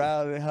fuck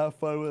around and have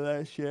fun with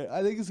that shit.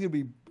 I think it's going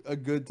to be a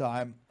good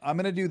time. I'm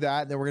going to do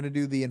that. Then we're going to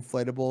do the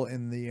inflatable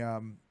in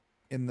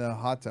the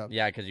hot tub.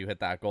 Yeah, because you hit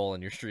that goal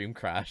and your stream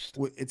crashed.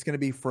 It's going to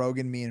be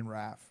Frogan, me, and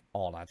Raph.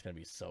 Oh, that's going to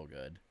be so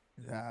good.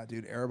 Yeah,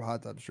 dude, Arab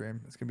hot tub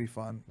stream. It's going to be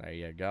fun. There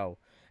you go.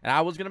 And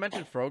I was going to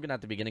mention Frogan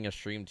at the beginning of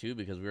stream, too,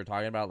 because we were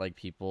talking about, like,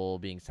 people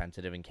being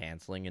sensitive and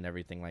canceling and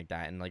everything like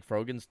that. And, like,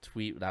 Frogan's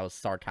tweet that was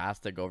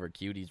sarcastic over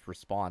Cutie's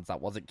response,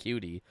 that wasn't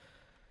Cutie.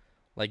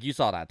 Like, you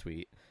saw that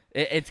tweet.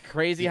 It's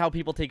crazy how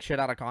people take shit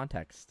out of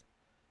context.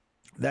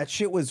 That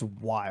shit was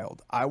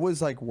wild. I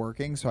was like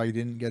working, so I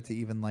didn't get to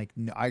even like.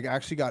 I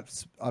actually got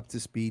up to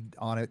speed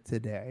on it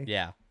today.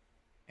 Yeah,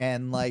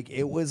 and like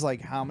it was like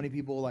how many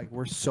people like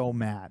were so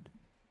mad.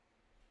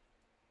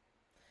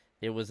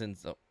 It was in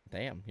so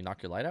damn. You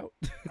knocked your light out.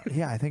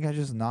 Yeah, I think I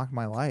just knocked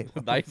my light.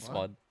 Nice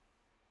one.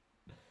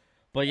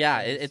 But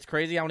yeah, it's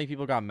crazy how many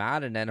people got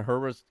mad, and then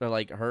her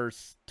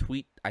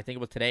tweet. I think it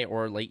was today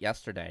or late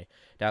yesterday.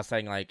 That was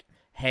saying like,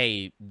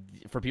 hey,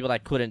 for people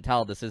that couldn't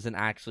tell, this isn't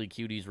actually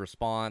Cutie's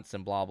response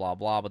and blah, blah,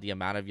 blah, but the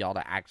amount of y'all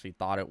that actually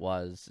thought it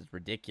was is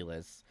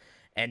ridiculous.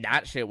 And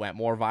that shit went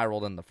more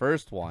viral than the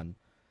first one.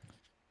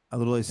 I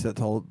literally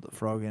told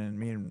Frogan and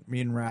me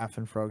and Raph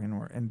and Frogan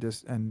were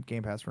and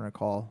Game Pass were in a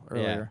call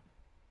earlier.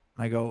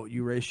 I go,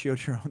 you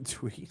ratioed your own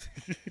tweet.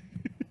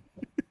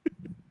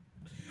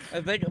 I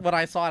think when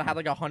I saw it had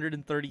like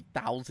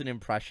 130,000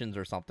 impressions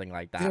or something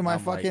like that. Dude, my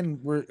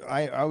fucking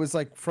I was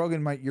like,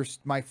 Frogan,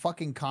 my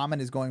fucking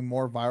comment is going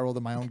more viral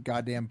than my own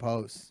goddamn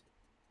post.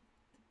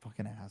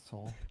 Fucking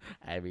asshole.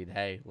 I mean,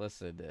 hey,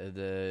 listen,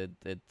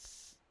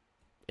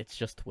 it's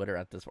just Twitter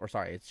at this, or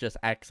sorry, it's just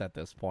X at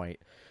this point.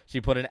 She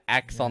put an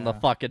X on the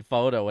fucking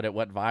photo and it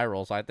went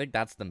viral. So I think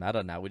that's the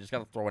meta now. We just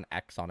gotta throw an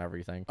X on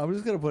everything. I'm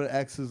just gonna put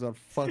X's on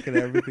fucking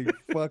everything.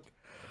 Fuck,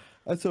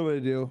 that's what I'm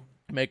gonna do.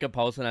 Make a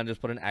post and then just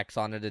put an X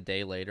on it a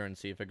day later and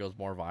see if it goes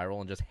more viral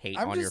and just hate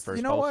on your first post.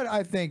 You know what?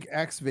 I think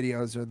X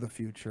videos are the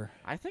future.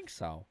 I think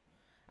so.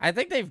 I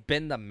think they've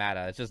been the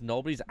meta. It's just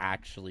nobody's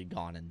actually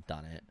gone and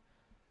done it.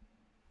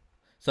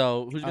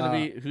 So who's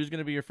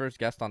gonna be your first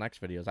guest on X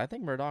videos? I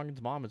think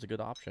Murdoggin's mom is a good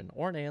option,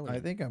 or an alien. I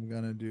think I'm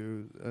gonna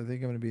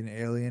be an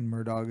alien,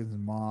 Murdoggin's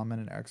mom,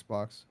 and an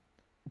Xbox.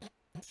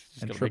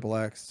 And Triple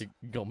X.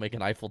 Go make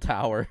an Eiffel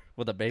Tower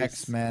with a base.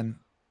 X-Men.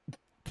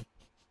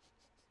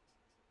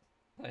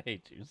 I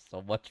hate you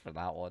so much for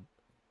that one.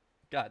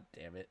 God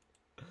damn it.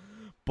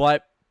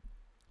 But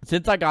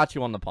since I got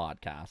you on the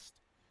podcast,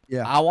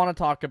 I want to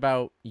talk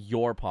about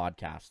your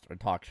podcast or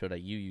talk show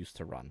that you used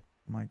to run.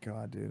 My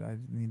God, dude, I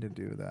need to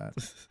do that.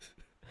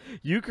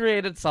 You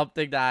created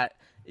something that,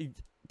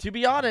 to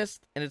be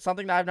honest, and it's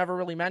something that I've never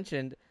really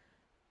mentioned,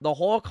 the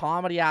whole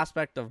comedy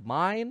aspect of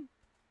mine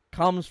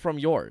comes from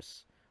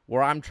yours,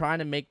 where I'm trying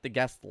to make the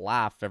guest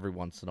laugh every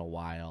once in a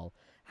while,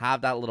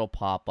 have that little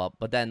pop-up,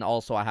 but then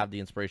also I have the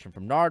inspiration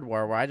from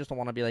Nardwar, where I just don't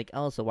want to be like,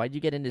 oh, so why'd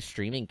you get into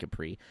streaming,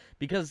 Capri?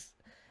 Because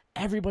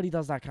everybody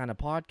does that kind of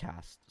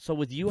podcast. So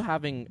with you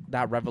having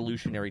that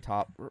revolutionary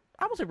I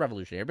won't say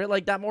revolutionary, but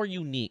like that more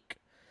unique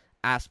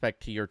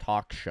aspect to your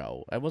talk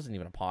show, it wasn't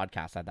even a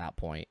podcast at that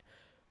point.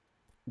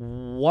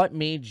 What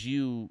made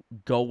you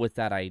go with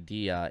that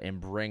idea and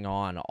bring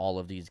on all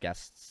of these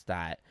guests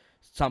that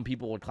some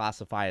people would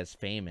classify as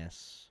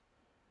famous?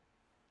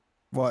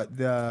 What,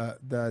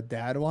 the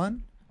dad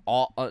one?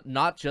 All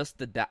not just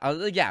the dad.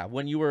 Yeah,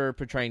 when you were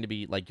portraying to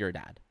be like your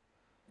dad.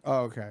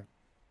 Oh, okay.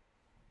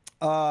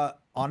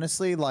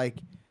 Honestly, like,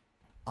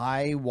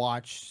 I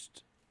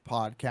watched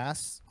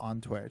podcasts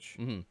on Twitch,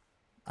 and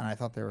I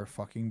thought they were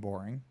fucking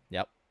boring.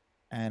 Yep.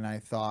 And I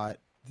thought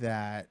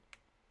that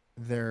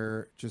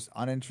they're just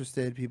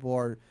uninterested.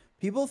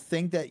 People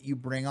think that you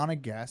bring on a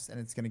guest and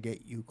it's gonna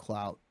get you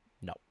clout.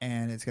 No.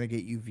 And it's gonna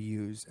get you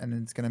views and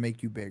it's gonna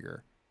make you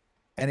bigger.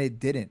 And it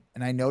didn't.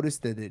 And I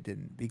noticed that it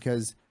didn't,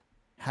 because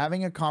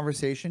having a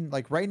conversation,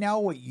 like right now,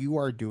 what you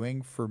are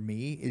doing for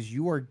me is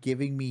you are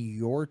giving me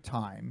your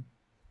time,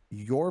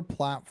 your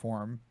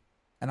platform,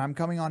 and I'm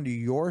coming onto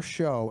your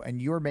show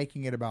and you're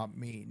making it about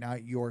me,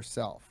 not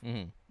yourself.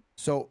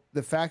 So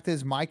the fact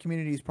is, my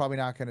community is probably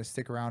not going to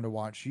stick around to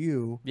watch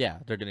you. Yeah,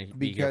 they're going to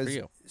be here for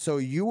you. So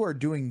you are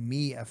doing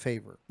me a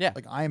favor. Yeah.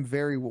 Like, I am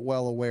very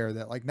well aware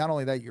that, like, not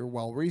only that you're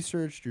well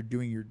researched, you're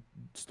doing your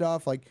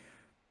stuff, like,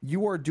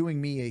 you are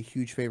doing me a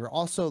huge favor.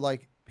 Also,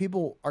 like,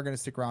 people are going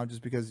to stick around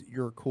just because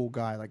you're a cool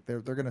guy. Like,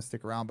 they're going to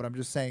stick around. But I'm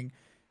just saying,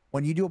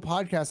 when you do a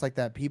podcast like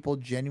that, people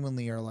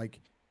genuinely are like,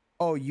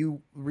 oh,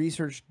 you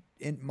researched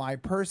in my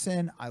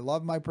person. I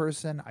love my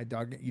person.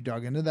 You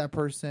dug into that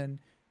person,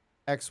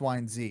 X, Y,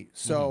 and Z.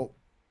 So,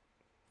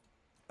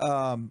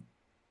 I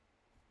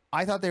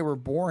thought they were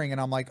boring,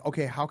 and I'm like,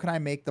 okay, how can I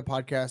make the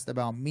podcast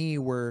about me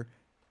where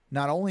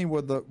not only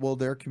will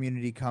their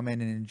community come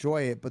in and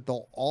enjoy it, but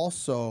they'll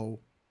also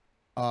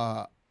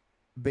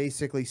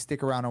basically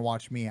stick around and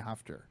watch me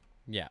after.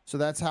 Yeah. So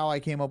that's how I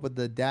came up with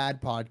the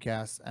dad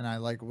podcast, and I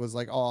was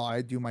like, oh,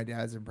 I do my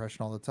dad's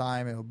impression all the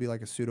time. It would be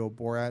like a pseudo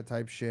Borat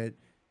type shit.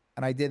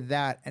 And I did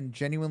that, and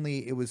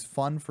genuinely it was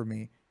fun for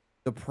me.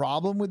 The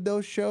problem with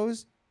those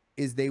shows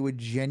is they would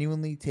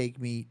genuinely take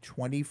me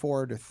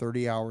 24 to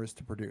 30 hours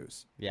to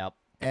produce. Yep.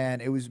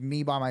 And it was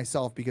me by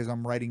myself because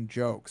I'm writing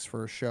jokes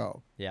for a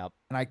show. Yep.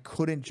 And I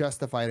couldn't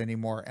justify it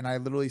anymore. And I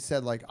literally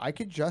said, like, I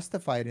could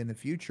justify it in the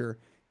future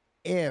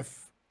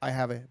if I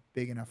have a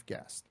big enough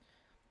guest.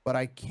 But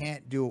I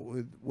can't do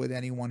it with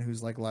anyone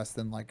who's like less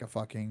than like a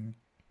fucking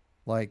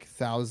like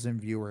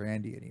 1,000 viewer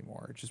Andy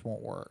anymore. It just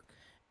won't work.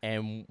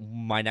 And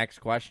my next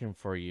question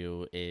for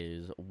you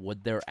is,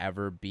 would there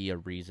ever be a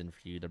reason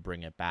for you to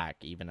bring it back,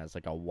 even as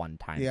like a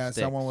one-time stick?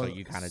 Someone with so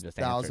you kind of just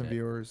 1,000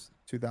 viewers,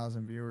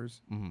 2,000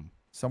 viewers.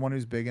 Someone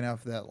who's big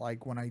enough that,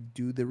 like, when I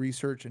do the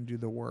research and do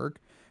the work,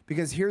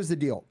 because here's the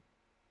deal.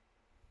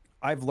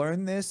 I've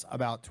learned this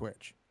about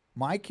Twitch.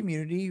 My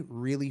community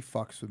really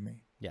fucks with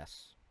me.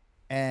 Yes.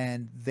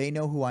 And they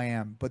know who I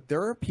am. But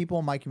there are people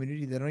in my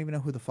community that don't even know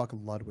who the fuck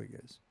Ludwig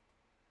is.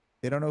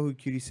 They don't know who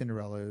Cutie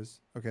Cinderella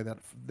is. Okay,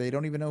 they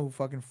don't even know who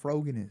fucking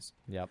Frogan is.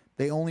 Yep.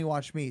 They only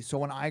watch me. So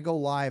when I go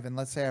live and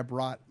let's say I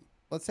brought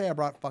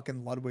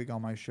fucking Ludwig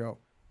on my show,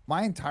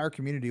 my entire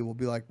community will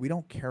be like, we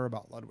don't care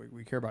about Ludwig.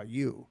 We care about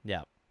you.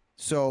 Yep.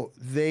 So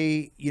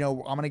they,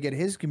 I'm gonna get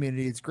his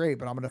community. It's great,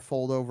 but I'm gonna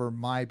fold over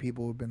my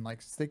people who've been like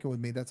sticking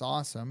with me. That's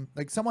awesome.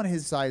 Like someone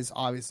his size,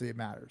 obviously it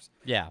matters.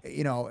 Yeah.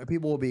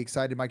 People will be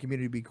excited. My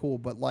community will be cool.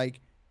 But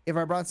like, if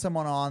I brought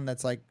someone on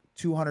that's like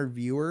 200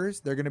 viewers,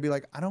 they're gonna be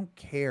like, I don't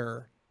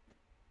care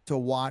to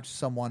watch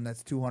someone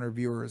that's 200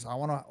 viewers. I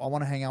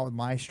wanna hang out with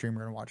my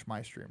streamer and watch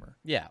my streamer.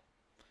 Yeah.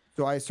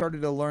 So I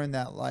started to learn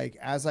that like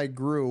as I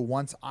grew,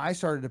 once I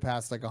started to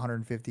pass like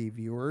 150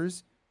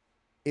 viewers,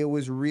 it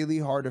was really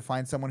hard to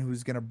find someone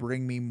who's going to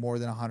bring me more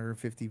than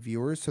 150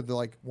 viewers. So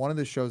one of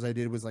the shows I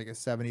did was like a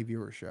 70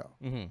 viewer show.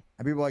 Mm-hmm. And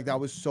people were like, that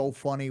was so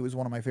funny. It was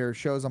one of my favorite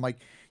shows. I'm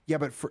like, yeah,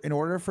 but in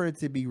order for it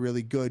to be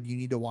really good, you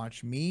need to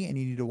watch me and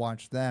you need to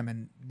watch them.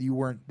 And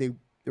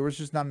there was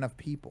just not enough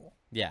people.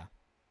 Yeah.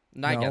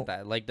 And I get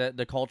that. Like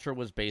the culture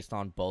was based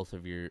on both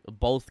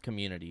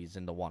communities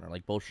into one, or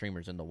like both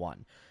streamers into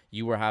one.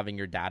 You were having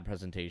your dad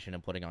presentation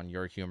and putting on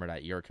your humor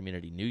that your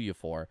community knew you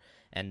for,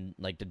 and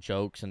like the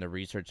jokes and the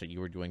research that you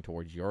were doing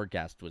towards your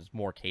guest was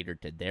more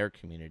catered to their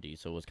community.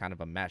 So it was kind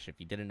of a mesh. If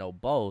you didn't know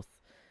both,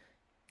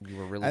 you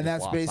were really. And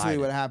just that's basically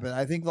lopsided. what happened.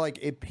 I think like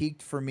it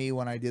peaked for me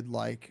when I did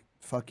like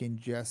fucking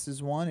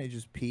Jess's one. It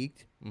just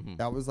peaked. Mm-hmm.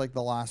 That was like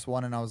the last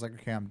one, and I was like,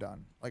 okay, I'm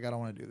done. Like I don't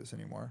want to do this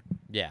anymore.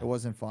 Yeah. It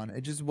wasn't fun.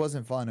 It just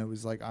wasn't fun. It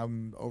was like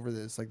I'm over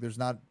this. Like there's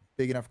not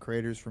big enough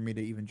creators for me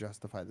to even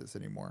justify this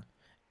anymore.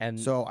 And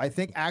So I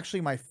think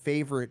actually my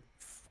favorite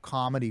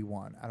comedy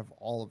one out of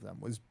all of them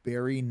was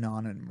Barry,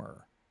 Non, and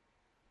Murr.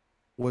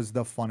 Was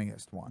the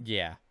funniest one.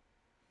 yeah.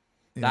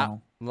 You That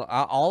know?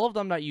 all of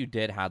them that you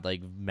did had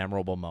like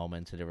memorable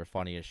moments and they were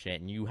funny as shit,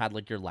 and you had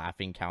like your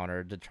laughing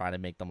counter to try to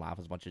make them laugh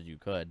as much as you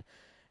could.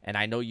 And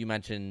I know you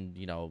mentioned,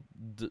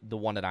 the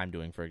one that I'm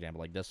doing, for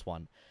example, like this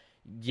one.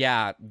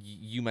 Yeah,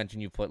 you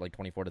mentioned you put like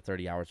 24 to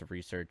 30 hours of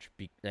research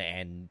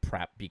and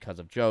prep because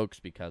of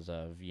jokes, because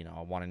of,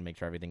 wanting to make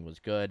sure everything was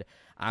good.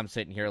 I'm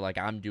sitting here like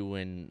I'm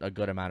doing a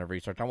good amount of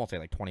research. I won't say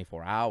like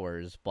 24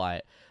 hours,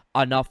 but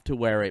enough to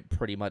where it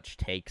pretty much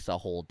takes a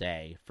whole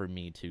day for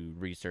me to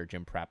research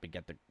and prep and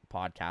get the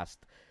podcast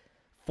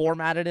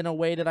formatted in a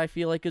way that I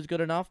feel like is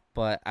good enough.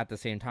 But at the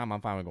same time,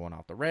 I'm fine with going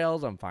off the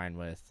rails. I'm fine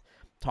with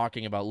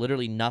talking about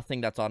literally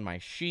nothing that's on my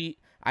sheet.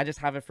 I just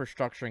have it for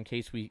structure in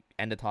case we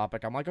end a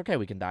topic. I'm like, okay,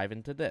 we can dive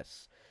into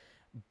this.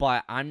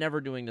 But I'm never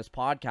doing this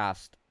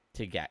podcast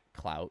to get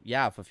clout.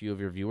 Yeah, if a few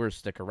of your viewers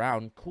stick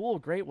around, cool,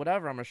 great,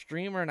 whatever. I'm a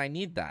streamer and I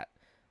need that.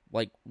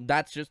 Like,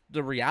 that's just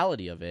the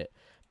reality of it.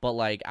 But,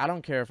 like, I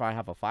don't care if I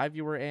have a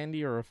 5-viewer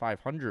Andy or a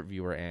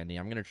 500-viewer Andy.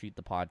 I'm going to treat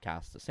the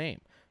podcast the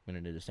same. I'm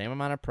going to do the same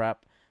amount of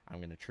prep. I'm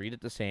going to treat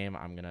it the same.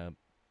 I'm going to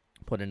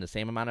put in the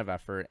same amount of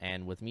effort.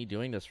 And with me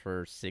doing this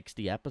for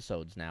 60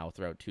 episodes now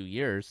throughout 2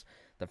 years,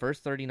 the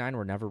first 39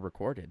 were never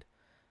recorded.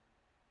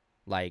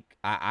 Like,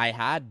 I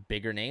had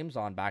bigger names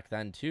on back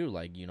then, too.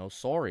 Like,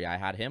 Sorry, I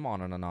had him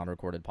on a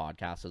non-recorded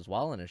podcast as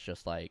well. And it's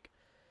just like,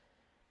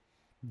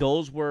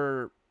 those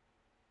were,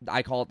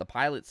 I call it the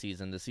pilot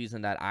season, the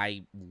season that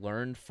I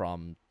learned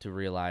from to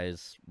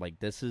realize, like,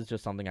 this is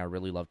just something I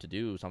really love to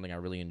do, something I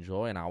really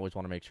enjoy. And I always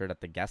want to make sure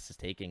that the guest is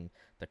taking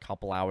the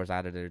couple hours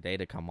out of their day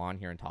to come on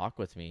here and talk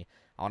with me.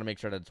 I want to make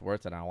sure that it's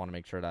worth it. I want to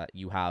make sure that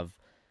you have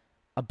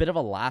a bit of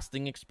a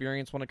lasting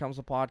experience when it comes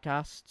to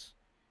podcasts,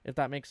 if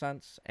that makes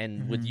sense.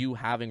 And with you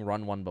having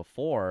run one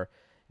before,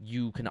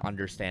 you can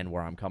understand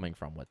where I'm coming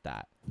from with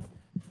that.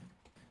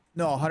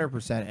 No,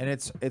 100%. And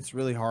it's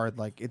really hard.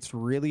 Like it's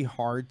really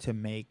hard to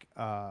make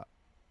a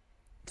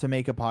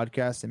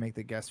podcast and make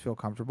the guests feel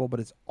comfortable,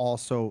 but it's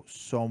also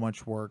so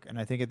much work. And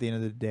I think at the end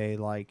of the day,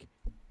 like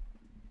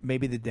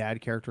maybe the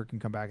dad character can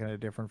come back in a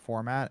different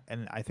format.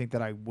 And I think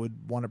that I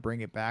would want to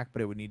bring it back,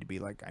 but it would need to be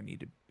like, I need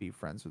to be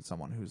friends with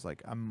someone who's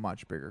like a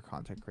much bigger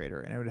content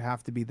creator. And it would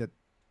have to be that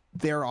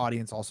their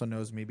audience also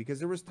knows me, because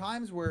there was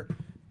times where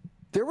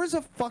there was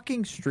a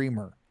fucking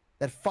streamer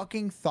that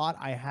fucking thought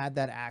I had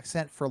that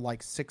accent for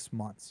like 6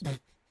 months.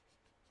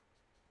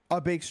 A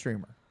big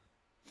streamer.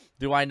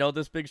 Do I know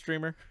this big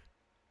streamer?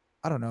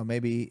 I don't know.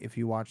 Maybe if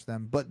you watch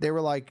them, but they were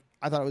like,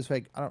 I thought it was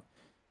fake. I don't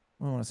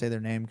want to say their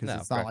name because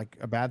it's not like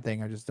a bad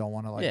thing. I just don't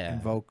want to like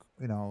invoke,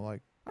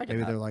 like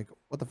maybe they're like,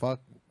 what the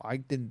fuck? I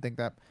didn't think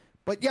that.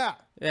 But yeah.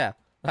 Yeah.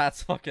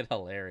 That's fucking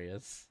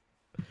hilarious.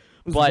 It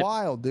was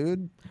wild,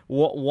 dude.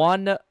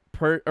 One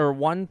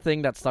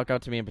thing that stuck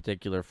out to me in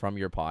particular from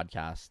your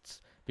podcasts,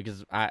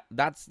 because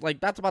that's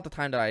about the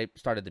time that I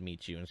started to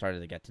meet you and started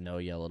to get to know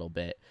you a little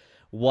bit,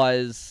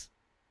 was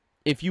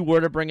if you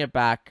were to bring it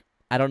back,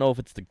 I don't know if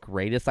it's the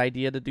greatest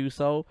idea to do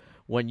so,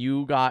 when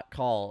you got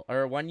told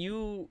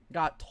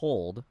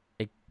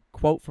a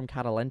quote from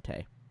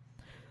Catalente,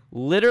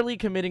 literally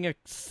committing a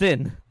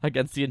sin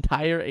against the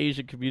entire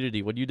Asian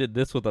community when you did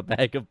this with a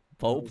bag of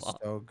boba.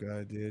 So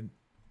good, dude.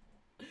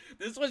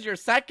 This was your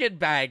second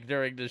bag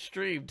during the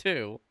stream,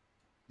 too.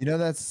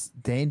 That's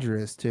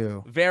dangerous,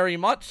 too. Very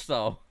much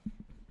so.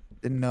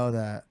 Didn't know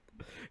that.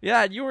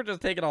 Yeah, and you were just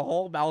taking a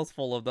whole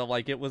mouthful of them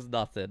like it was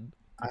nothing.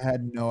 I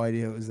had no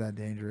idea it was that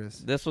dangerous.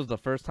 This was the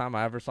first time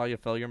I ever saw you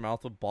fill your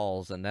mouth with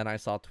balls, and then I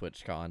saw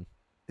TwitchCon.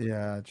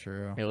 Yeah,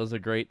 true. It was a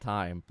great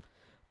time.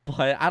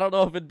 But I don't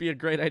know if it'd be a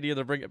great idea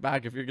to bring it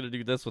back if you're gonna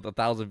do this with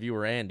 1,000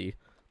 viewer Andy.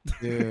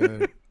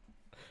 Dude.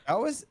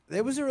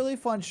 It was a really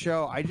fun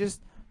show. I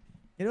just,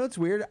 it's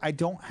weird. I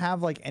don't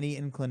have like any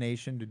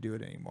inclination to do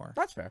it anymore.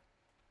 That's fair.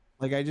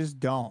 Like I just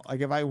don't.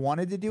 Like if I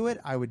wanted to do it,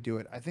 I would do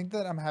it. I think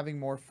that I'm having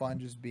more fun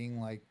just being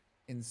like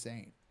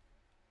insane.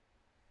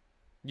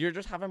 You're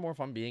just having more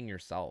fun being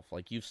yourself.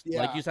 Like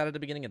Yeah. like you said at the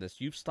beginning of this,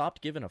 you've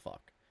stopped giving a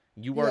fuck.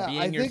 You are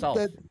being think yourself.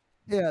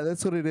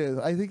 That's what it is.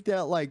 I think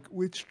that like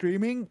with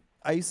streaming,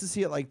 I used to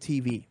see it like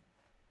TV.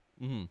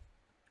 Mm-hmm.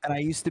 And I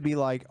used to be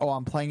like, oh,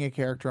 I'm playing a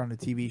character on a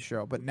TV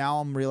show. But now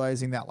I'm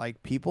realizing that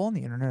like people on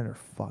the internet are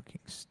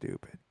fucking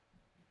stupid.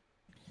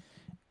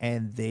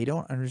 And they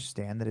don't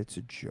understand that it's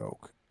a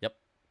joke. Yep.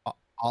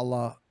 A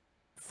la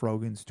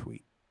Frogan's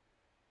tweet.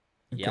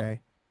 Okay. Yep.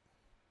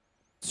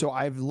 So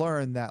I've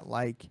learned that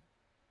like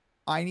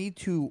I need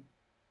to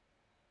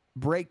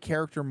break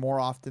character more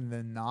often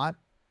than not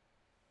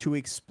to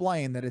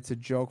explain that it's a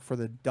joke for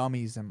the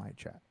dummies in my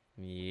chat.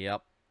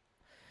 Yep.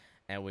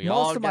 And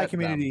Most of my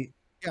community,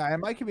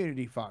 and my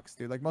community fucks,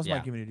 dude. Like most of my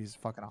Yeah. community is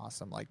fucking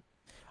awesome. Like,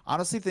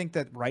 honestly, think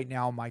that right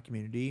now my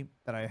community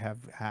that I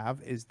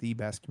have is the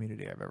best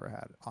community I've ever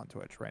had on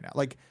Twitch right now.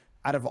 Like,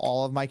 out of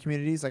all of my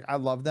communities, like I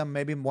love them.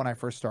 Maybe when I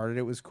first started,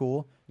 it was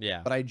cool.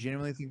 Yeah. But I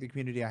genuinely think the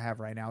community I have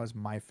right now is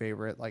my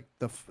favorite. Like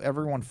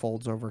everyone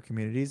folds over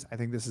communities. I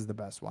think this is the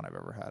best one I've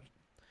ever had.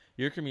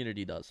 Your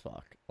community does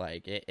fuck.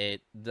 Like a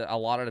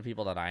lot of the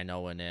people that I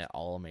know in it,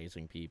 all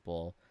amazing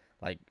people.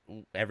 Like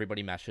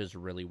everybody meshes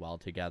really well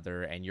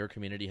together, and your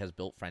community has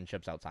built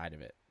friendships outside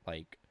of it.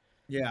 Like,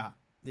 yeah,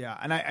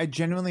 and I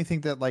genuinely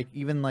think that like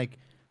even like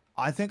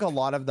I think a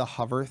lot of the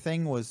hover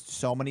thing was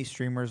so many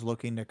streamers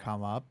looking to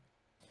come up,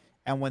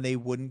 and when they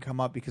wouldn't come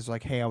up because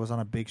like, hey, I was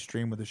on a big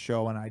stream with a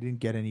show and I didn't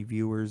get any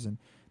viewers, and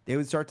they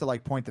would start to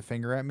like point the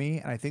finger at me,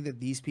 and I think that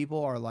these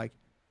people are like,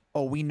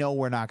 oh, we know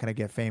we're not gonna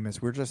get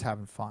famous, we're just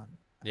having fun.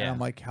 yeah. And I'm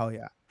like, hell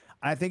yeah.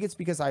 And I think it's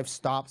because I've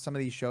stopped some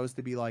of these shows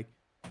to be like,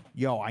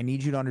 yo, I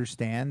need you to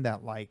understand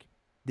that like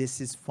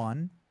this is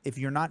fun. If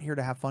you're not here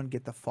to have fun,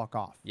 get the fuck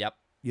off. Yep.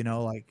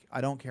 Like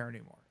I don't care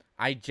anymore.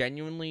 I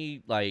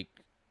genuinely like.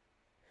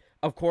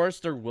 Of course,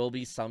 there will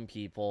be some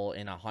people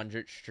in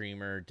 100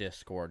 streamer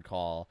Discord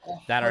call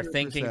that are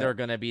thinking 100%. they're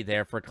gonna be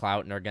there for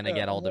clout and they're gonna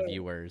get all the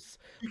viewers.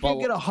 You But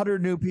can't get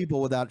 100 new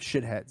people without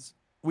shitheads.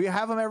 We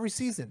have them every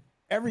season.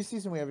 Every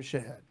season we have a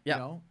shithead. yeah,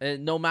 You know?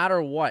 no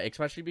matter what,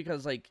 especially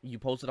because like you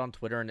post it on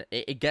Twitter and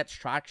it gets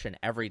traction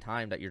every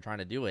time that you're trying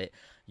to do it.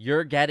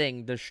 You're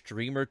getting the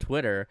streamer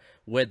Twitter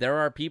where there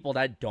are people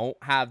that don't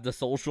have the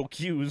social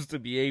cues to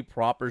be a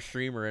proper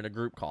streamer in a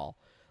group call.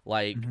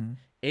 Like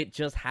it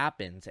just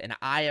happens, and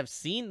I have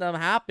seen them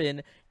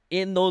happen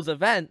in those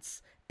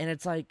events, and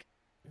it's like,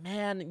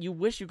 man, you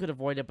wish you could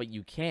avoid it, but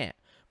you can't.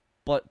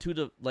 But to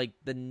the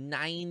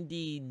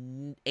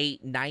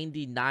 98,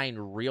 99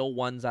 real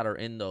ones that are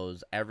in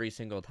those every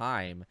single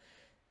time,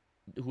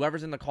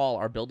 whoever's in the call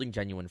are building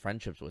genuine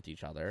friendships with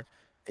each other.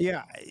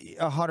 Yeah,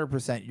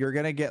 100%. You're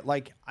gonna get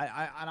like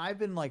I've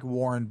been like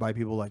warned by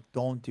people like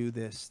don't do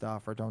this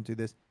stuff or don't do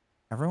this.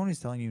 Everyone who's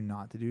telling you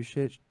not to do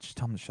shit, just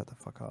tell them to shut the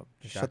fuck up.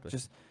 Exactly.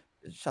 Just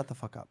shut the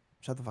fuck up.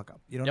 Shut the fuck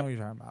up. You don't know what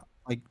you're talking about.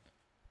 Like,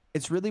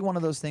 it's really one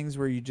of those things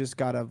where you just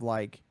gotta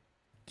like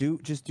do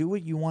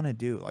what you want to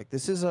do. Like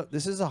this is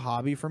a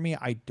hobby for me.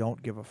 I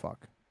don't give a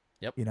fuck.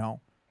 Yep.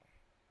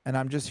 And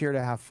I'm just here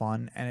to have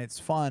fun, and it's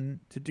fun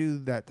to do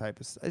that type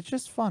of stuff. It's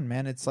just fun,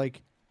 man. It's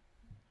like,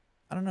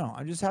 I don't know.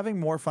 I'm just having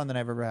more fun than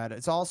I've ever had.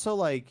 It's also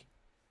like,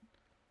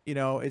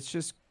 it's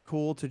just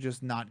cool to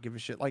just not give a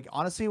shit. Like,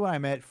 honestly, when I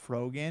met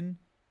Frogan,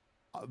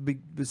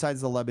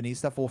 besides the Lebanese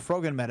stuff, well,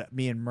 Frogan met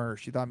me and Mer.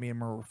 She thought me and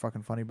Mer were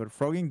fucking funny, but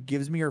Frogan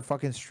gives me her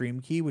fucking stream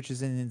key, which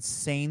is an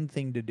insane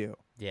thing to do.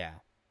 Yeah.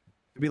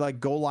 To be like,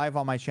 go live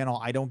on my channel.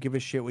 I don't give a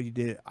shit what you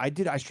did. I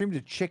streamed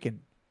a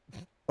chicken.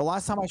 The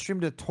last time I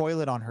streamed a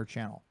toilet on her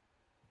channel.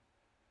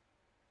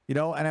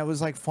 And it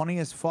was like funny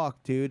as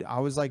fuck, dude. I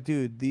was like,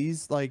 dude,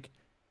 these like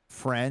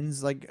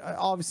friends, like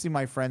obviously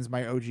my friends,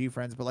 my OG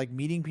friends, but like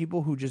meeting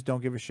people who just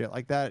don't give a shit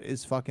like that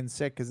is fucking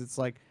sick. Cause it's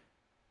like,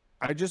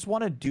 I just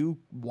want to do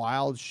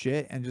wild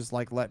shit and just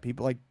like let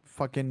people like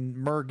fucking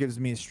Mer gives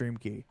me a stream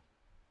key.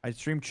 I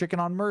stream chicken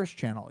on Mer's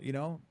channel,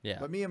 Yeah.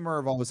 But me and Mer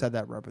have always had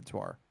that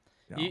repertoire.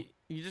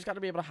 You just got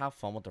to be able to have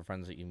fun with the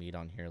friends that you meet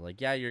on here.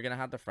 Like, yeah, you're going to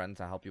have the friends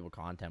that help you with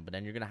content, but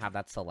then you're going to have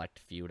that select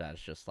few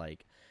that's just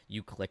like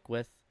you click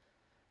with,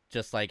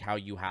 just like how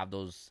you have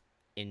those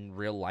in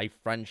real life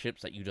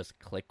friendships that you just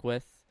click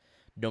with.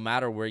 No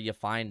matter where you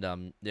find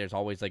them, there's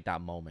always like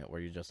that moment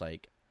where you're just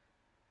like,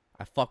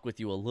 I fuck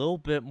with you a little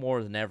bit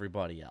more than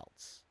everybody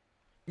else.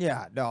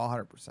 Yeah, no,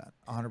 100%.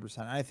 100%.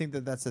 I think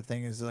that that's the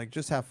thing is like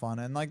just have fun.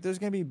 And like there's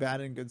going to be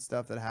bad and good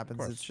stuff that happens.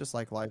 It's just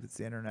like life. It's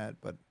the internet.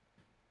 But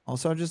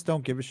also just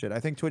don't give a shit. I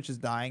think Twitch is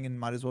dying and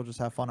might as well just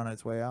have fun on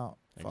its way out.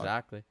 Fuck.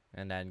 Exactly.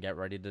 And then get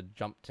ready to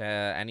jump to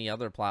any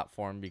other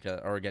platform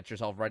or get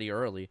yourself ready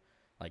early,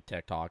 like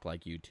TikTok,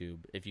 like YouTube,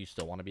 if you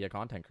still want to be a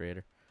content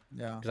creator.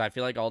 Yeah. Because I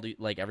feel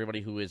like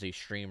everybody who is a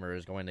streamer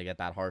is going to get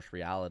that harsh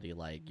reality.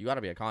 Like, you got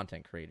to be a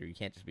content creator. You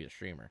can't just be a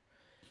streamer.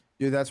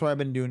 Dude, that's what I've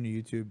been doing to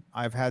YouTube.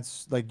 I've had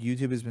like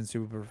YouTube has been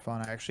super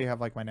fun. I actually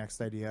have like my next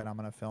idea and I'm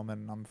gonna film it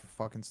and I'm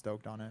fucking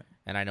stoked on it.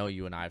 And I know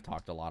you and I have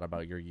talked a lot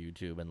about your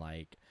YouTube and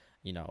like,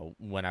 you know,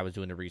 when I was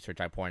doing the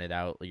research, I pointed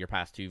out your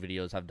past 2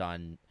 videos have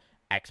done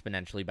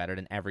exponentially better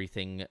than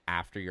everything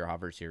after your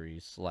hover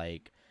series.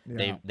 Like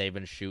Yeah. they've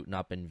been shooting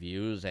up in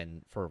views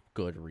and for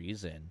good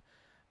reason.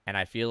 And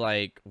I feel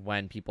like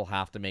when people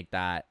have to make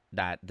that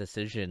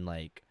decision,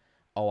 like,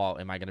 oh, well,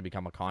 am I going to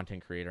become a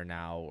content creator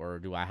now, or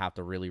do I have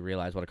to really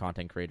realize what a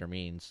content creator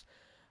means?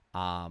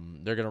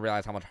 They're going to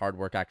realize how much hard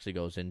work actually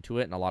goes into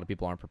it, and a lot of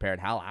people aren't prepared.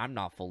 Hell, I'm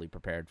not fully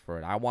prepared for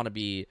it. I want to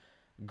be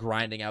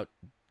grinding out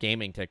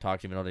gaming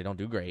TikToks, even though they don't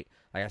do great.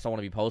 Like, I still want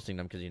to be posting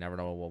them because you never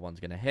know what one's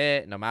going to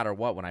hit. No matter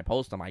what, when I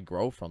post them, I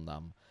grow from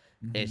them.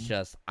 It's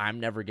just I'm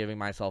never giving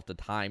myself the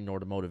time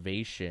nor the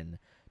motivation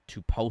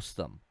to post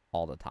them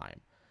all the time.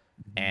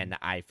 And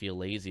I feel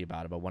lazy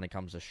about it. But when it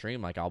comes to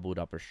stream, like I'll boot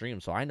up a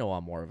stream. So I know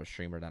I'm more of a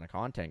streamer than a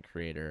content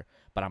creator,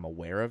 but I'm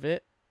aware of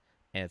it.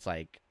 And it's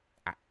like,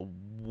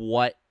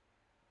 what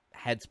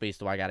headspace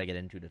do I got to get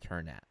into to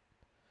turn that?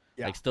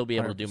 Yeah, like still be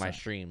able to do 100%. my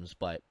streams,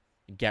 but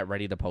get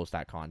ready to post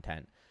that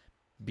content.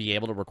 Be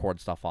able to record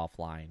stuff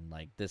offline,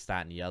 like this,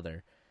 that, and the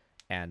other.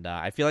 And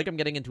I feel like I'm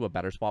getting into a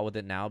better spot with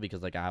it now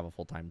because like I have a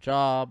full-time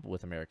job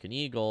with American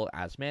Eagle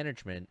as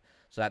management.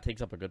 So that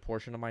takes up a good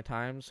portion of my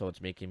time. So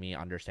it's making me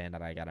understand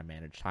that I got to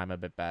manage time a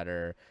bit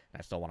better. And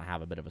I still want to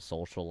have a bit of a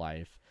social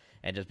life.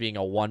 And just being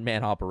a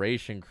one-man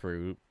operation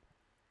crew,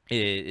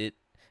 it's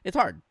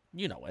hard.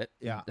 You know it.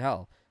 Yeah.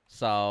 Hell.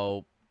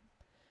 So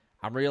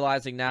I'm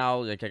realizing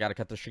now, like, I got to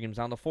cut the streams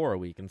down to 4 a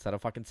week instead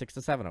of fucking 6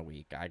 to 7 a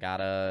week. I got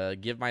to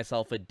give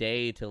myself a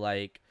day to,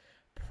 like,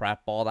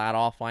 prep all that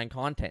offline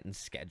content and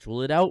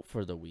schedule it out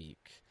for the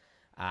week.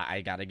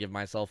 I got to give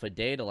myself a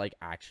day to, like,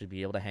 actually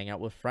be able to hang out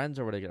with friends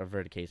or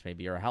whatever the case may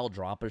be. Or, hell,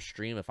 drop a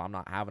stream if I'm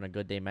not having a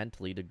good day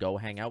mentally to go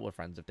hang out with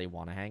friends if they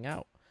want to hang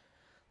out.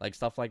 Like,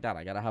 stuff like that.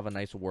 I got to have a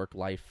nice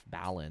work-life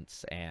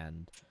balance.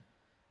 And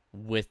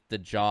with the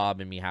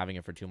job and me having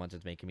it for 2 months,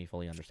 it's making me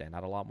fully understand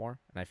that a lot more.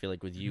 And I feel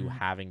like with you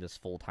having this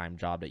full-time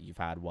job that you've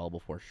had well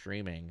before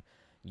streaming,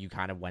 you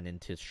kind of went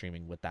into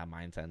streaming with that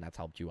mindset, and that's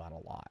helped you out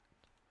a lot.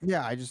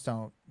 Yeah, I just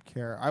don't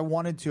care. I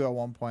wanted to at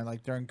one point,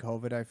 like during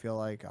COVID, I feel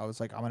like I was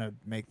like, I'm gonna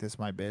make this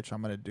my bitch.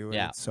 I'm gonna do it.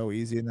 Yeah. It's so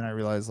easy. And then I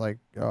realized like,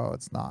 oh,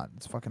 it's not.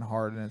 It's fucking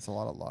hard and it's a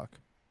lot of luck.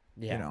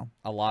 Yeah, You know?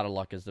 a lot of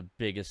luck is the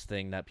biggest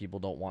thing that people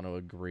don't want to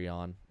agree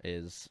on.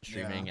 Is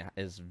streaming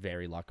is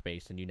very luck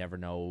based, and you never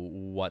know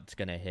what's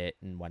gonna hit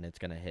and when it's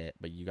gonna hit,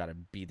 but you got to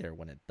be there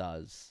when it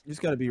does. You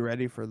just gotta be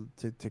ready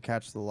to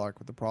catch the luck.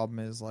 But the problem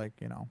is like,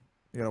 you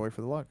gotta wait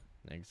for the luck.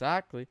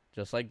 Exactly,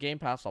 just like Game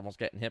Pass almost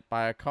getting hit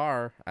by a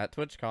car at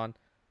TwitchCon,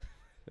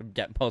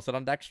 getting posted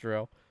on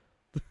Dextro.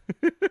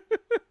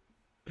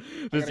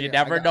 Because you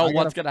never know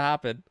what's gonna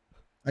happen.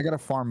 I gotta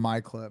farm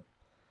my clip.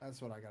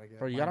 That's what I gotta get.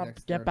 Bro, you my gotta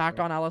next get back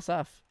territory. on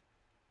LSF.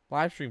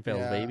 Live stream fails,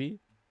 Yeah. baby.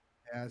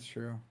 Yeah, that's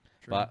true.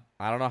 But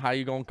I don't know how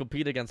you gonna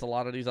compete against a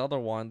lot of these other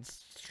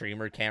ones.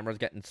 Streamer cameras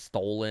getting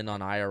stolen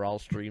on IRL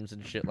streams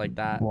and shit like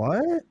that.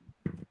 What?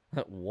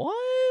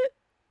 What?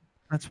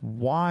 That's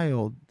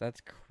wild.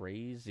 That's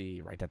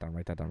crazy. Write that down.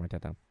 Write that down. Write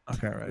that down.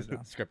 Okay, right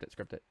now. Script it.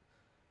 Script it.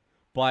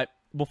 But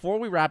before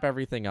we wrap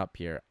everything up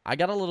here, I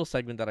got a little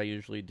segment that I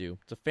usually do.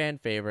 It's a fan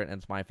favorite, and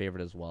it's my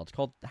favorite as well. It's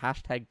called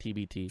hashtag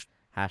TBT,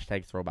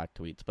 hashtag throwback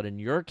tweets. But in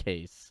your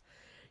case,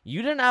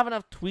 you didn't have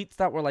enough tweets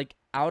that were like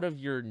out of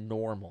your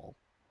normal.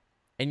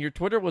 And your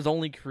Twitter was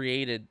only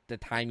created the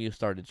time you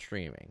started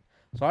streaming.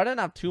 So I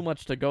didn't have too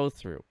much to go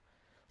through.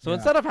 So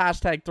instead of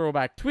hashtag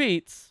throwback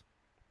tweets,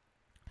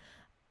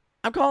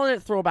 I'm calling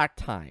it throwback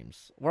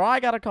times, where I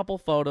got a couple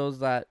photos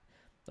that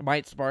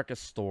might spark a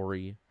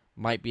story,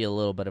 might be a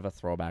little bit of a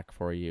throwback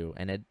for you.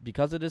 And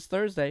because it is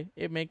Thursday,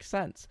 it makes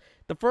sense.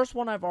 The first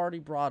one I've already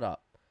brought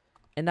up,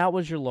 and that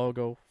was your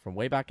logo from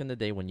way back in the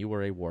day when you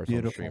were a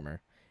Warzone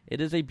streamer.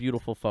 It is a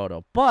beautiful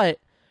photo. But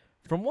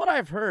from what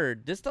I've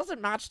heard, this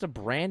doesn't match the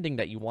branding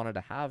that you wanted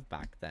to have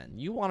back then.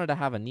 You wanted to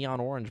have a neon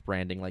orange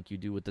branding like you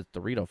do with this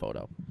Dorito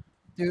photo.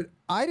 Dude,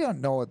 I don't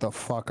know what the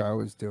fuck I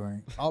was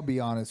doing. I'll be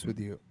honest with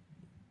you.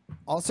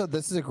 Also,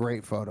 this is a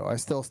great photo. I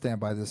still stand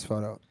by this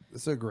photo.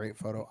 This is a great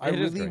photo. I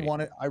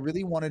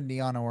really wanted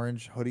neon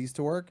orange hoodies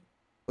to work,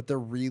 but they're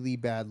really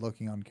bad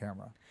looking on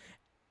camera.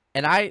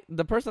 And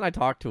the person I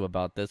talked to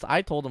about this,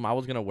 I told him I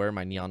was going to wear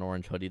my neon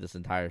orange hoodie this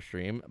entire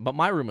stream, but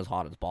my room is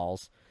hot as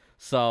balls.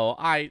 So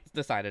I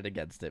decided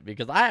against it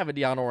because I have a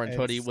neon orange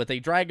hoodie with a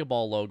Dragon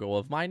Ball logo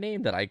of my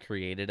name that I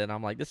created, and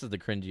I'm like, this is the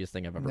cringiest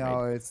thing I've ever made.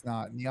 No, it's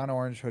not. Neon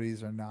orange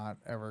hoodies are not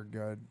ever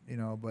good,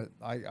 but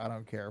I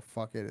don't care.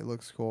 Fuck it. It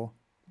looks cool.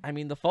 I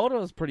mean, the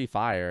photo is pretty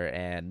fire,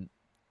 and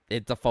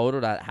it's a photo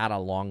that had a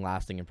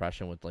long-lasting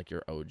impression with, like,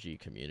 your OG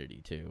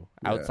community, too.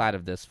 Yeah. Outside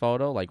of this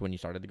photo, like, when you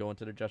started to go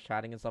into the Just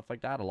Chatting and stuff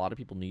like that, a lot of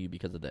people knew you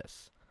because of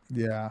this.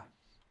 Yeah.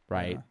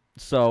 Right? Yeah.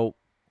 So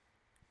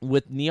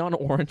with neon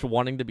orange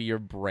wanting to be your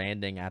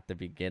branding at the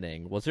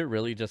beginning, was it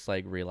really just,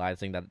 like,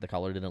 realizing that the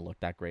color didn't look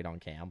that great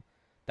on cam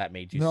that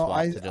made you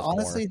swap to just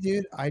honestly, more?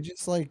 dude, I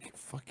just, like,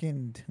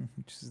 fucking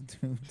just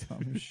do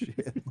dumb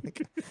shit.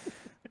 Like,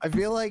 I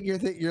feel like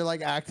you're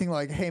like acting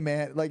like, hey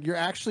man, like you're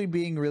actually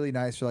being really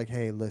nice. You're like,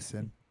 hey,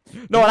 listen.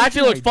 No, it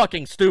actually looks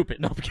fucking stupid.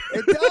 No,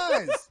 it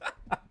does.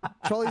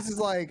 Trolleys is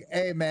like,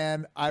 hey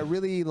man, I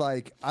really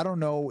like. I don't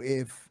know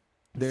if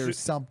there's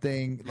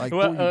something like.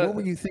 What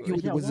were you thinking?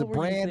 Yeah, was the what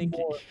were you brand thinking?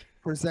 more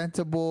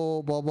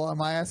presentable? Blah blah. And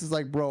my ass is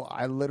like, bro,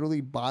 I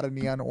literally bought a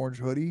neon orange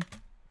hoodie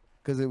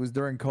because it was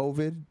during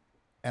COVID,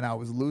 and I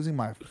was losing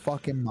my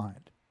fucking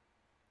mind.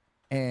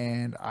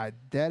 And I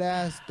dead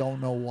ass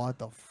don't know what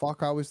the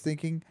fuck I was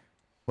thinking,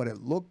 but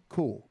it looked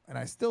cool, and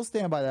I still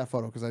stand by that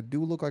photo because I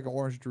do look like an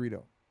orange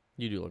Dorito.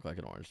 You do look like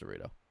an orange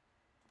Dorito.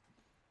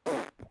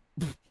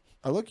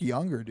 I look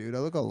younger, dude. I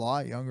look a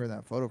lot younger in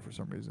that photo for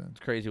some reason. It's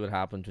crazy what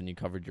happens when you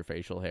covered your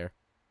facial hair.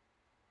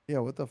 Yeah,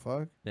 what the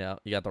fuck? Yeah,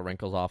 you got the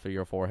wrinkles off of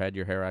your forehead.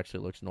 Your hair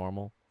actually looks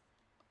normal.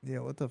 Yeah,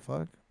 what the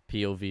fuck?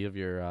 POV of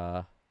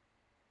your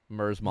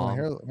MERS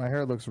mom. My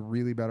hair looks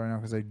really bad right now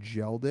because I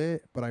gelled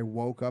it, but I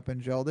woke up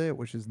and gelled it,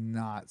 which is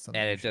not something.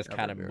 And it just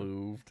kind of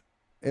moved.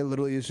 It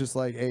literally is just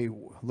like, hey,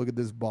 look at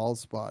this bald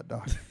spot,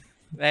 dog.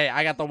 Hey,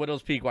 I got the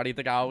widow's peak. Why do you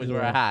think I always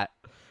wear a hat?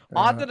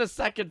 On to the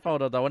second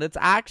photo, though, and it's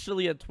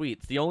actually a tweet.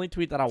 It's the only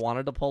tweet that I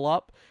wanted to pull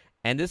up,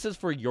 and this is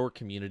for your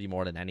community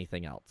more than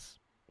anything else.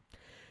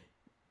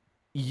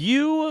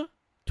 You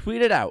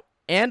tweeted out,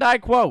 and I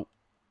quote,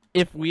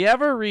 "If we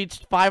ever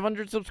reached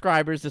 500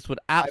 subscribers, this would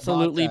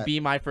absolutely be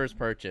my first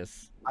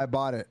purchase." I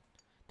bought it.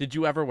 Did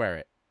you ever wear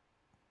it?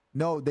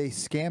 No, they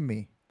scammed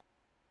me.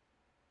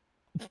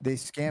 They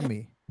scammed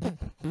me.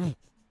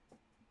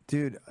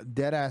 Dude,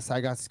 dead ass, I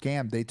got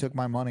scammed. They took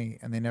my money,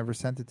 and they never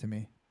sent it to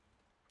me.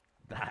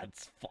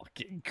 That's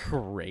fucking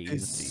crazy.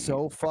 It's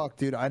so fucked,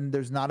 dude.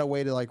 There's not a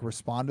way to like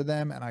respond to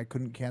them, and I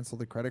couldn't cancel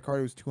the credit card.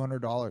 It was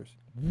 $200.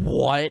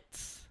 What?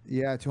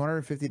 Yeah,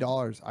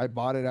 $250. I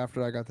bought it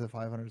after I got to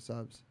 500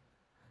 subs.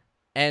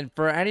 And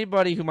for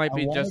anybody who might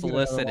be just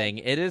listening,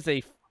 it is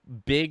a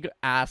big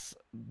ass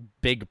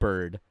Big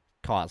Bird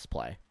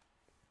cosplay.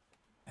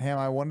 Ham,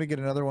 I wanted to get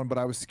another one, but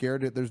I was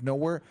scared. There's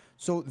nowhere.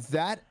 So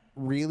that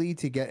really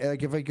to get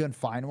like if I can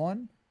find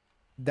one,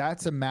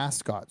 that's a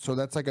mascot. So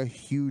that's like a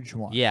huge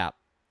one. Yeah.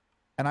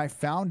 And I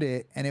found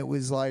it, and it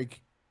was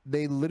like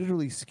they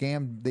literally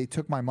scammed. They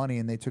took my money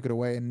and they took it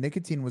away. And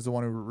Nicotine was the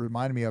one who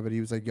reminded me of it. He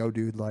was like, "Yo,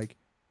 dude, like,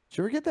 did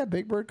you ever get that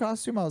Big Bird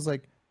costume?" I was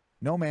like,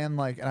 "No, man."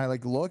 Like, and I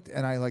like looked,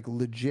 and I like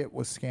legit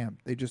was scammed.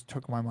 They just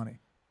took my money.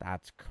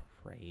 That's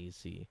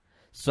crazy.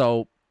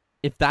 So,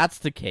 if that's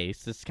the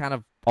case, this kind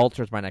of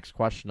alters my next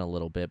question a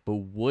little bit. But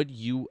would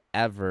you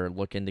ever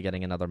look into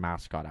getting another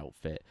mascot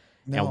outfit?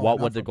 No, and what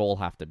would the goal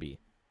have to be?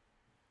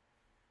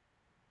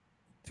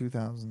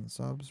 2,000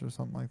 subs or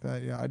something like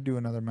that. Yeah, I'd do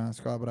another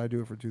mascot, but I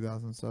do it for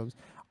 2,000 subs.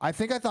 I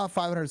think I thought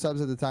 500 subs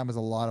at the time was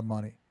a lot of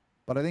money,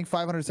 but I think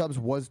 500 subs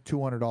was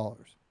 $200.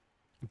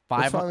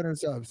 500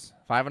 subs.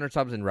 500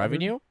 subs in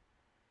revenue?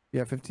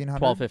 Yeah, 1,500.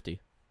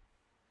 1,250.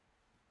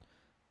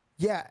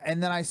 Yeah,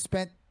 and then I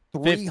spent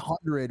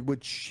 300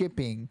 with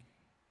shipping.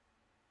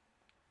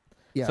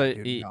 Yeah, so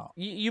dude,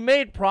 you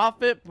made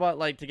profit, but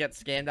like to get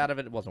scammed out of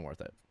it, it wasn't worth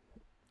it.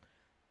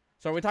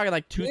 So are we talking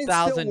like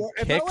 2,000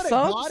 kick If I would have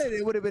subs? got it,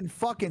 it would have been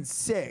fucking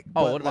sick.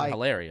 Oh, it would have been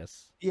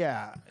hilarious.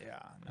 Yeah, yeah.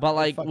 No, but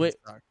like,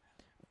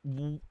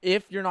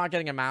 if you're not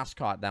getting a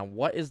mascot, then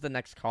what is the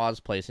next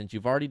cosplay? Since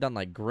you've already done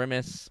like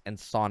Grimace and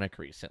Sonic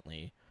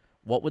recently,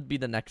 what would be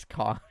the next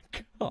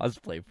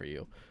cosplay for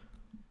you?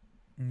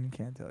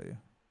 Can't tell you.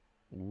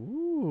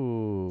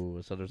 Ooh,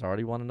 so there's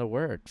already one in the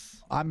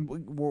works. I'm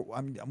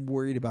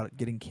worried about it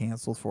getting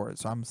canceled for it,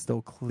 so I'm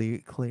still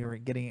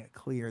getting it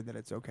clear that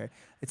it's okay.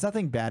 It's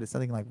nothing bad. It's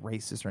nothing like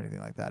racist or anything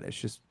like that. It's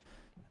just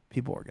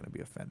people are going to be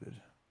offended.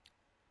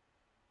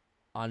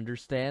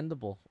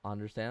 Understandable.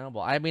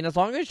 I mean, as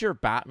long as you're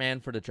Batman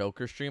for the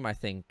Joker stream, I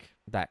think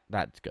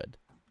that's good.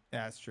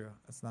 Yeah, that's true.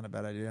 That's not a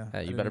bad idea. Yeah,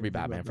 you better be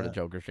Batman for the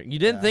Joker stream. You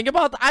didn't think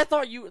about that? I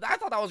thought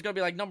that was gonna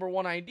be like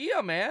 #1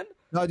 idea, man.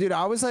 No, dude,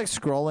 I was like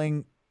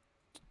scrolling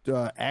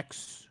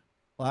X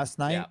last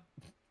night,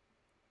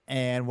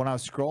 and when I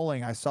was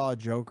scrolling, I saw a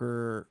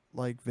Joker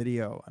like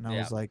video, and I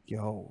was like,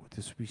 "Yo,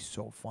 this would be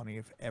so funny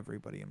if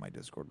everybody in my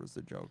Discord was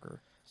the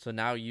Joker." So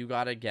now you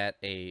gotta get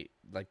the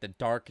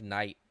Dark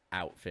Knight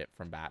outfit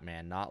from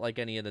Batman, not like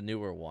any of the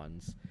newer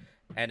ones.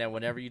 And then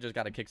whenever you just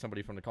gotta kick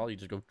somebody from the call, you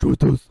just go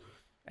Judas,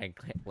 and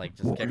like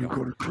just kick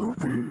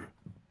them.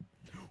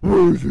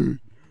 Where is he?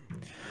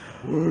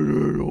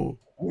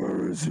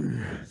 Where is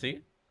he? See?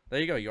 There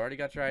you go. You already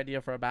got your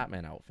idea for a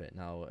Batman outfit.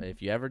 Now, if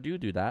you ever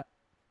do that,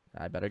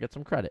 I better get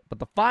some credit. But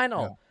the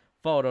final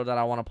photo that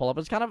I want to pull up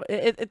is kind of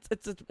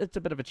it's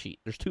a bit of a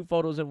cheat. There's 2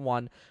 photos in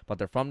one, but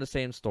they're from the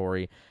same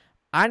story.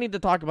 I need to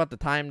talk about the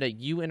time that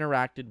you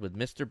interacted with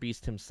Mr.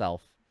 Beast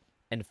himself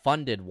and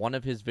funded one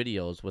of his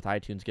videos with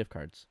iTunes gift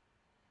cards.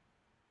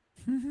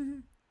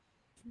 That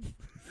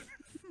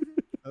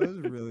was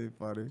really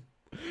funny.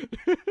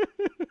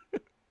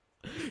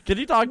 Can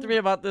you talk to me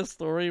about this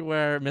story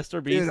where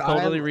Mr. Beast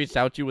totally reached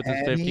out to you with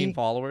his 15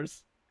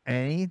 followers?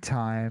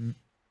 Anytime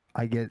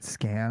I get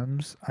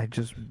scams, I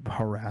just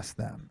harass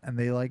them, and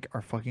they like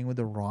are fucking with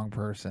the wrong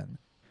person.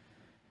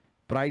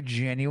 But I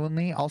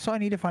genuinely, also I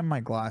need to find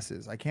my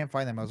glasses. I can't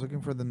find them. I was looking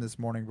for them this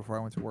morning before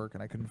I went to work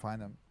and I couldn't find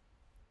them.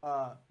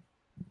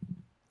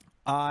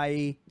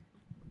 I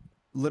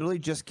literally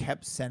just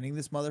kept sending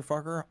this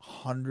motherfucker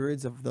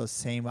hundreds of those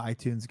same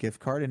iTunes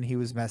gift card, and he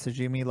was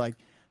messaging me like,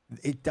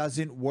 it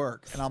doesn't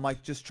work. And I'm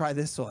like, just try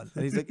this one.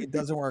 And he's like, it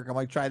doesn't work. I'm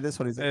like, try this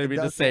one. He's like, Maybe it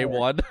the doesn't same work.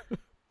 one.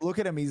 Look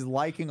at him. He's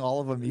liking all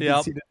of them. You Yep.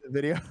 can see it in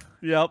the video.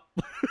 Yep.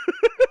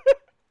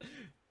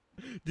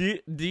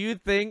 Do you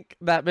think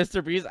that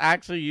Mr. Beast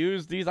actually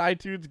used these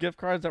iTunes gift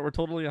cards that were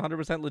totally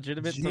 100%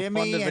 legitimate to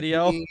fund the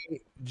video?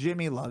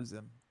 Jimmy loves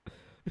him.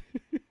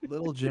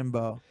 Little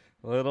Jimbo.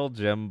 Little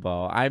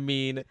Jimbo. I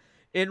mean,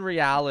 in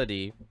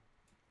reality,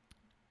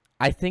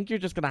 I think you're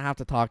just going to have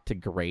to talk to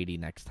Grady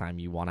next time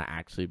you want to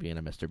actually be in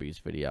a Mr.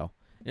 Beast video.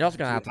 You're also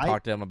going to have to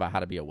talk to him about how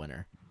to be a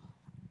winner.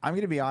 I'm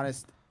going to be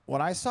honest. When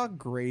I saw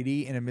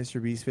Grady in a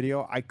Mr. Beast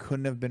video, I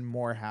couldn't have been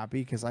more happy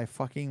because I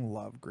fucking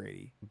love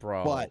Grady.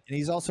 Bro. And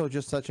he's also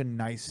just such a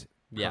nice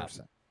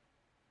person.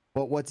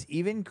 But what's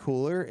even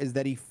cooler is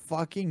that he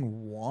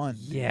fucking won.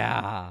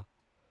 Yeah.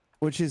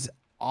 Which is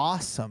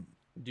awesome.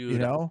 Dude, you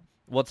know?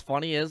 What's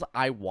funny is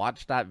I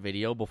watched that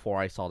video before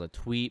I saw the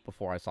tweet,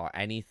 before I saw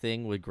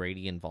anything with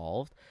Grady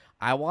involved.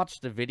 I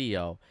watched the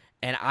video,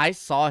 and I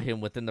saw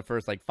him within the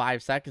first,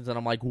 5 seconds, and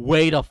I'm like,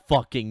 wait a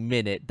fucking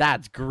minute.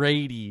 That's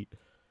Grady.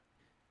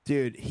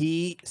 Dude,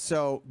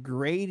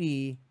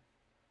 Grady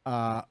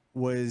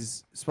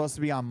was supposed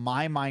to be on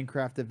my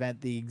Minecraft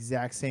event the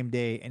exact same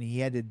day, and he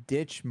had to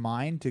ditch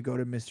mine to go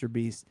to Mr.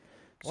 Beast.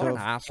 What an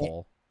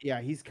asshole. Yeah,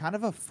 he's kind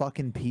of a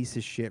fucking piece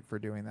of shit for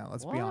doing that.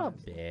 Let's be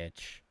honest. What a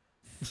bitch.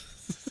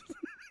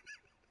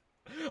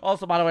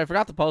 Also, by the way, I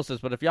forgot to post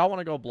this, but if y'all want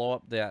to go blow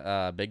up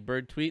the Big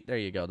Bird tweet, there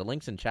you go. The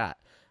link's in chat.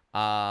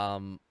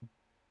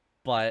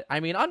 But, I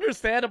mean,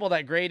 understandable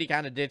that Grady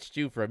kind of ditched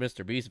you for a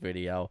Mr. Beast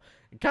video.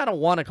 And kind of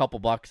won a couple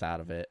bucks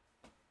out of it.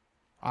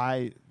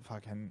 I'm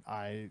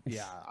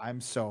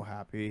so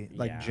happy.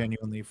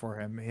 Genuinely for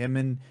him. Him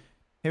and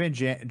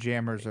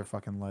Jammers are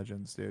fucking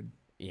legends, dude.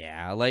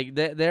 Yeah,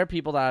 there are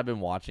people that I've been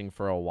watching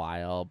for a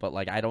while, but,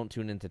 I don't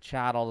tune into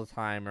chat all the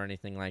time or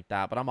anything like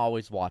that. But I'm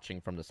always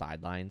watching from the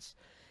sidelines.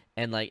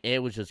 And,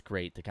 it was just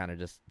great to kind of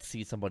just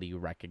see somebody you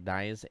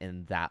recognize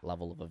in that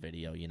level of a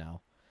video, you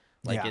know?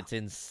 It's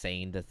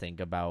insane to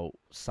think about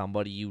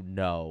somebody you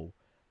know,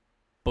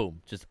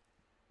 boom, just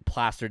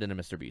plastered in a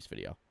Mr. Beast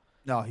video.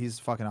 No, he's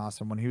fucking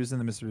awesome. When he was in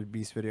the Mr.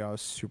 Beast video, I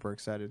was super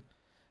excited.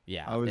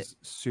 Yeah. I was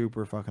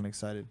super fucking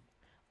excited.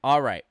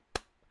 All right.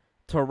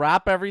 To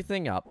wrap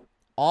everything up,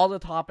 all the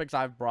topics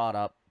I've brought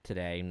up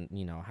today,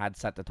 had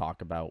set to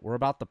talk about, were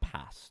about the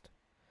past.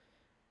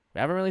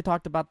 We haven't really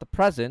talked about the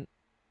present,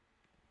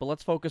 but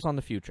let's focus on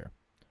the future.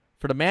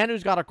 For the man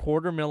who's got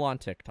 $250,000 on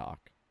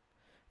TikTok,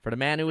 for the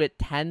man who hit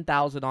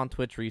 10,000 on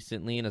Twitch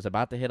recently and is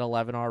about to hit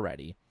 11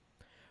 already,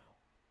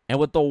 and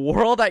with the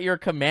world at your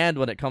command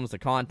when it comes to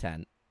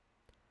content,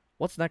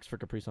 what's next for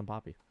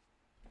CapriSunnPapi?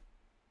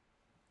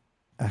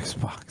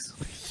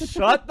 Xbox.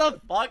 Shut the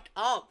fuck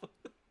up.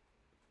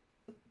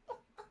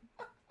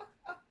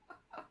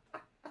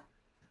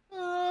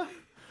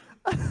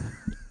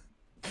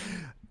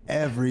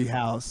 Every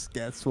house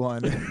gets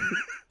one.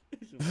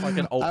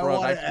 Fucking Oprah I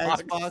want Xbox.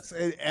 an Xbox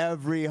in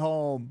every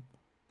home.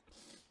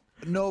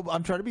 No,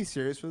 I'm trying to be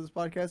serious for this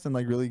podcast and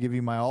really give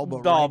you my all.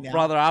 But No, right now,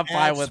 brother, I'm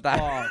fine with that.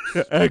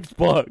 Xbox.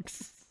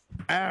 Xbox.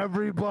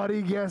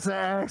 Everybody gets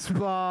an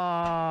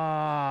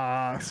Xbox.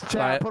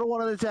 Chat, put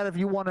one in the chat if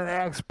you want an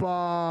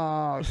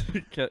Xbox.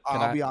 Can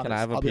I'll be honest. Can I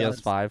have a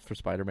PS5 for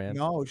Spider-Man?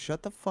 No,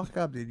 shut the fuck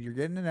up, dude. You're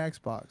getting an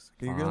Xbox.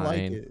 You're gonna like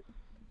it.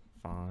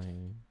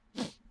 Fine.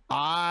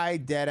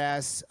 I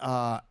deadass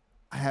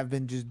have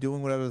been just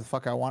doing whatever the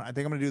fuck I want. I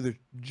think I'm gonna do the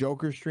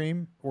Joker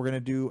stream. We're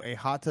gonna do a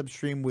hot tub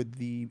stream with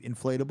the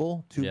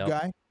inflatable tube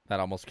guy. That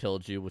almost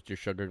killed you with your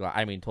sugar glass.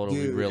 I mean,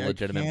 totally Dude, real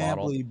legitimate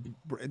bottle.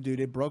 Dude,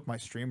 it broke my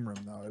stream room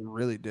though. It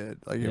really did.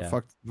 It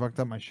fucked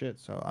up my shit.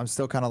 So I'm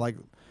still kind of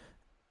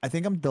I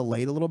think I'm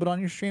delayed a little bit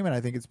on your stream, and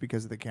I think it's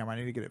because of the camera. I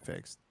need to get it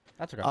fixed.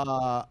 That's okay.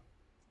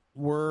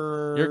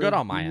 You're good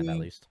on my end at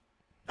least.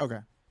 Okay.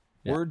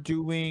 Yeah. We're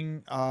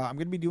doing. I'm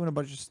gonna be doing a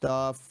bunch of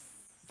stuff.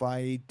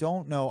 I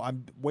don't know.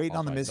 I'm waiting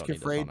on the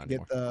Miscafraid to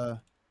get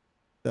the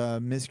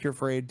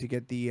Miscafraid to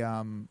get the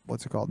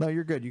what's it called? No,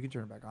 you're good. You can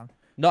turn it back on.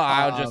 No,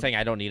 I was just saying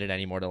I don't need it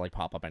anymore to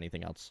pop up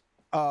anything else.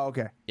 Oh,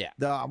 okay. Yeah.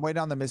 I'm waiting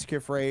on the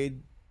Miscafraid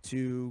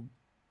to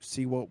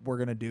see what we're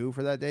gonna do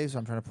for that day. So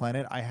I'm trying to plan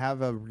it. I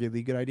have a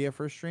really good idea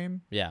for a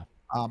stream. Yeah.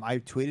 I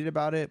tweeted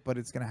about it, but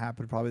it's gonna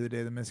happen probably the day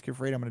of the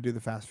Miscafraid. I'm gonna do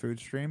the fast food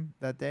stream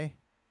that day.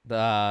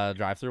 The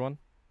drive-through one.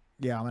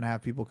 Yeah, I'm gonna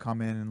have people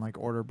come in and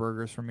order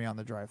burgers from me on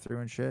the drive-through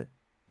and shit.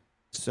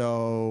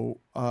 So,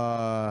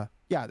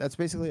 yeah, that's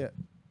basically it.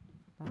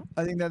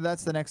 I think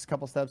that's the next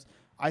couple steps.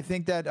 I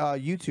think that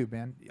YouTube,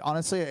 man.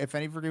 Honestly, if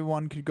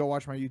everyone could go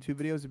watch my YouTube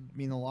videos, it'd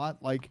mean a lot.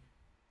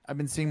 I've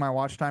been seeing my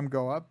watch time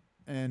go up,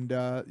 and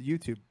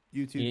YouTube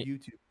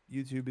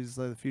is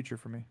the future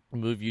for me.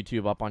 Move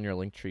YouTube up on your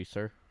link tree,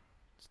 sir.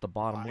 It's the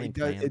bottom link,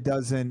 man. It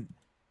doesn't.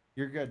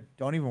 You're good.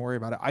 Don't even worry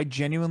about it. I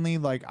genuinely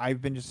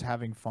I've been just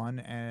having fun,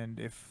 and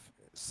if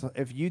So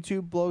if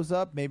YouTube blows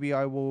up, maybe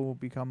I will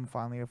become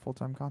finally a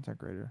full-time content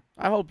creator.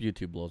 I hope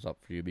YouTube blows up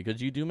for you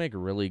because you do make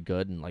really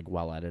good and like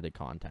well edited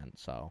content.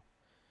 So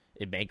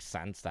it makes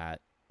sense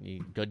that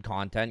good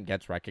content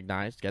gets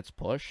recognized, gets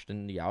pushed,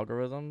 and the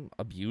algorithm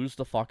abused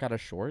the fuck out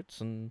of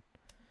shorts. And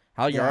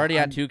hell, you're Yeah, already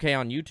at 2K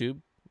on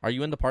YouTube. Are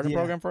you in the partner Yeah.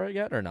 program for it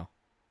yet or no?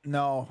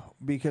 No,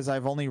 because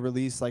I've only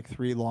released like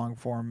 3 long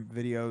form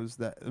videos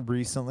that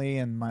recently,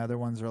 and my other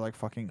ones are like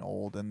fucking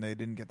old and they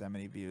didn't get that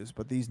many views.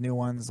 But these new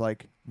ones,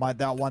 like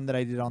that one that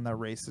I did on the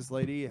racist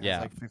lady, has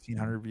like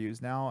 1,500 views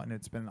now, and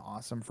it's been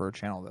awesome for a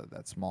channel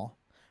that small.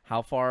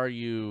 How far are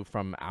you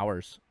from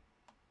hours?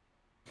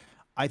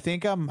 I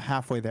think I'm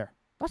halfway there.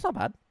 That's not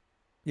bad.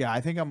 Yeah,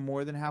 I think I'm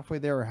more than halfway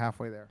there or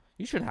halfway there.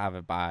 You should have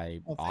it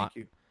by Oh, thank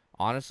you.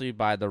 Honestly,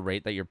 by the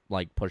rate that you're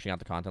like pushing out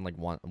the content, like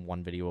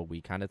one video a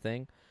week kind of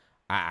thing.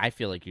 I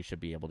feel like you should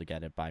be able to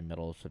get it by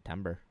middle of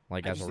September,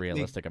 like as a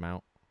realistic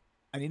amount.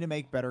 I need to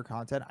make better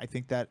content. I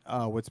think that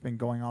what's been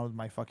going on with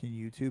my fucking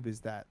YouTube is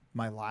that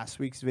my last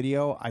week's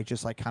video, I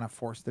just like kind of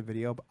forced the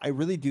video. But I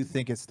really do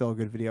think it's still a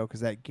good video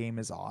because that game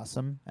is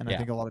awesome, and I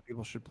think a lot of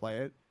people should play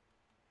it.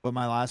 But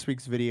my last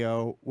week's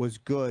video was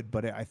good,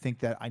 but I think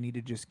that I need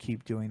to just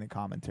keep doing the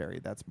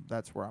commentary. That's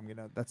where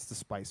that's the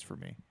spice for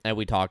me. And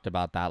we talked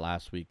about that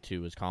last week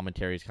too, is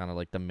commentary is kind of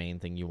like the main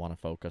thing you want to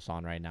focus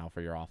on right now for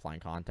your offline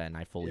content. And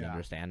I fully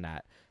understand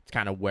that. It's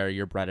kind of where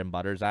your bread and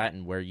butter's at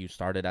and where you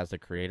started as a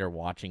creator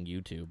watching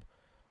YouTube.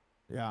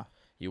 Yeah.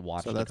 You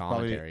watch the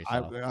commentary.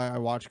 I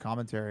watch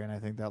commentary, and I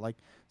think that like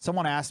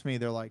someone asked me,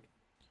 they're like,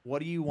 what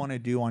do you want to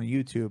do on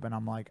YouTube? And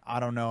I'm like, I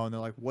don't know. And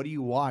they're like, what do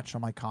you watch?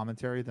 I'm like,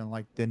 commentary.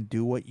 Then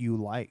do what you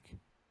like.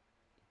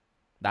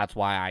 That's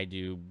why I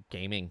do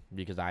gaming,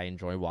 because I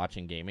enjoy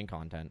watching gaming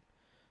content.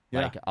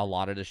 Yeah. Like a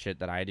lot of the shit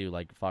that I do,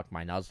 like fuck,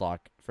 my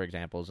Nuzlocke, for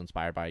example, is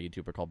inspired by a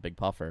YouTuber called Big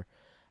Puffer.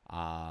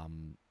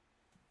 And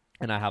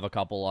I have a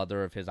couple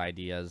other of his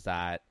ideas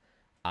that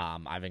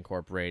I've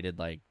incorporated.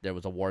 Like there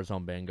was a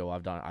Warzone bingo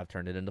I've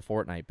turned it into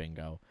Fortnite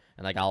bingo.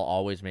 And like I'll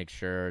always make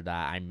sure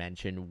that I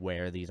mention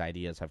where these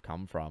ideas have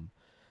come from.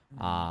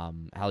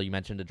 Hell, you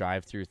mentioned the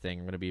drive-through thing.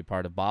 I'm gonna be a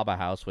part of Baba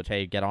House, which,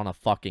 hey, get on a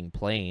fucking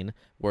plane.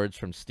 Words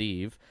from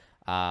Steve.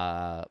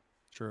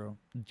 True.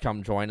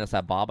 Come join us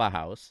at Baba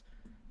House.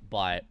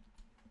 But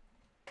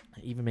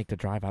even make the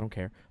drive, I don't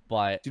care.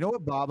 But do you know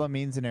what Baba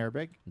means in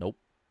Arabic? Nope.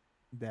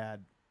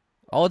 Dad.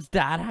 Oh, it's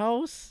Dad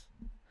House?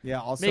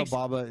 Yeah, also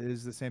Baba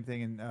is the same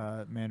thing in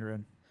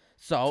Mandarin.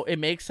 So it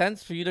makes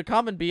sense for you to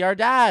come and be our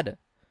dad.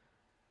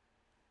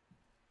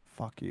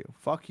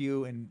 Fuck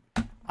you, and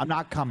I'm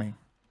not coming.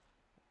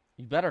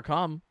 You better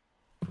come.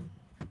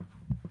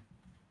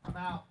 I'm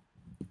out.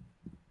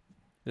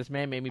 This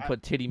man made me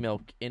put titty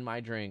milk in my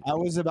drink. I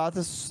was about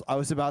to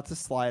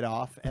slide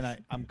off, and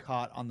I'm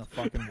caught on the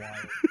fucking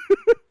wire.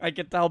 I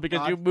can tell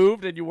because you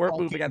moved and you weren't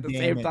moving at the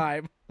same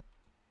time.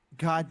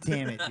 God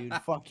damn it, dude.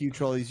 Fuck you,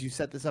 trolleys. You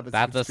set this up as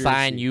That's a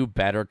sign you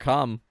better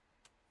come.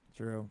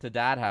 True. To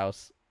Dad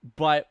House.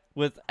 But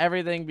with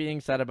everything being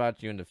said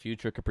about you in the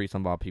future,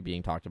 CapriSunnPapi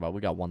being talked about, we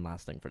got one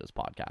last thing for this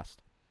podcast.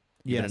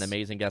 You've been an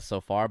amazing guest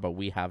so far, but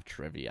we have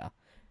trivia.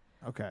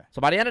 Okay. So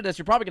by the end of this,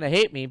 you're probably going to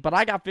hate me, but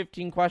I got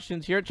 15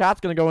 questions here.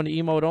 Chat's going to go into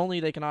emote only.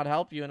 They cannot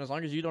help you, and as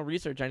long as you don't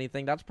research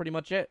anything, that's pretty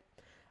much it.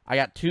 I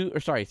got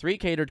 3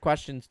 catered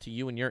questions to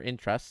you and your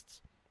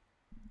interests,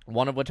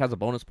 one of which has a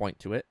bonus point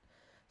to it.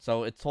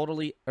 So it's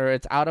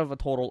out of a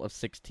total of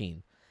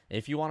 16.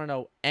 If you want to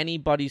know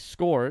anybody's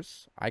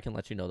scores, I can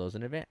let you know those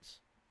in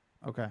advance.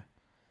 Okay.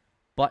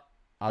 But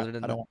other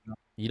than that,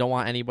 you don't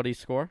want anybody's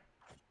score?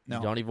 No.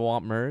 You don't even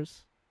want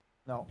MERS?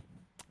 No.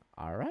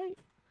 All right.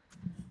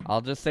 I'll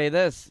just say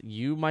this.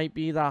 You might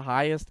be the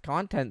highest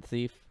content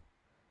thief.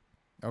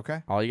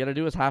 Okay. All you got to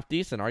do is half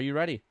decent. Are you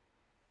ready?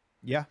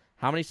 Yeah.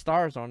 How many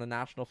stars are on the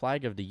national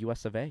flag of the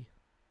US of A?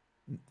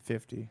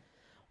 50.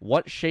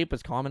 What shape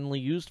is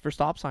commonly used for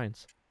stop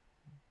signs?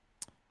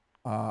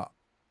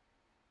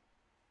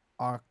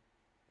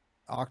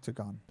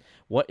 Octagon.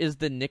 What is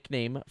the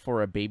nickname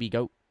for a baby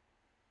goat?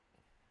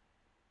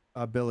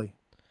 Billy.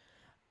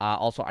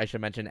 Also, I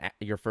should mention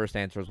your first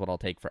answer is what I'll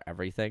take for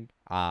everything.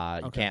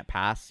 You can't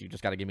pass. You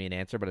just got to give me an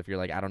answer. But if you're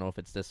like, I don't know if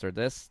it's this or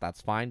this,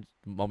 that's fine.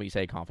 The moment you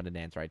say a confident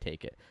answer, I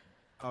take it.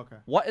 Okay.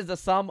 What is the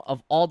sum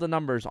of all the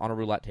numbers on a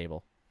roulette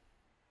table?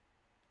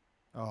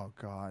 Oh,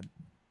 God.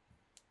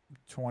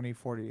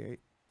 2048.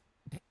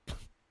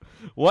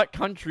 What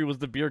country was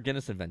the beer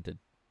Guinness invented?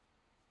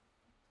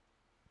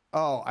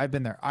 Oh, I've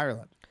been there.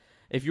 Ireland.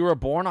 If you were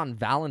born on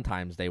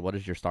Valentine's Day, what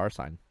is your star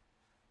sign?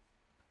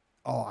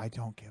 Oh, I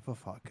don't give a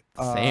fuck.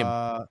 Same.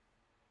 But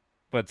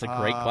it's a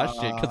great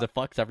question because it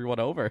fucks everyone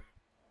over.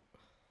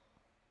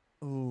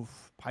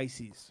 Oof.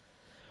 Pisces.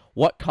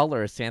 What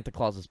color is Santa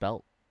Claus's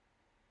belt?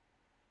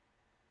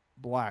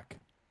 Black.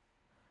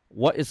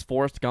 What is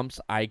Forrest Gump's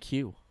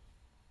IQ?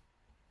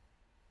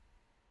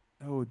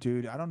 Oh,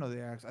 dude. I don't know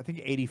the X. I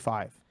think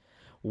 85.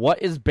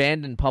 What is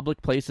banned in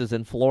public places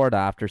in Florida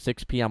after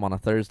 6 p.m. on a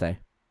Thursday?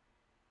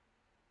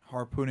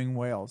 Harpooning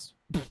whales.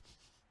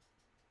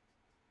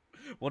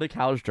 What do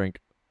cows drink?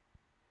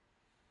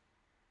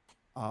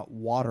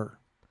 Water.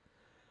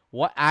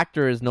 What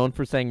actor is known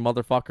for saying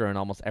motherfucker in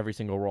almost every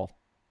single role?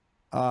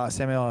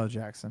 Samuel L.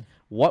 Jackson.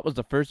 What was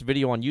the first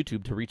video on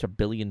YouTube to reach 1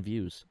 billion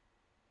views?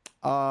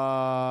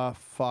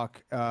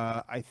 Fuck.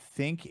 I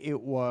think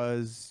it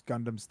was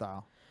Gundam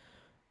Style.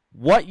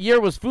 What year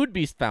was Food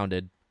Beast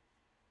founded?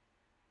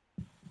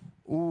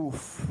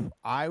 Oof.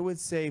 I would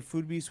say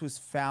Food Beast was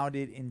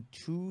founded in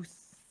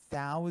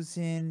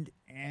 2000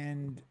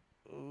 and...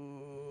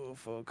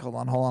 fuck. Hold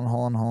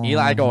on.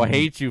 Eli gonna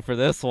hate you for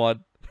this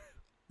one.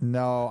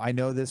 No, I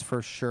know this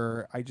for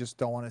sure. I just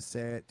don't want to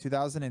say it.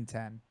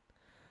 2010.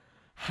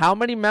 How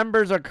many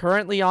members are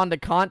currently on the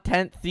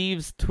Content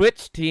Thieves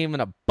Twitch team,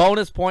 and a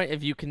bonus point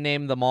if you can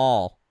name them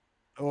all?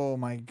 Oh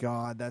my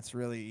god, that's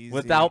really easy.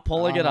 Without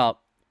pulling it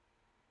up.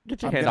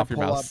 Get your hand off your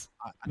mouse.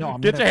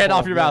 Get your hand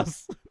off your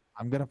mouse.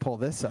 I'm gonna pull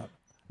this up.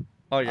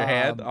 Oh, your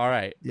hand? All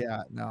right.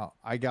 Yeah, no.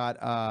 We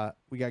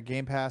got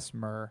Game Pass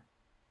Mur.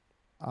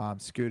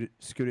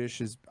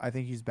 Scootish is, I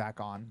think he's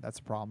back on. That's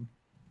a problem.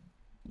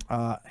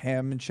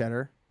 Ham and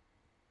Cheddar.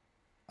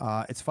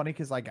 It's funny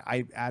because like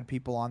I add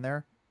people on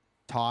there.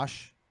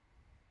 Tosh,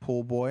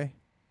 Pool Boy,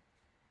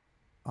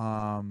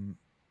 the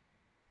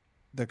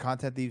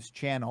Content Thieves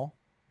channel,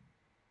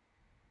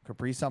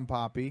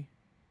 CapriSunnPapi,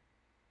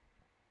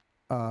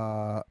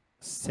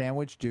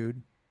 Sandwich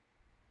Dude,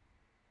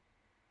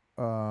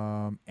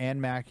 Ann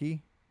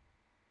Mackey,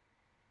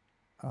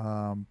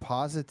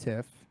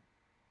 Positive.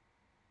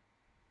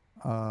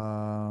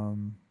 I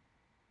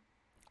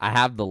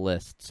have the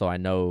list, so I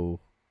know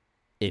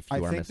if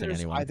you are missing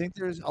anyone. I think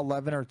there's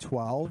 11 or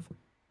 12.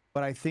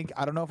 But I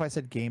don't know if I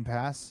said Game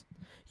Pass.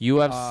 You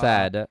have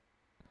said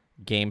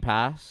Game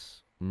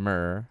Pass,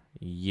 Mur,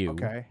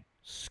 okay.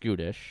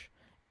 Scootish,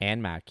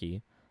 Ann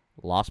Mackey,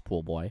 Lost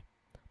Pool Boy,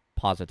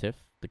 Positive,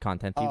 the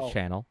Content Thieves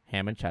channel,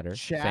 Ham and Cheddar,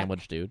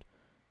 Sandwich Dude,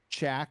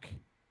 Shaq,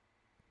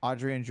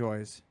 Audrey and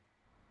Joyce.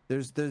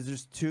 There's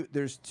two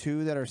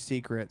that are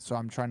secret, so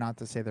I'm trying not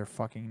to say their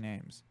fucking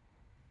names.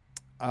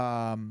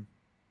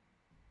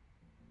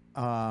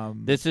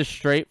 This is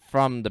straight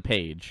from the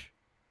page.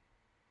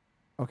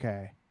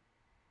 Okay.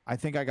 I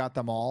think I got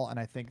them all, and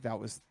I think that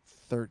was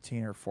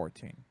 13 or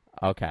 14.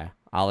 Okay.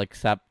 I'll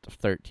accept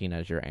 13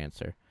 as your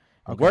answer.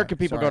 Okay. Where can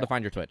people go to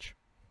find your Twitch?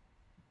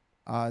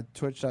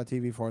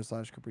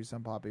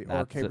 Twitch.tv/CapriSunnPapi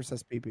or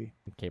CapriSunnPapi.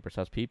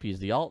 CapriSunnPapi is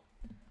the alt.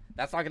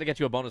 That's not going to get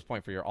you a bonus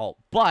point for your alt.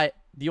 But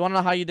do you want to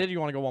know how you did, or you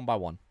want to go one by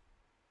one?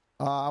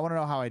 I want to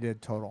know how I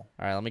did total.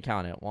 All right, let me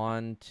count it.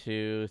 1,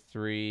 2,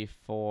 3,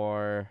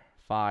 4,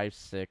 5,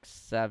 6,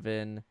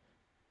 7,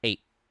 8.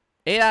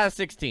 8 out of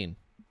 16.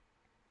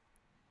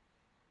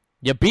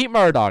 You beat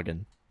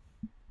Murdogan.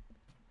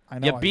 I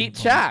know. You beat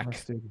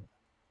Shaq.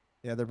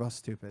 Yeah, they're both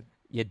stupid.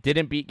 You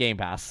didn't beat Game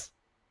Pass.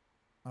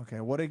 Okay,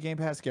 what did Game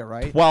Pass get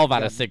right? 12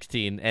 out of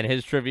 16, and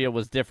his trivia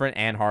was different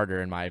and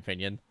harder, in my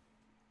opinion.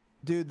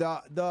 Dude,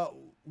 the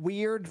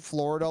weird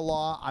Florida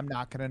law, I'm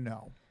not going to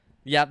know.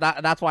 Yeah,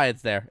 that's why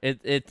it's there.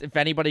 If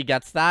anybody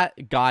gets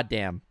that,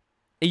 goddamn.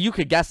 You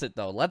could guess it,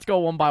 though. Let's go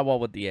one by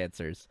one with the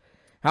answers.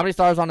 How many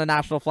stars on the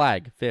national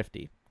flag?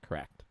 50.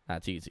 Correct.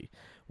 That's easy.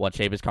 What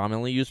shape is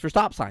commonly used for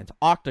stop signs?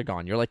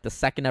 Octagon. You're like the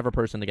second ever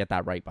person to get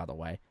that right, by the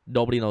way.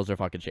 Nobody knows their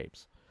fucking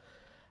shapes.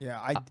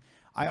 Yeah,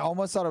 I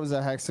almost thought it was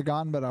a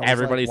hexagon, but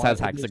everybody says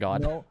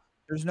hexagon.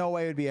 There's no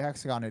way it would be a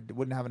hexagon. It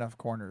wouldn't have enough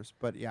corners,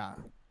 but yeah.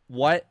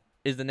 What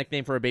is the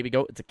nickname for a baby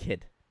goat? It's a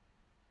kid.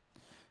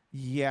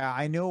 Yeah,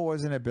 I knew it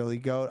wasn't a billy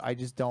goat. I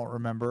just don't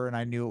remember, and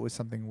I knew it was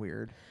something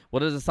weird.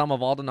 What is the sum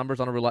of all the numbers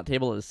on a roulette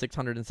table? It is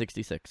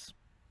 666.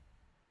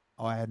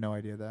 Oh, I had no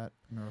idea that.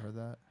 Never heard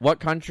that. What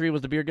country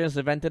was the beer Guinness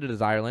invented? It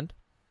is Ireland.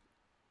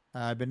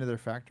 I've been to their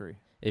factory.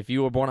 If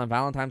you were born on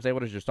Valentine's Day,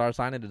 what is your star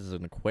sign? It is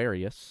an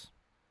Aquarius.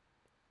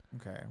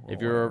 Okay. Well,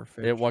 if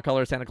you're, what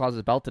color is Santa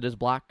Claus's belt? It is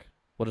black.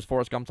 What is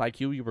Forrest Gump's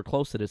IQ? You were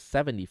close. It is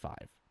 75.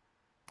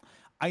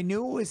 I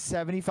knew it was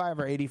 75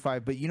 or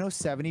 85, but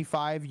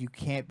 75, you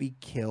can't be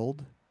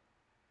killed.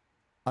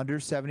 Under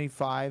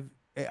 75,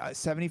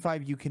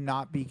 75, you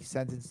cannot be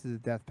sentenced to the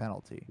death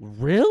penalty.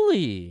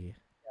 Really?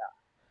 Yeah.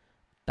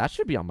 That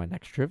should be on my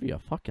next trivia.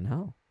 Fucking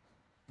hell.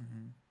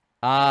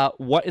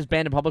 Mm-hmm. What is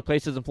banned in public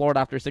places in Florida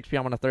after 6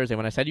 p.m. on a Thursday?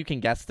 When I said you can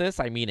guess this,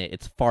 I mean it.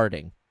 It's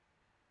farting.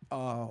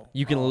 Oh.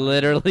 You can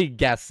literally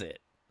guess it.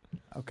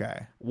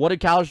 Okay. What do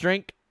cows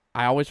drink?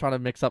 I always try to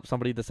mix up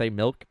somebody to say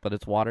milk, but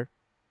it's water.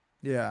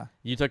 Yeah.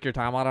 You took your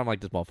time on it. I'm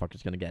like, this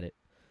motherfucker's going to get it.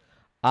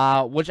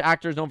 Which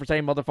actor is known for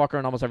saying motherfucker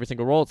in almost every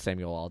single role? It's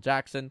Samuel L.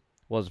 Jackson.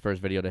 What was the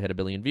first video to hit 1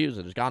 billion views?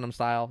 It is Gangnam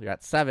Style. You're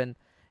at 7.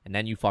 And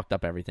then you fucked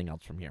up everything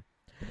else from here.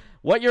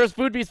 What year was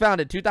Food Beast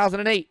founded?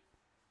 2008.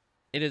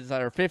 It is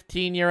our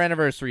 15-year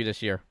anniversary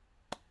this year.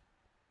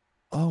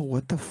 Oh,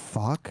 what the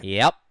fuck?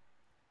 Yep.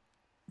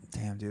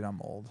 Damn, dude,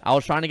 I'm old. I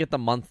was trying to get the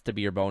month to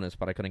be your bonus,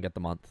 but I couldn't get the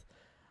month.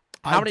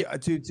 How many?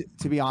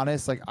 To be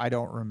honest, like I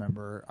don't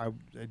remember. I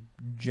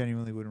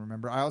genuinely wouldn't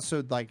remember. I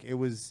also like it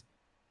was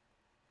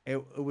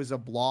a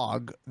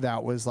blog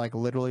that was like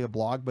literally a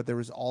blog, but there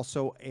was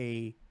also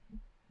a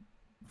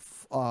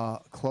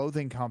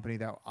clothing company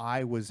that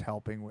I was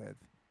helping with,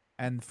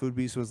 and Food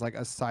Beast was like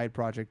a side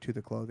project to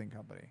the clothing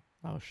company.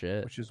 Oh,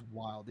 shit. which is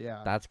wild.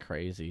 Yeah. That's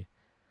crazy.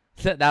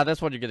 Now,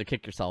 this one you're going to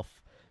kick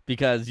yourself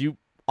because you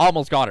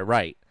almost got it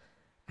right.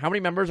 How many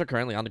members are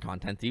currently on the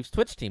Content Thieves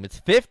Twitch team? It's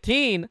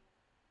 15.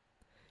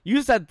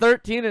 You said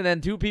 13 and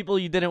then 2 people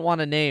you didn't want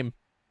to name.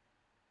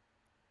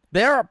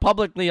 They're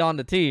publicly on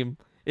the team.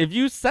 If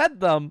you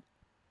said them,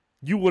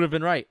 you would have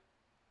been right.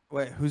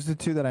 Wait, who's the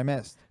 2 that I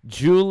missed?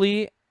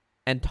 Julie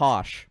and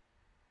Tosh.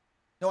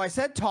 No, I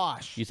said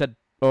Tosh. You said,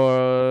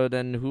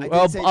 then who? I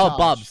did say Tosh.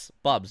 Bubs.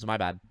 Bubs, my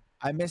bad.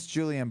 I missed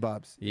Julie and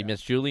Bubs. You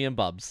missed Julie and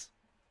Bubs.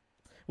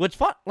 Which,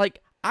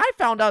 like, I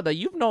found out that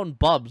you've known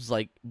Bubs,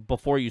 like,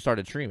 before you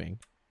started streaming.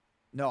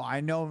 No,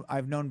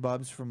 I've known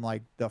Bubs from,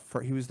 like,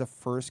 he was the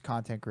first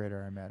content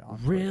creator I met on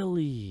Twitch.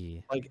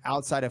 Really? Like,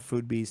 outside of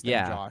Food Beast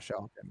Yeah. and Josh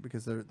Elkin,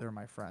 because they're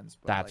my friends.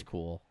 But That's like,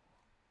 cool.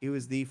 he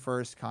was the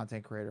first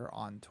content creator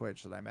on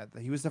Twitch that I met.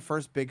 He was the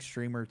first big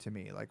streamer to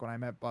me. Like, when I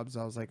met Bubs,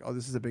 I was like, oh,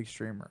 this is a big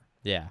streamer.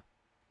 Yeah.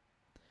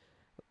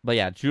 But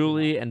yeah,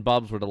 Julie and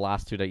Bubs were the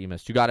last 2 that you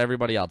missed. You got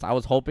everybody else. I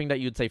was hoping that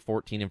you'd say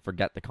 14 and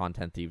forget the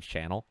Content Thieves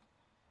channel.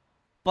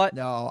 But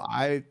no,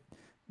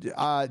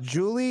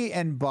 Julie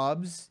and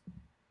Bubs,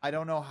 I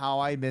don't know how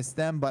I missed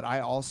them, but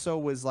I also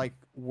was like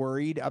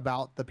worried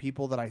about the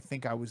people that I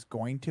think I was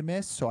going to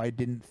miss, so I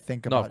didn't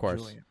think about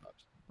Julie and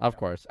Bubs. Of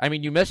course. I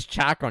mean, you missed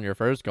Chak on your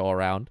first go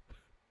around.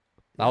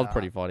 That was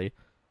pretty funny.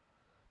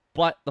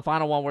 But the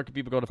final one, where can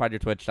people go to find your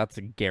Twitch? That's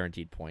a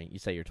guaranteed point. You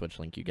say your Twitch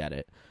link, you get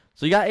it.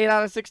 So you got 8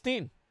 out of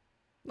 16.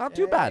 Not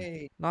too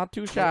bad. Not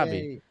too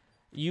shabby.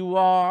 You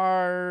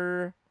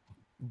are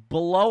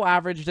below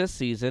average this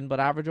season, but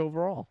average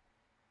overall.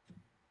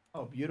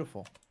 Oh,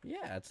 beautiful.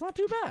 Yeah, it's not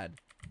too bad.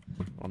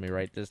 Let me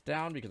write this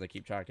down because I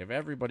keep track of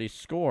everybody's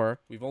score.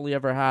 We've only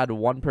ever had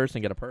one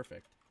person get a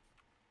perfect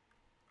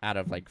out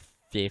of like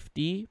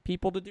 50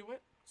 people to do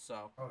it.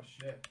 So, oh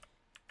shit.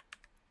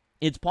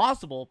 It's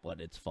possible,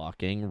 but it's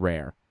fucking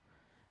rare.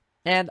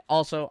 And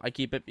also, I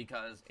keep it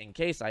because in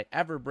case I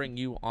ever bring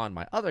you on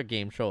my other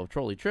game show of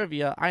Trolley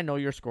Trivia, I know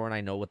your score and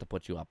I know what to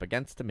put you up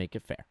against to make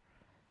it fair.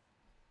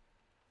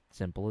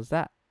 Simple as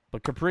that.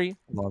 But Capri,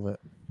 love it.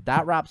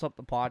 That wraps up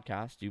the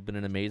podcast. You've been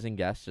an amazing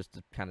guest just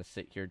to kind of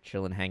sit here,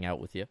 chill, and hang out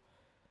with you.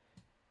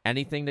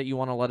 Anything that you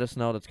want to let us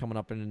know that's coming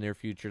up in the near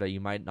future that you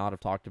might not have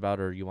talked about,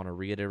 or you want to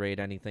reiterate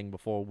anything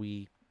before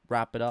we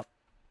wrap it up?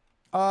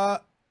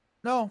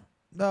 No.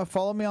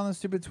 Follow me on the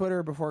stupid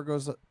Twitter before it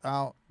goes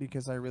out,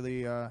 because I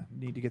really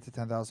need to get to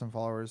 10,000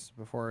 followers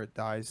before it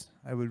dies.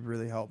 It would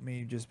really help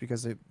me, just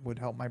because it would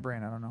help my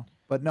brain. I don't know.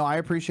 But no, I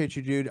appreciate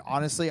you, dude.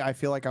 Honestly, I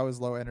feel like I was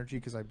low energy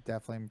because I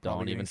definitely am probably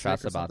Don't even getting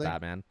stress sick or about something.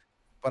 that, man.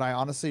 But I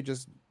honestly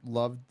just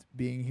loved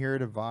being here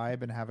to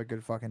vibe and have a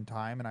good fucking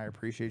time. And I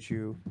appreciate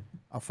you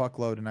a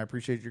fuckload. And I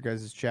appreciate your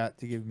guys' chat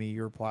to give me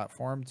your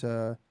platform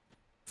to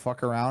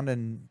fuck around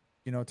and,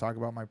 you know, talk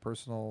about my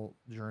personal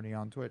journey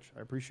on Twitch.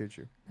 I appreciate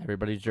you.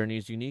 Everybody's journey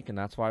is unique, and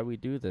that's why we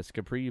do this.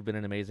 Capri, you've been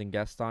an amazing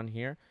guest on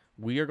here.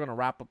 We are going to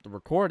wrap up the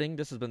recording.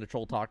 This has been the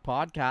Troll Talk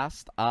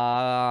podcast.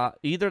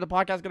 Either the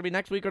podcast is going to be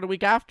next week or the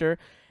week after.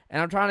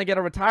 And I'm trying to get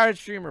a retired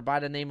streamer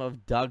by the name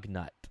of Doug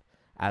Nut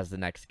as the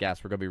next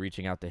guest. We're going to be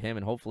reaching out to him,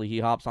 and hopefully he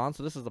hops on.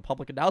 So this is a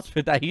public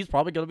announcement that he's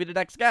probably going to be the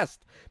next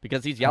guest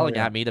because he's yelling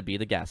at me to be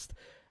the guest.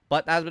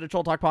 But that has been the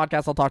Troll Talk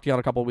podcast. I'll talk to you in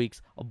a couple of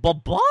weeks.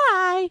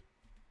 Bye-bye.